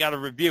 minutes. They got to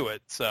review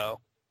it.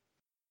 So.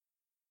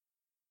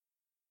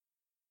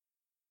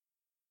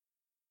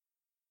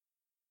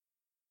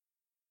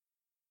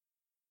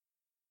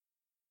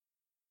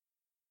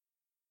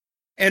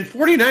 And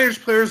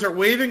 49ers players are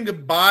waving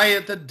goodbye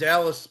at the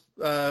Dallas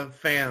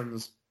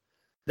fans.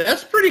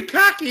 That's pretty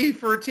cocky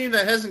for a team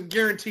that hasn't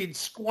guaranteed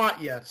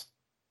squat yet.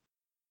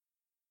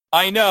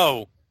 I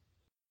know.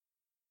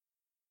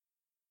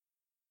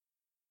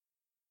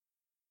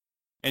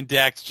 And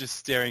Dak's just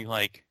staring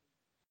like,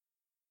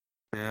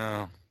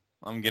 yeah,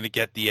 I'm going to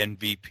get the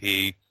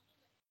MVP.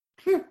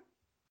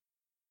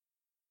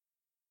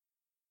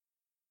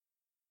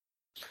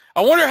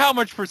 I wonder how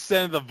much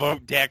percent of the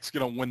vote Dak's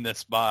going to win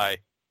this by.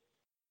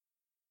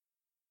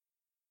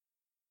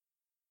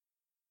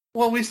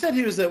 Well, we said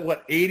he was at,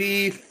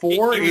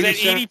 84, He was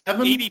 87? at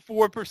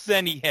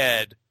 84% he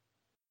had.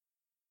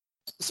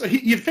 So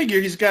you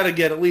figure he's got to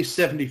get at least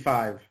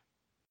 75.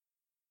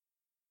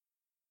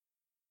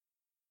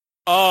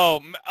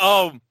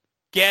 Oh,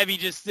 Gabby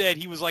just said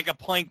he was like a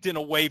plankton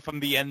away from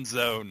the end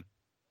zone.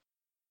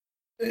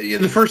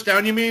 The first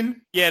down, you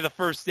mean? Yeah, the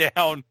first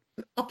down.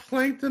 A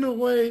plankton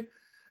away?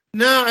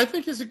 No, I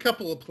think he's a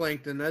couple of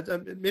plankton.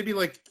 Maybe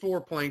like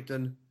 4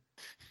 plankton.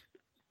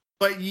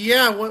 But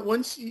yeah,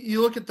 once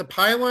you look at the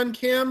pylon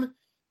cam,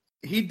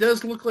 he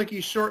does look like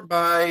he's short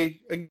by,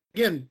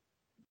 again,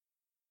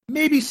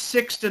 maybe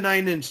 6 to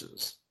 9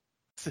 inches.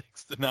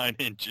 6 to 9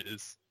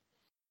 inches.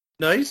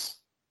 Nice.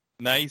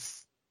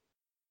 Nice.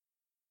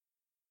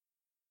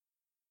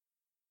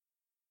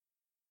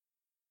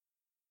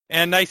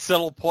 And nice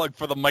subtle plug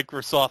for the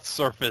Microsoft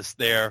Surface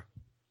there.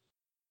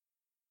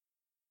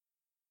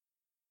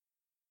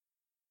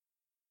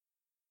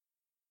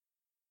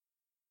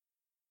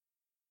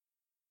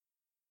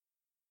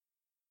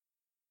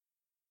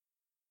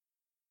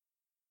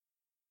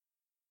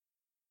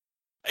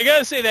 I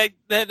gotta say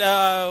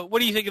that what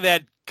do you think of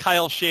that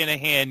Kyle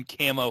Shanahan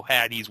camo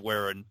hat he's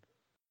wearing?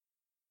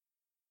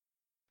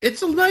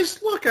 It's a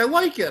nice look. I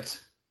like it.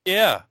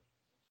 Yeah.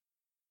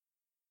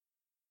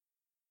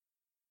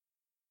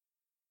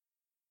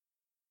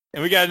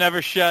 And we got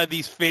another shot of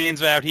these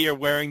fans out here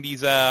wearing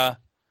these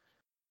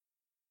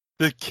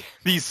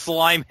these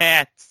slime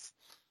hats.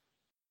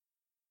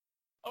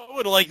 I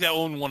would like to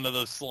own one of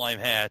those slime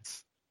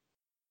hats.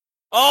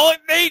 Oh,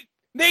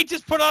 Nate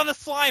just put on a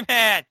slime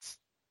hat.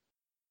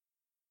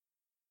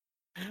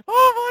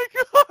 Oh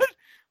my god!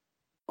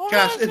 Oh,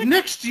 gosh, if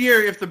next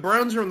year, if the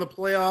Browns are in the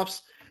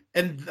playoffs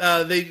and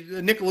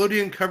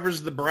Nickelodeon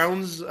covers the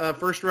Browns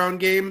first round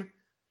game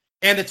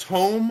and it's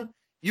home,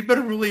 you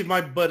better believe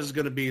my butt is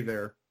going to be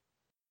there.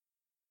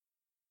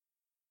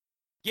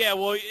 Yeah,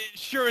 well,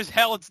 sure as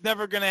hell it's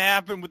never going to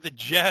happen with the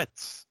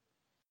Jets.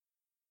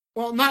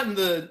 Well, not in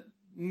the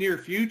near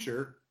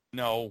future.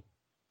 No.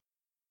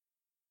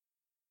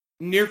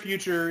 Near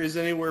future is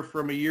anywhere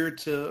from a year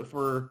to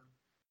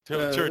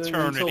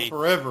eternity. Until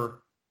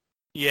forever.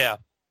 Yeah.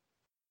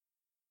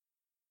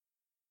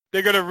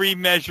 They're going to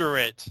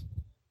remeasure it.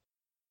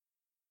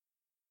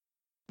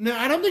 No,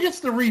 I don't think it's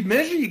the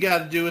remeasure you got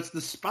to do. It's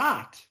the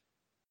spot.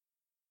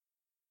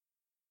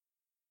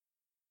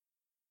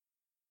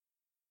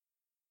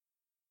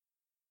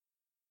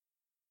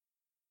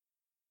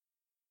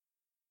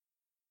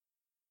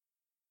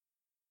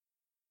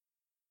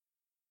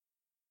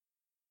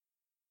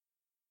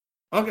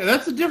 Okay,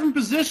 that's a different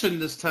position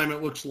this time,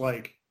 it looks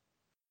like.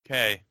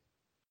 Okay.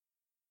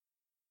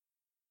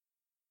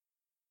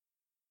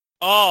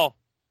 Oh.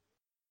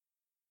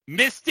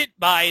 Missed it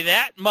by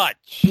that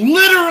much.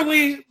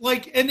 Literally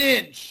like an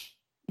inch.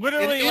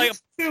 Literally like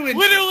 2 inches.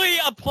 Literally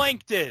a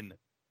plankton.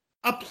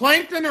 A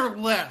plankton or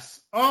less.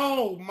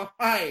 Oh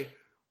my.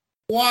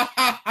 Wow.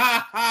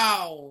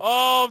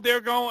 Oh,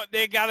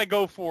 they got to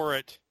go for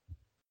it.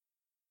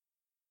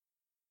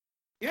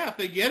 Yeah, if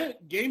they get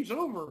it, game's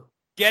over.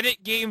 Get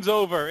it, game's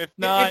over. If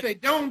not, if they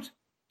don't,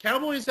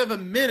 Cowboys have a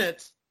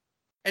minute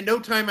and no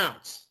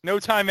timeouts. No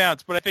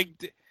timeouts, but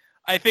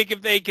I think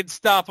if they can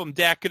stop them,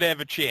 Dak could have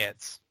a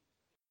chance.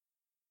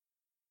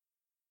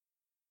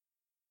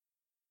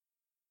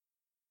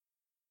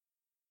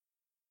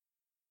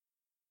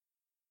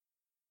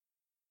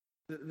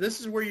 This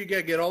is where you got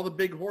to get all the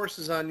big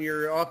horses on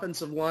your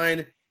offensive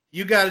line.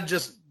 You got to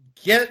just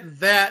get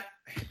that,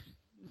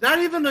 not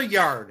even a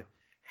yard,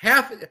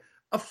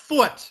 a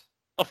foot.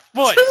 A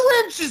foot.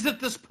 2 inches at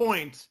this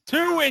point.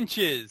 2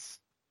 inches.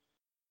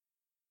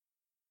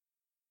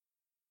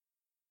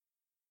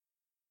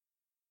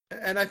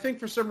 And I think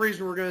for some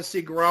reason we're going to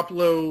see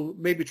Garoppolo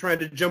maybe trying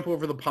to jump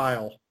over the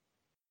pile.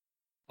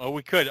 Oh,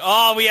 we could.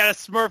 Oh, we had a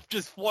Smurf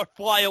just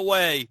fly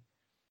away.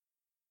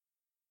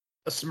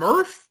 A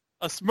Smurf?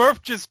 A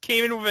Smurf just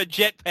came in with a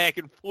jetpack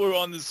and flew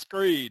on the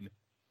screen.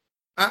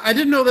 I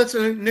didn't know that's a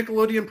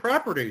Nickelodeon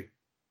property.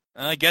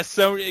 I guess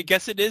so. I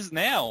guess it is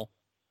now.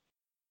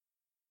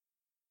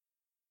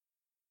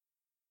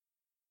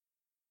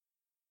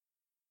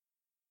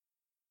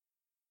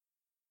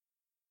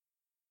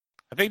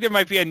 I think there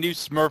might be a new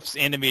Smurfs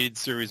animated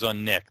series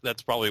on Nick.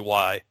 That's probably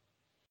why.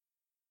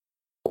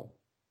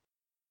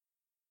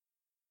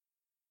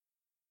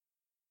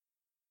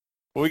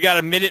 We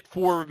got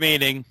 1:04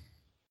 remaining.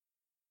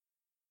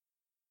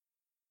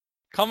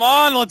 Come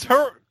on, let's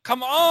hurry.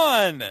 Come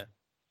on. I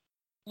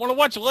want to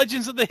watch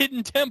Legends of the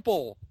Hidden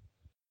Temple.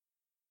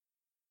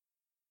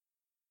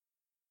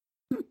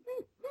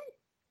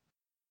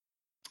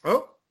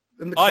 Oh,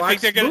 and the clock's I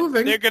think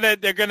moving. They're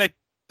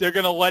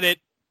gonna let it.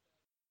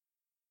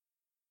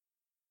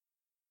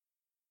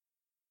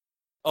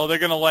 Oh, they're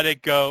gonna let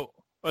it go,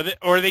 or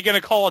are they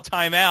gonna call a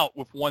timeout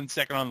with 1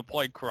 second on the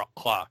play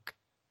clock?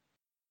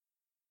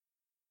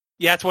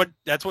 Yeah,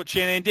 that's what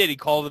Shanahan did. He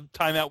called the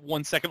timeout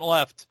 1 second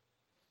left.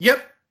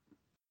 Yep.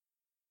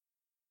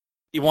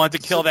 He wanted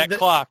to kill that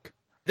clock.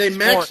 They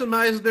Smart.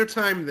 maximized their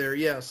time there,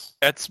 yes.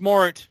 That's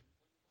smart.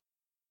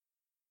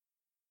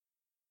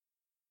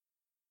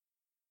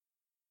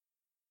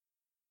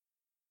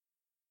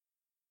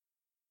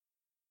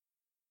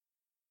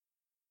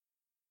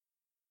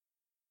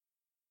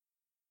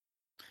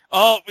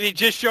 Oh, they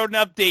just showed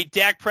an update.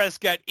 Dak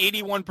Prescott,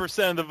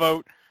 81% of the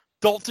vote.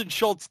 Dalton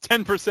Schultz,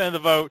 10% of the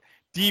vote.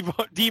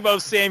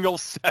 Deebo Samuel,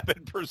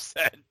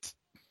 7%.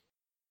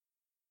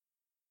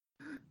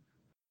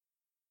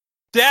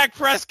 Dak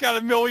Prescott,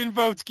 1 million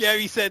votes.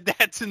 Gabby said,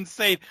 that's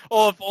insane.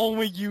 Oh, if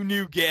only you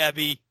knew,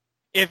 Gabby.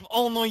 If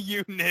only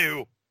you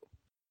knew.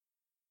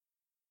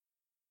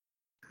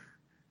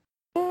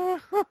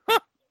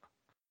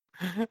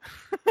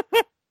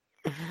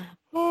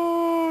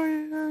 Oh,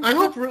 yeah. I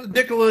hope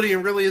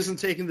Nickelodeon really isn't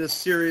taking this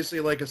seriously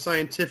like a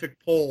scientific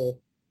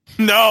poll.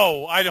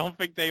 No, I don't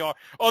think they are.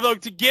 Although,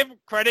 to give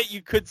credit,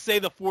 you could say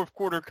the fourth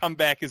quarter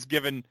comeback has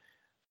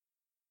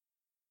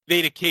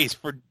made a case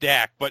for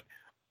Dak, but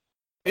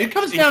It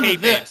comes down to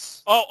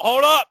this. Oh,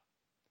 hold up.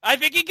 I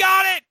think he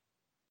got it.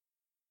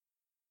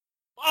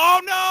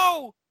 Oh,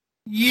 no.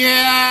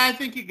 Yeah, I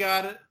think you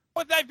got it.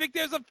 But I think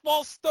there's a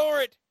false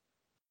start.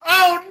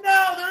 Oh,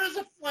 no, there is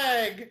a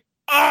flag.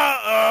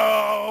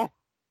 Uh-oh.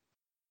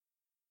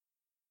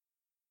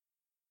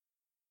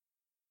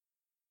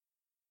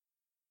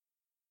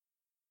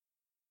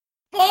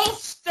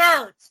 False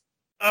start.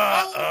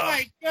 Uh-oh. Oh,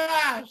 my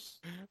gosh.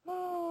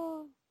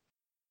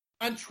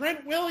 On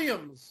Trent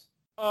Williams.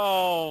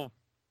 Oh.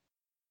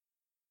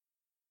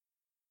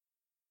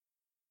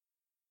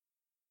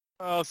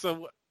 Oh,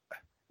 so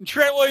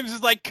Trent Williams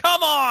is like,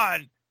 come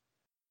on.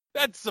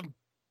 That's some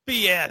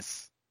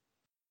BS.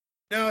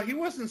 No, he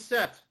wasn't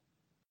set.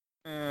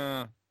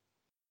 Uh,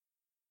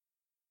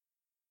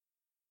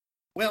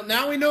 Well,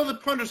 now we know the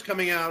punter's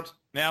coming out.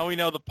 now we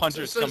know the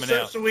punter's coming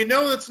out. So we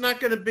know it's not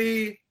going to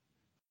be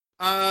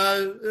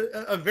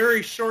a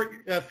very short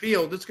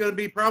field. It's going to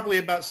be probably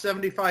about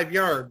 75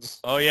 yards.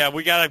 Oh, yeah,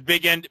 we got a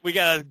big end. We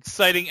got an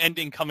exciting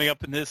ending coming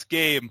up in this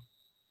game.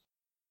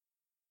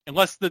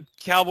 Unless the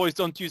Cowboys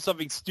don't do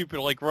something stupid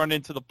like run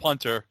into the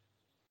punter.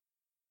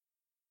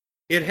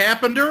 It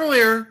happened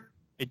earlier.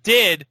 It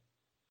did.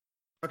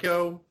 Okay.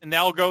 And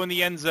now we'll go in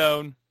the end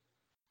zone.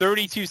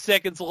 32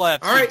 seconds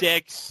left. All right. So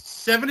Dak,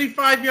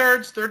 75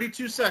 yards,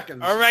 32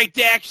 seconds. all right,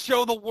 Dak,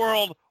 show the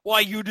world why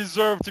you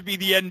deserve to be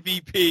the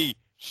MVP.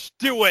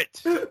 Do it.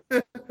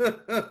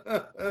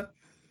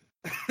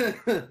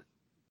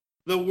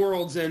 The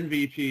world's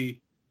MVP.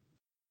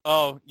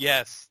 Oh,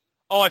 yes.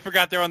 Oh, I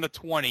forgot they're on the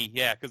 20.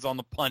 Yeah, because on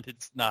the punt,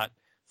 it's not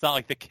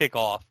like the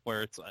kickoff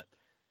where it's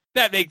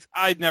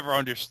I never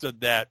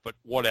understood that, but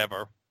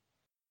whatever.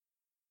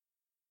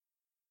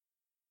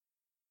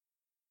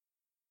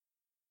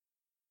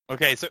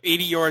 Okay, so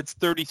 80 yards,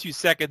 32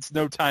 seconds,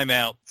 no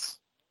timeouts.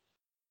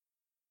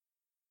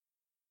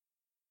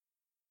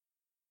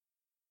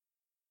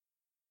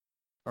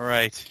 All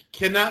right.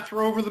 Cannot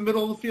throw over the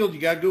middle of the field.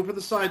 You got to go for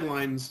the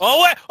sidelines.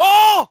 Oh, wait.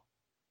 Oh!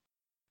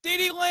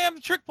 CeeDee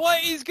Lamb, trick play.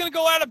 He's going to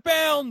go out of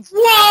bounds.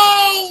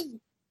 Whoa!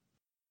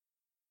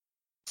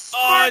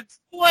 And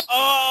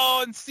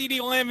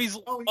CeeDee Lamb, he's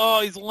going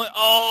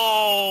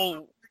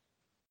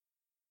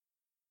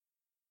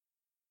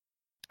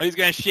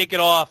to shake it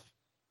off.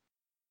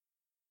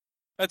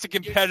 That's a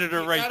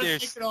competitor right there.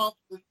 Shake it off.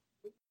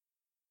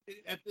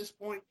 At this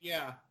point,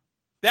 yeah.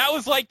 That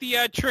was like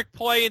the trick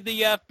play in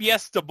the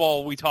Fiesta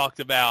Bowl we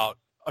talked about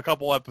a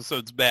couple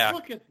episodes back.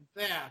 Look at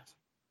that.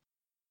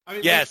 I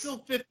mean, Yes. they're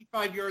still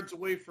 55 yards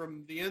away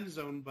from the end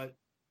zone, but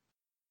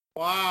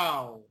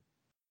wow.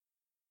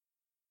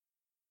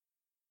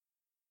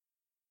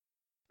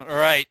 All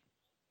right.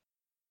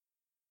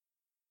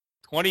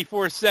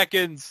 24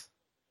 seconds.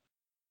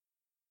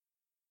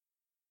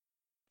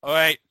 All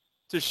right.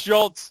 To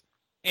Schultz.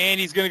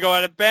 And he's going to go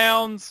out of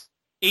bounds.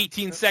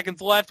 18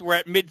 seconds left. We're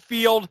at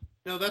midfield.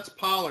 No, that's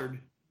Pollard.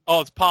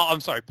 Oh, it's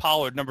I'm sorry,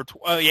 Pollard, number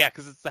 12. Oh, yeah,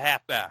 because it's the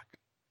halfback.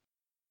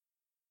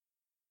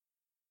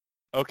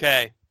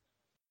 Okay.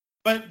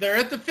 But they're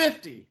at the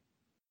 50.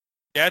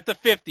 They're at the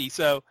 50,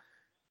 so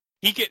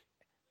he could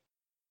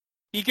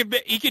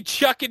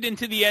chuck it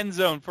into the end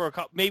zone for a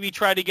couple, maybe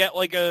try to get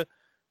like a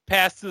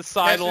pass to the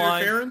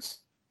sideline. Interference?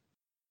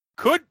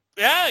 Could,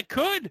 yeah, it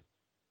could.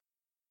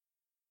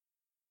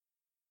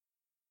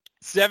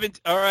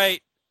 All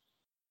right.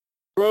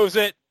 Throws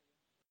it.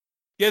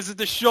 Gives it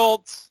to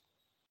Schultz.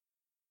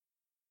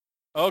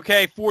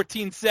 Okay,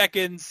 14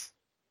 seconds.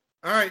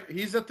 All right,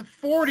 he's at the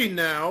 40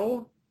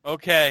 now.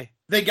 Okay.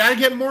 They got to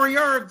get more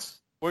yards.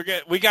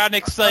 We got an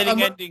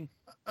exciting ending.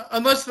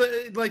 Unless,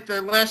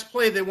 the last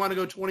play, they want to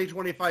go 20,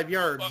 25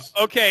 yards.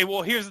 Okay,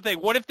 well, here's the thing.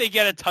 What if they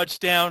get a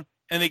touchdown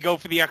and they go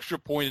for the extra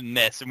point in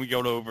this and we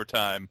go to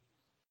overtime?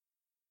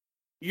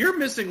 You're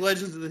missing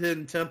Legends of the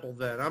Hidden Temple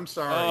then. I'm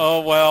sorry. Oh,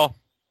 well.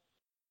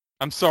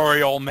 I'm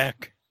sorry,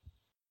 Olmec.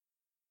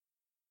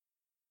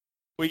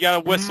 We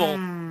got a whistle.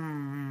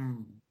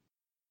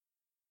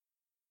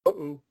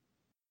 Uh-oh.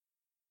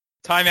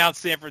 Timeout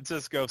San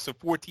Francisco, so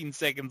 14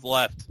 seconds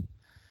left.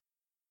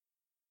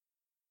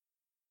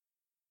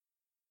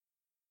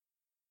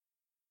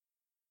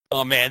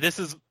 Oh, man, this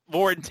is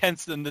more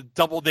intense than the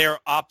Double Dare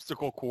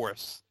obstacle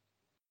course.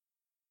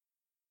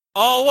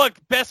 Oh, look,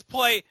 best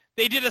play.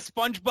 They did a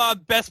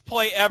SpongeBob best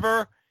play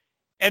ever,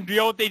 and you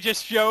know what they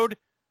just showed?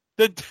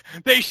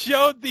 They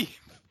showed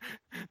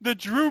the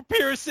Drew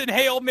Pearson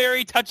Hail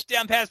Mary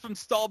touchdown pass from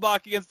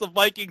Staubach against the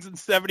Vikings in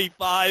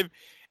 75,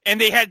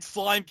 and they had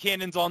slime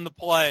cannons on the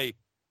play.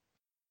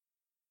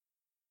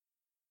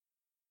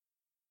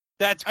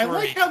 That's great. I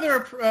like how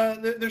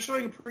they're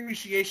showing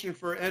appreciation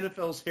for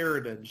NFL's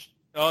heritage.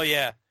 Oh,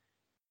 yeah.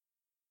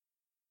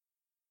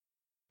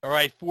 All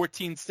right,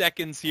 14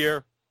 seconds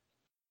here.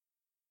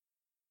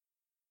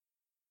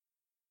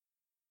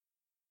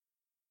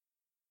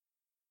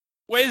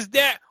 Where's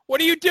Dak?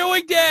 What are you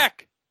doing,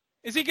 Dak?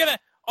 Is he gonna?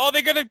 Are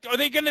they gonna?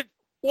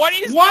 What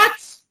is?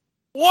 What?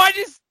 What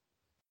is?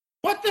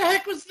 What the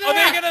heck was Are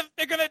that?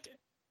 They're gonna.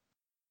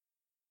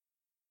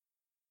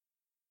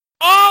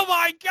 Oh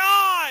my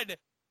God!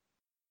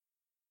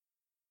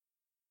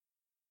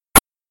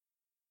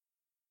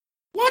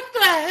 What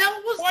the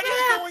hell was What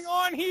that? is going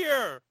on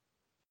here?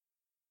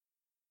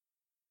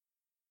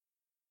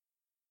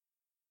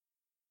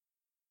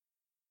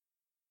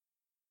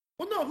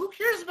 Well, no, who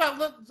cares about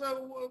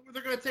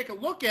they're going to take a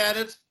look at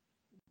it.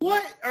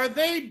 What are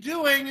they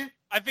doing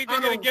I think they're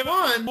on gonna a give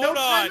run? it. No Hold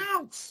on.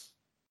 timeouts.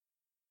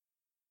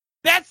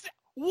 That's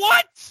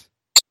what?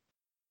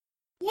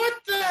 What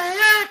the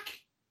heck?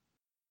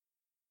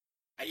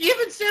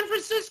 Even San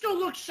Francisco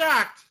looked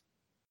shocked.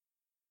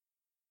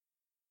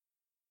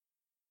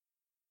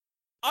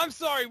 I'm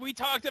sorry, we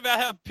talked about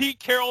how Pete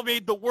Carroll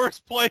made the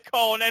worst play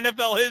call in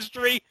NFL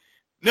history.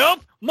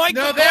 Nope. Mike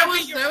No,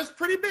 McCarthy, that was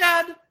pretty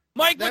bad.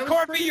 Mike that was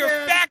McCarthy, pretty you're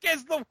bad. back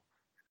as the...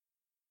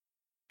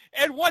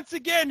 And once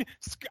again,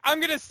 I'm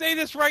going to say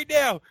this right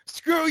now.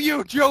 Screw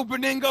you, Joe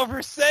Beningo,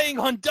 for saying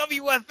on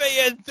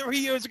WFAN 3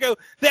 years ago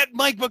that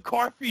Mike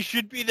McCarthy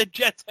should be the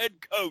Jets head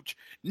coach.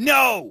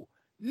 No.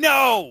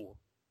 No.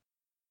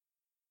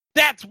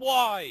 That's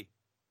why.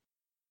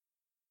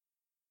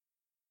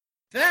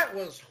 That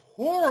was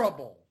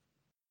horrible.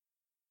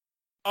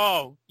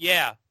 Oh,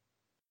 yeah.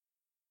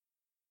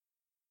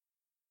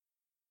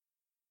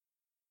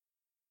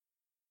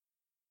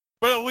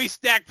 But at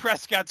least Dak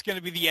Prescott's going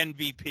to be the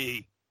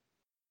MVP.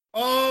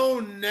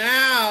 Oh,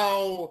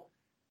 now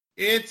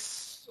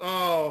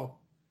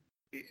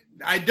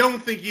I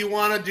don't think you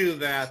want to do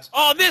that.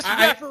 Oh, this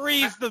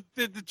referee's the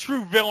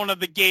true villain of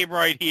the game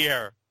right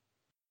here.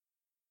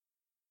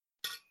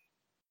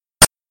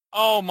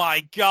 Oh,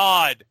 my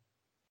God.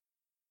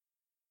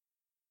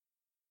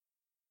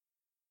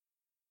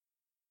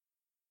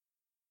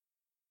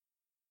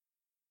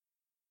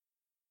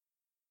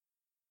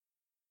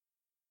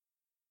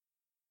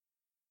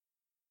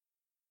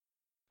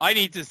 I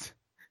need to...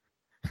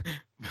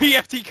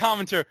 PFT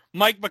commenter,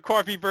 Mike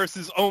McCarthy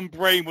versus Own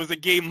Brain was a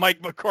game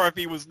Mike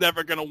McCarthy was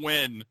never going to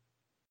win.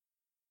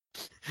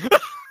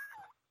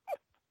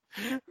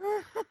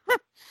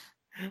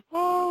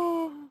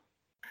 Oh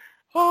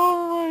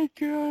my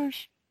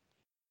gosh.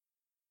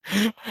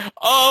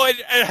 Oh, and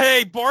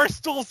hey,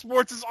 Barstool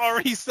Sports is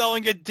already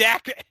selling a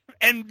Dak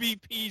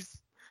MVP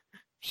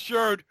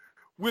shirt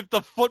with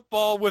the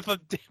football with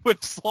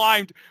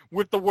slimed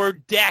with the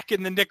word Dak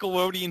in the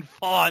Nickelodeon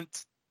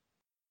font.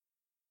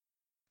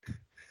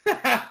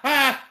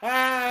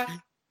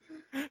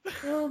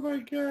 Oh my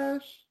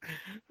gosh.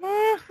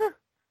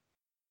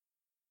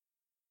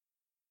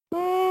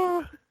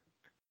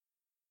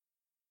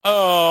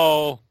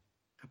 Oh.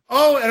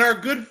 Oh, and our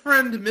good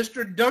friend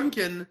Mr.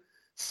 Duncan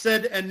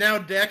said, and now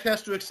Dak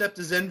has to accept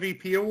his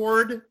MVP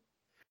award.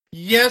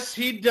 Yes,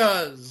 he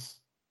does.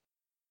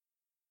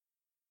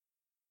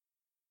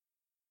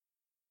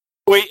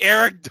 Wait,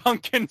 Eric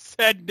Duncan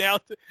said now.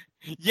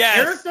 Yes.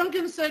 Eric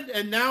Duncan said,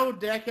 and now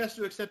Dak has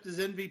to accept his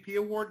MVP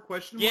award?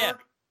 Question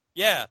mark?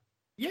 Yeah.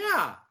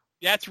 Yeah.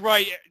 That's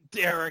right,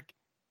 Derek.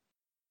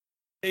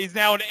 He's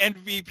now an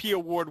MVP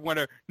award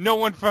winner. No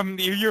one from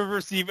the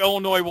University of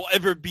Illinois will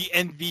ever be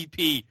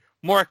MVP.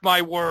 Mark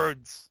my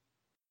words.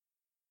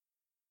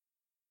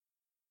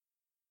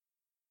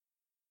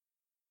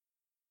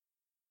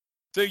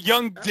 So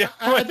young Dylan...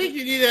 I think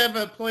you need to have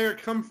a player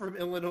come from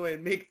Illinois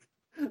and make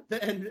the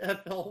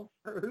NFL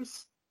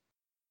first.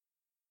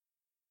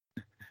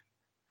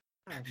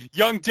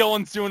 Young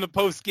Dylan's doing the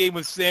post game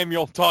with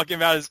Samuel, talking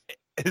about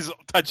his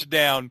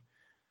touchdown.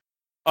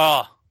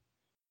 Deebo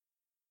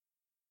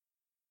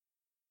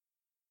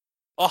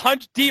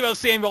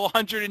Samuel,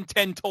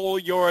 110 total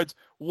yards,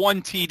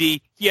 1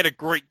 TD. He had a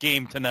great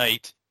game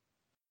tonight.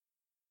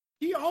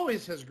 He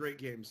always has great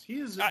games.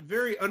 He is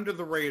very under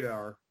the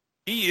radar.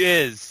 He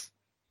is.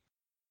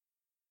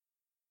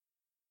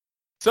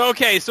 So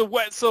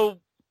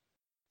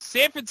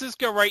San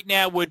Francisco right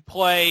now would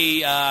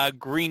play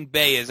Green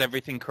Bay as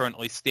everything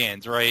currently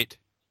stands, right?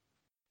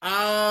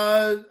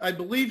 I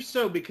believe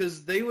so,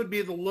 because they would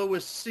be the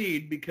lowest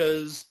seed,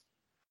 because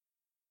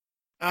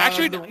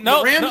actually the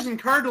Rams and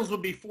Cardinals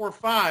would be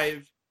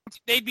 4-5.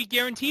 They'd be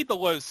guaranteed the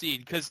low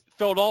seed because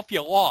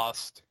Philadelphia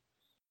lost.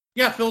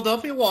 Yeah,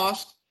 Philadelphia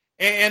lost.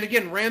 And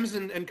again, Rams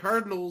and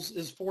Cardinals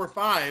is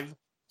 4-5.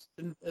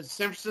 And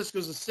San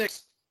Francisco's a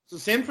 6. So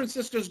San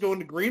Francisco's going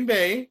to Green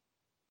Bay.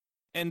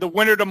 And the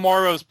winner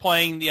tomorrow is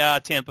playing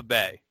the Tampa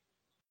Bay.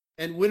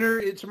 And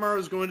winner tomorrow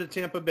is going to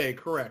Tampa Bay,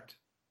 correct.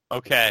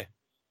 Okay.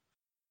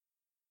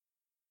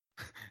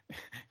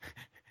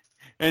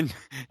 and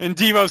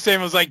Deebo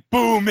Samuel's like,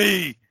 boo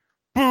me!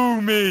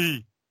 Boo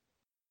me!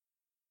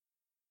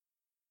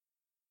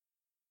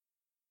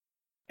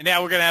 And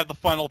now we're going to have the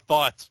final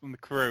thoughts from the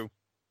crew.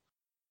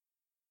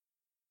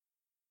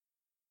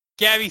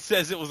 Gabby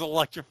says it was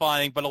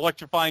electrifying, but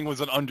electrifying was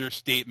an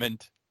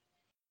understatement.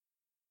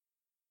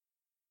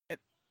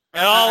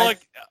 Oh, look.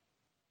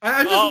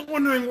 I'm just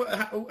wondering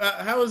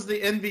how is the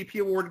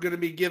MVP award going to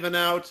be given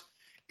out?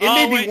 It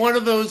may be one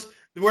of those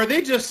where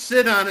they just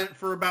sit on it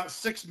for about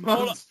 6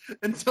 months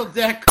until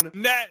Dak.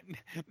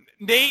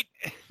 Nate,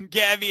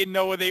 Gabby, and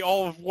Noah, they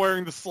all are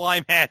wearing the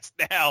slime hats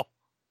now.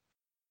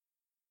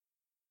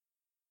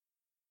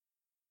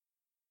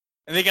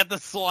 And they got the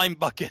slime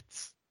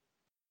buckets.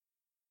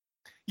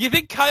 You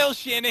think Kyle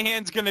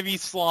Shanahan's going to be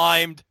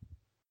slimed?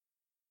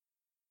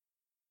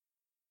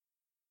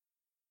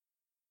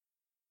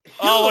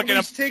 He'll at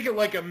least take it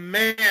like a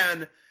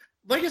man.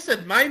 Like I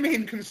said, my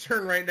main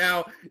concern right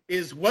now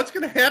is what's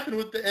going to happen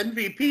with the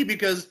MVP,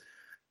 because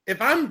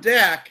if I'm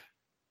Dak,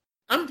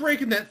 I'm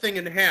breaking that thing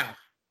in half.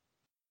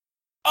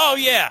 Oh,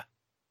 yeah.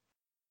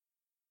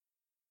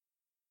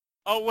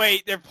 Oh,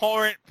 wait, they're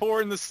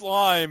pouring the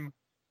slime.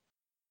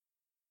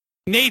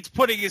 Nate's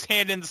putting his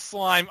hand in the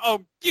slime.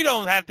 Oh, you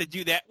don't have to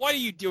do that. What are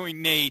you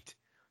doing, Nate?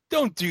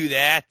 Don't do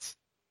that.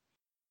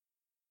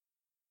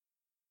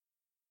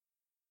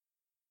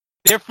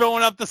 They're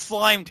filling up the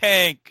slime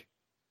tank.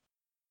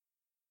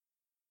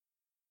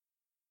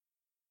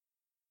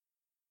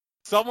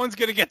 Someone's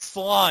going to get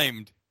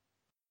slimed.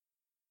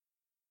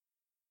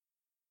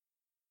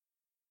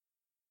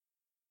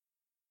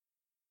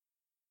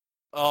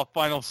 Oh,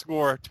 final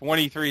score,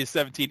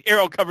 23-17.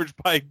 Aero coverage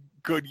by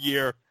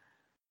Goodyear.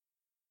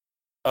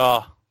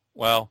 Oh,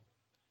 well.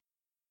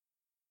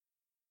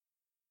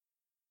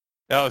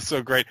 That was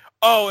so great.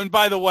 Oh, and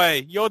by the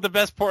way, you know what the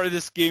best part of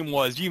this game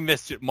was? You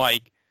missed it,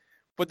 Mike.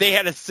 But they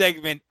had a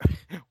segment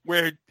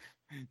where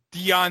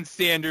Deion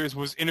Sanders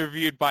was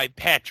interviewed by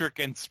Patrick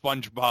and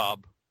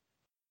SpongeBob.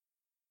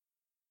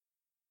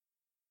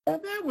 Oh,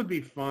 that would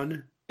be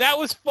fun. That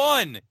was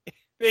fun.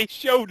 They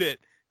showed it.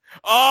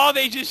 Oh,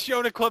 they just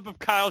showed a clip of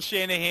Kyle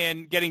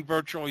Shanahan getting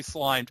virtually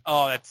slimed.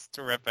 Oh, that's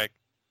terrific.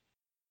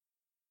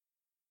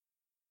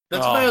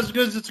 That's about as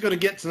good as it's going to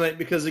get tonight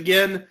because,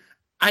 again,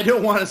 I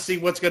don't want to see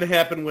what's going to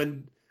happen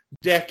when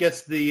Dak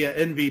gets the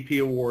MVP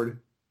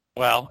award.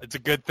 Well, it's a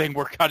good thing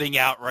we're cutting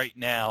out right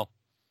now.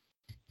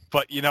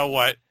 But you know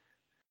what?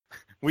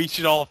 We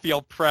should all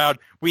feel proud.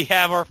 We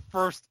have our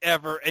first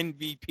ever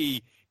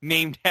MVP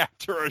named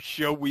after a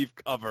show we've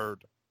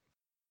covered.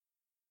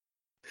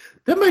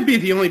 That might be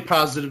the only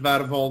positive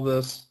out of all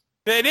this.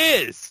 It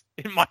is.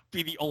 It might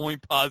be the only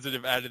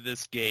positive out of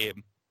this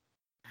game.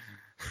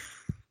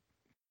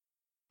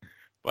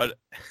 But,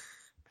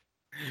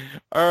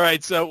 all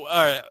right, so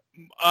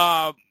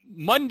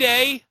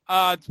Monday,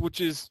 which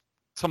is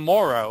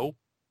tomorrow,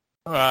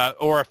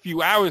 or a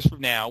few hours from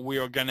now, we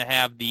are going to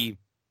have the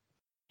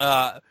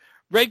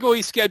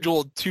regularly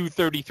scheduled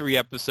 233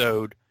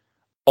 episode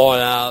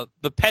on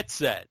the Pet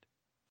Set.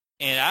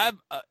 And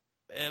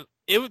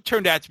it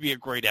turned out to be a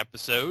great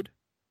episode.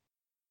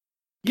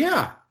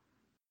 Yeah.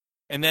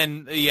 And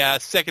then the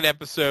second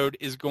episode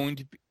is going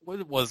to be,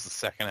 what was the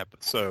second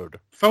episode?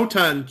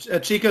 Photon,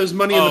 Chico's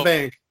Money in the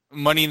Bank.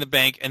 Money in the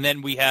Bank. And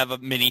then we have a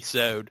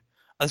mini-sode,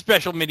 a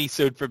special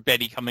mini-sode for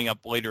Betty coming up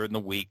later in the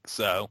week.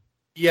 So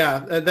yeah,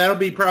 that'll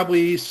be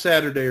probably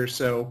Saturday or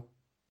so.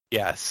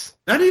 Yes.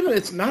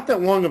 It's not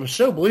that long of a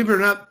show. Believe it or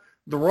not,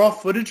 the raw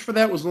footage for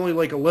that was only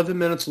like 11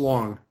 minutes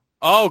long.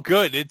 Oh,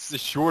 good. It's the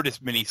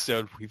shortest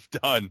mini-sode we've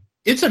done.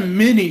 It's a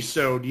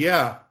mini-sode,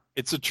 yeah.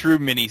 It's a true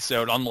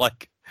mini-sode,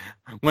 unlike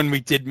when we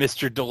did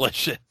Mr.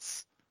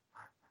 Delicious.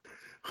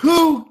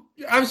 Who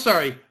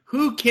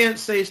can't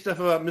say stuff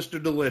about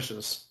Mr.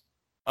 Delicious?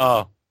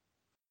 Oh.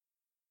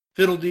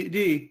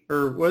 Fiddle-dee-dee,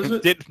 or was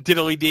it?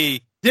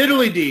 Diddly-dee.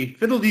 Diddly-dee.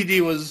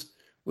 Fiddle-dee-dee was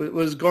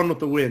Gone with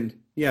the Wind.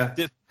 Yeah.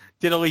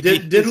 Diddly-dee.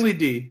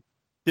 Diddly-dee.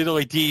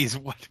 Diddly-dee is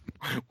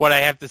what I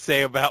have to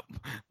say about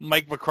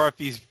Mike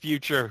McCarthy's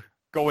future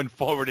going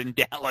forward in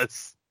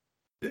Dallas.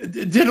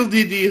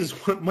 Diddle-dee-dee is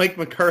what Mike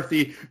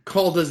McCarthy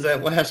called as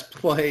that last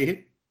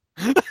play.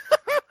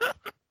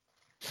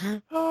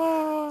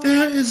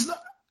 That is,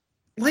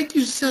 like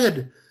you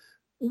said,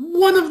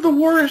 one of the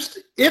worst,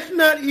 if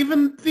not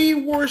even the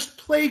worst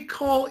play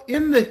call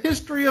in the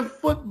history of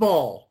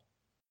football.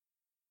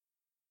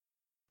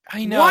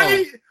 I know.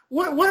 Why?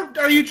 What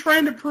are you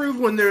trying to prove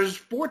when there's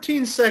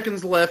 14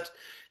 seconds left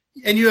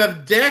and you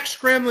have Dak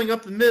scrambling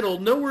up the middle,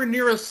 nowhere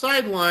near a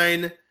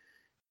sideline?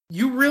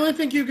 You really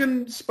think you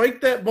can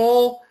spike that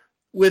ball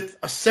with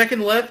a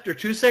second left or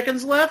 2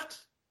 seconds left?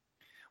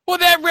 Well,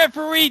 that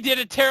referee did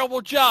a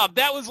terrible job.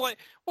 That was like,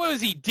 what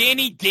was he,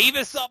 Danny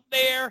Davis up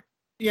there?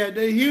 Yeah,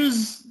 he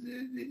was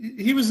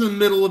in the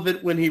middle of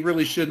it when he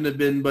really shouldn't have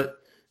been, but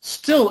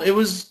still, it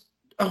was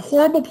a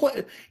horrible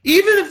play.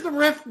 Even if the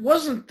ref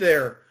wasn't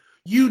there,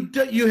 you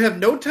have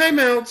no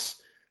timeouts,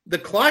 the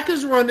clock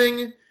is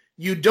running,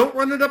 you don't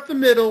run it up the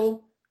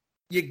middle,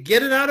 you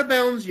get it out of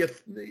bounds, even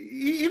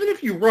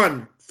if you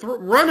run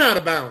out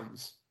of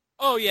bounds.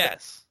 Oh,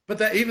 yes. But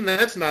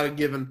that's not a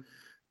given.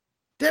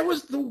 That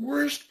was the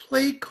worst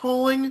play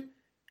calling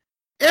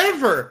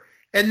ever.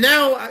 And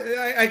now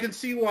I can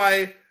see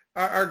why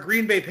our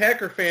Green Bay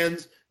Packer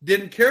fans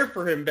didn't care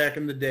for him back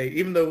in the day,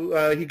 even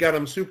though he got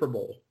him Super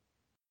Bowl.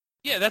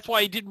 Yeah, that's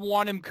why he didn't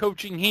want him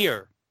coaching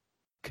here,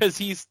 because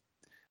he's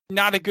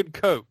not a good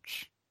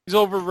coach. He's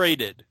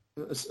overrated.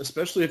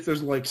 Especially if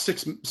there's like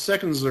 6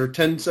 seconds or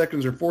 10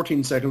 seconds or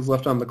 14 seconds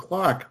left on the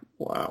clock.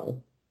 Wow.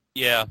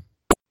 Yeah.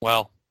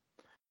 Well.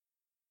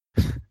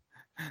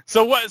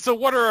 So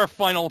what are our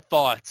final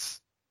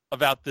thoughts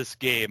about this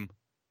game? I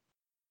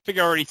think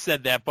I already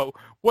said that, but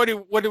what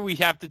do we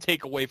have to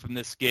take away from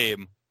this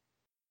game?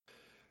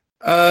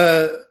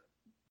 Don't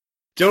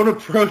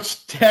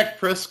approach Dak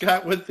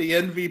Prescott with the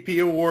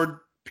MVP award,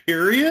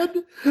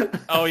 period.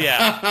 Oh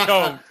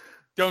yeah.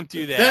 Don't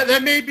do that.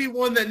 That may be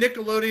one that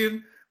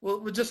Nickelodeon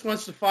just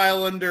wants to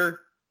file under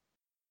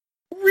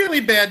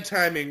really bad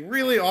timing,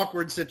 really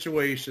awkward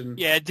situation.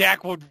 Yeah,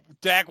 Dak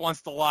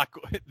wants to lock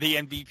the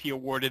MVP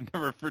award in the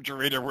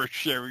refrigerator where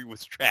Sherry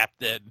was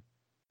trapped in.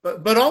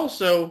 But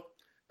also,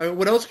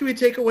 what else can we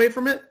take away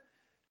from it?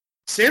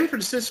 San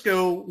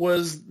Francisco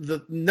was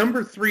the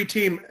number 3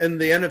 team in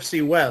the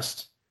NFC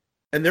West,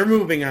 and they're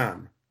moving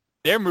on.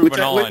 They're moving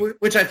on.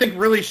 Which I think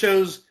really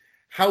shows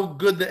how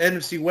good the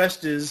NFC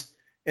West is,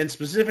 and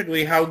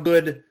specifically how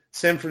good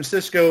San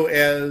Francisco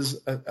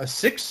as a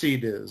 6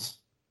 seed is.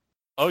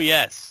 Oh,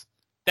 yes.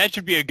 That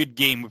should be a good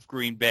game with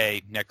Green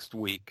Bay next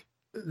week.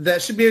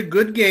 That should be a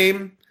good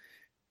game.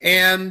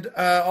 And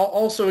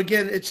also,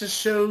 again, it just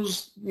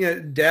shows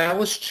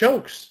Dallas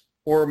chokes,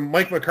 or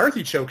Mike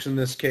McCarthy chokes in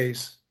this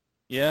case.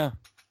 Yeah.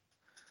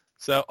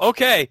 So,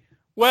 okay.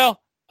 Well,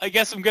 I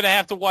guess I'm going to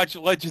have to watch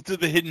Legends of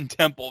the Hidden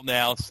Temple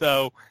now.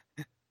 So,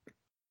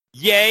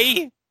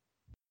 yay.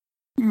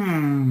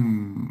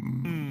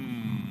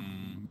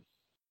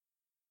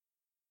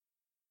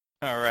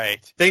 All right.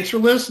 Thanks for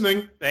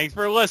listening. Thanks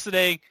for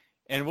listening,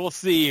 and we'll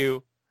see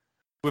you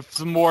with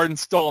some more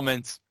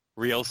installments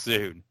real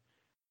soon.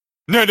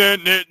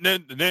 Nickelodeon.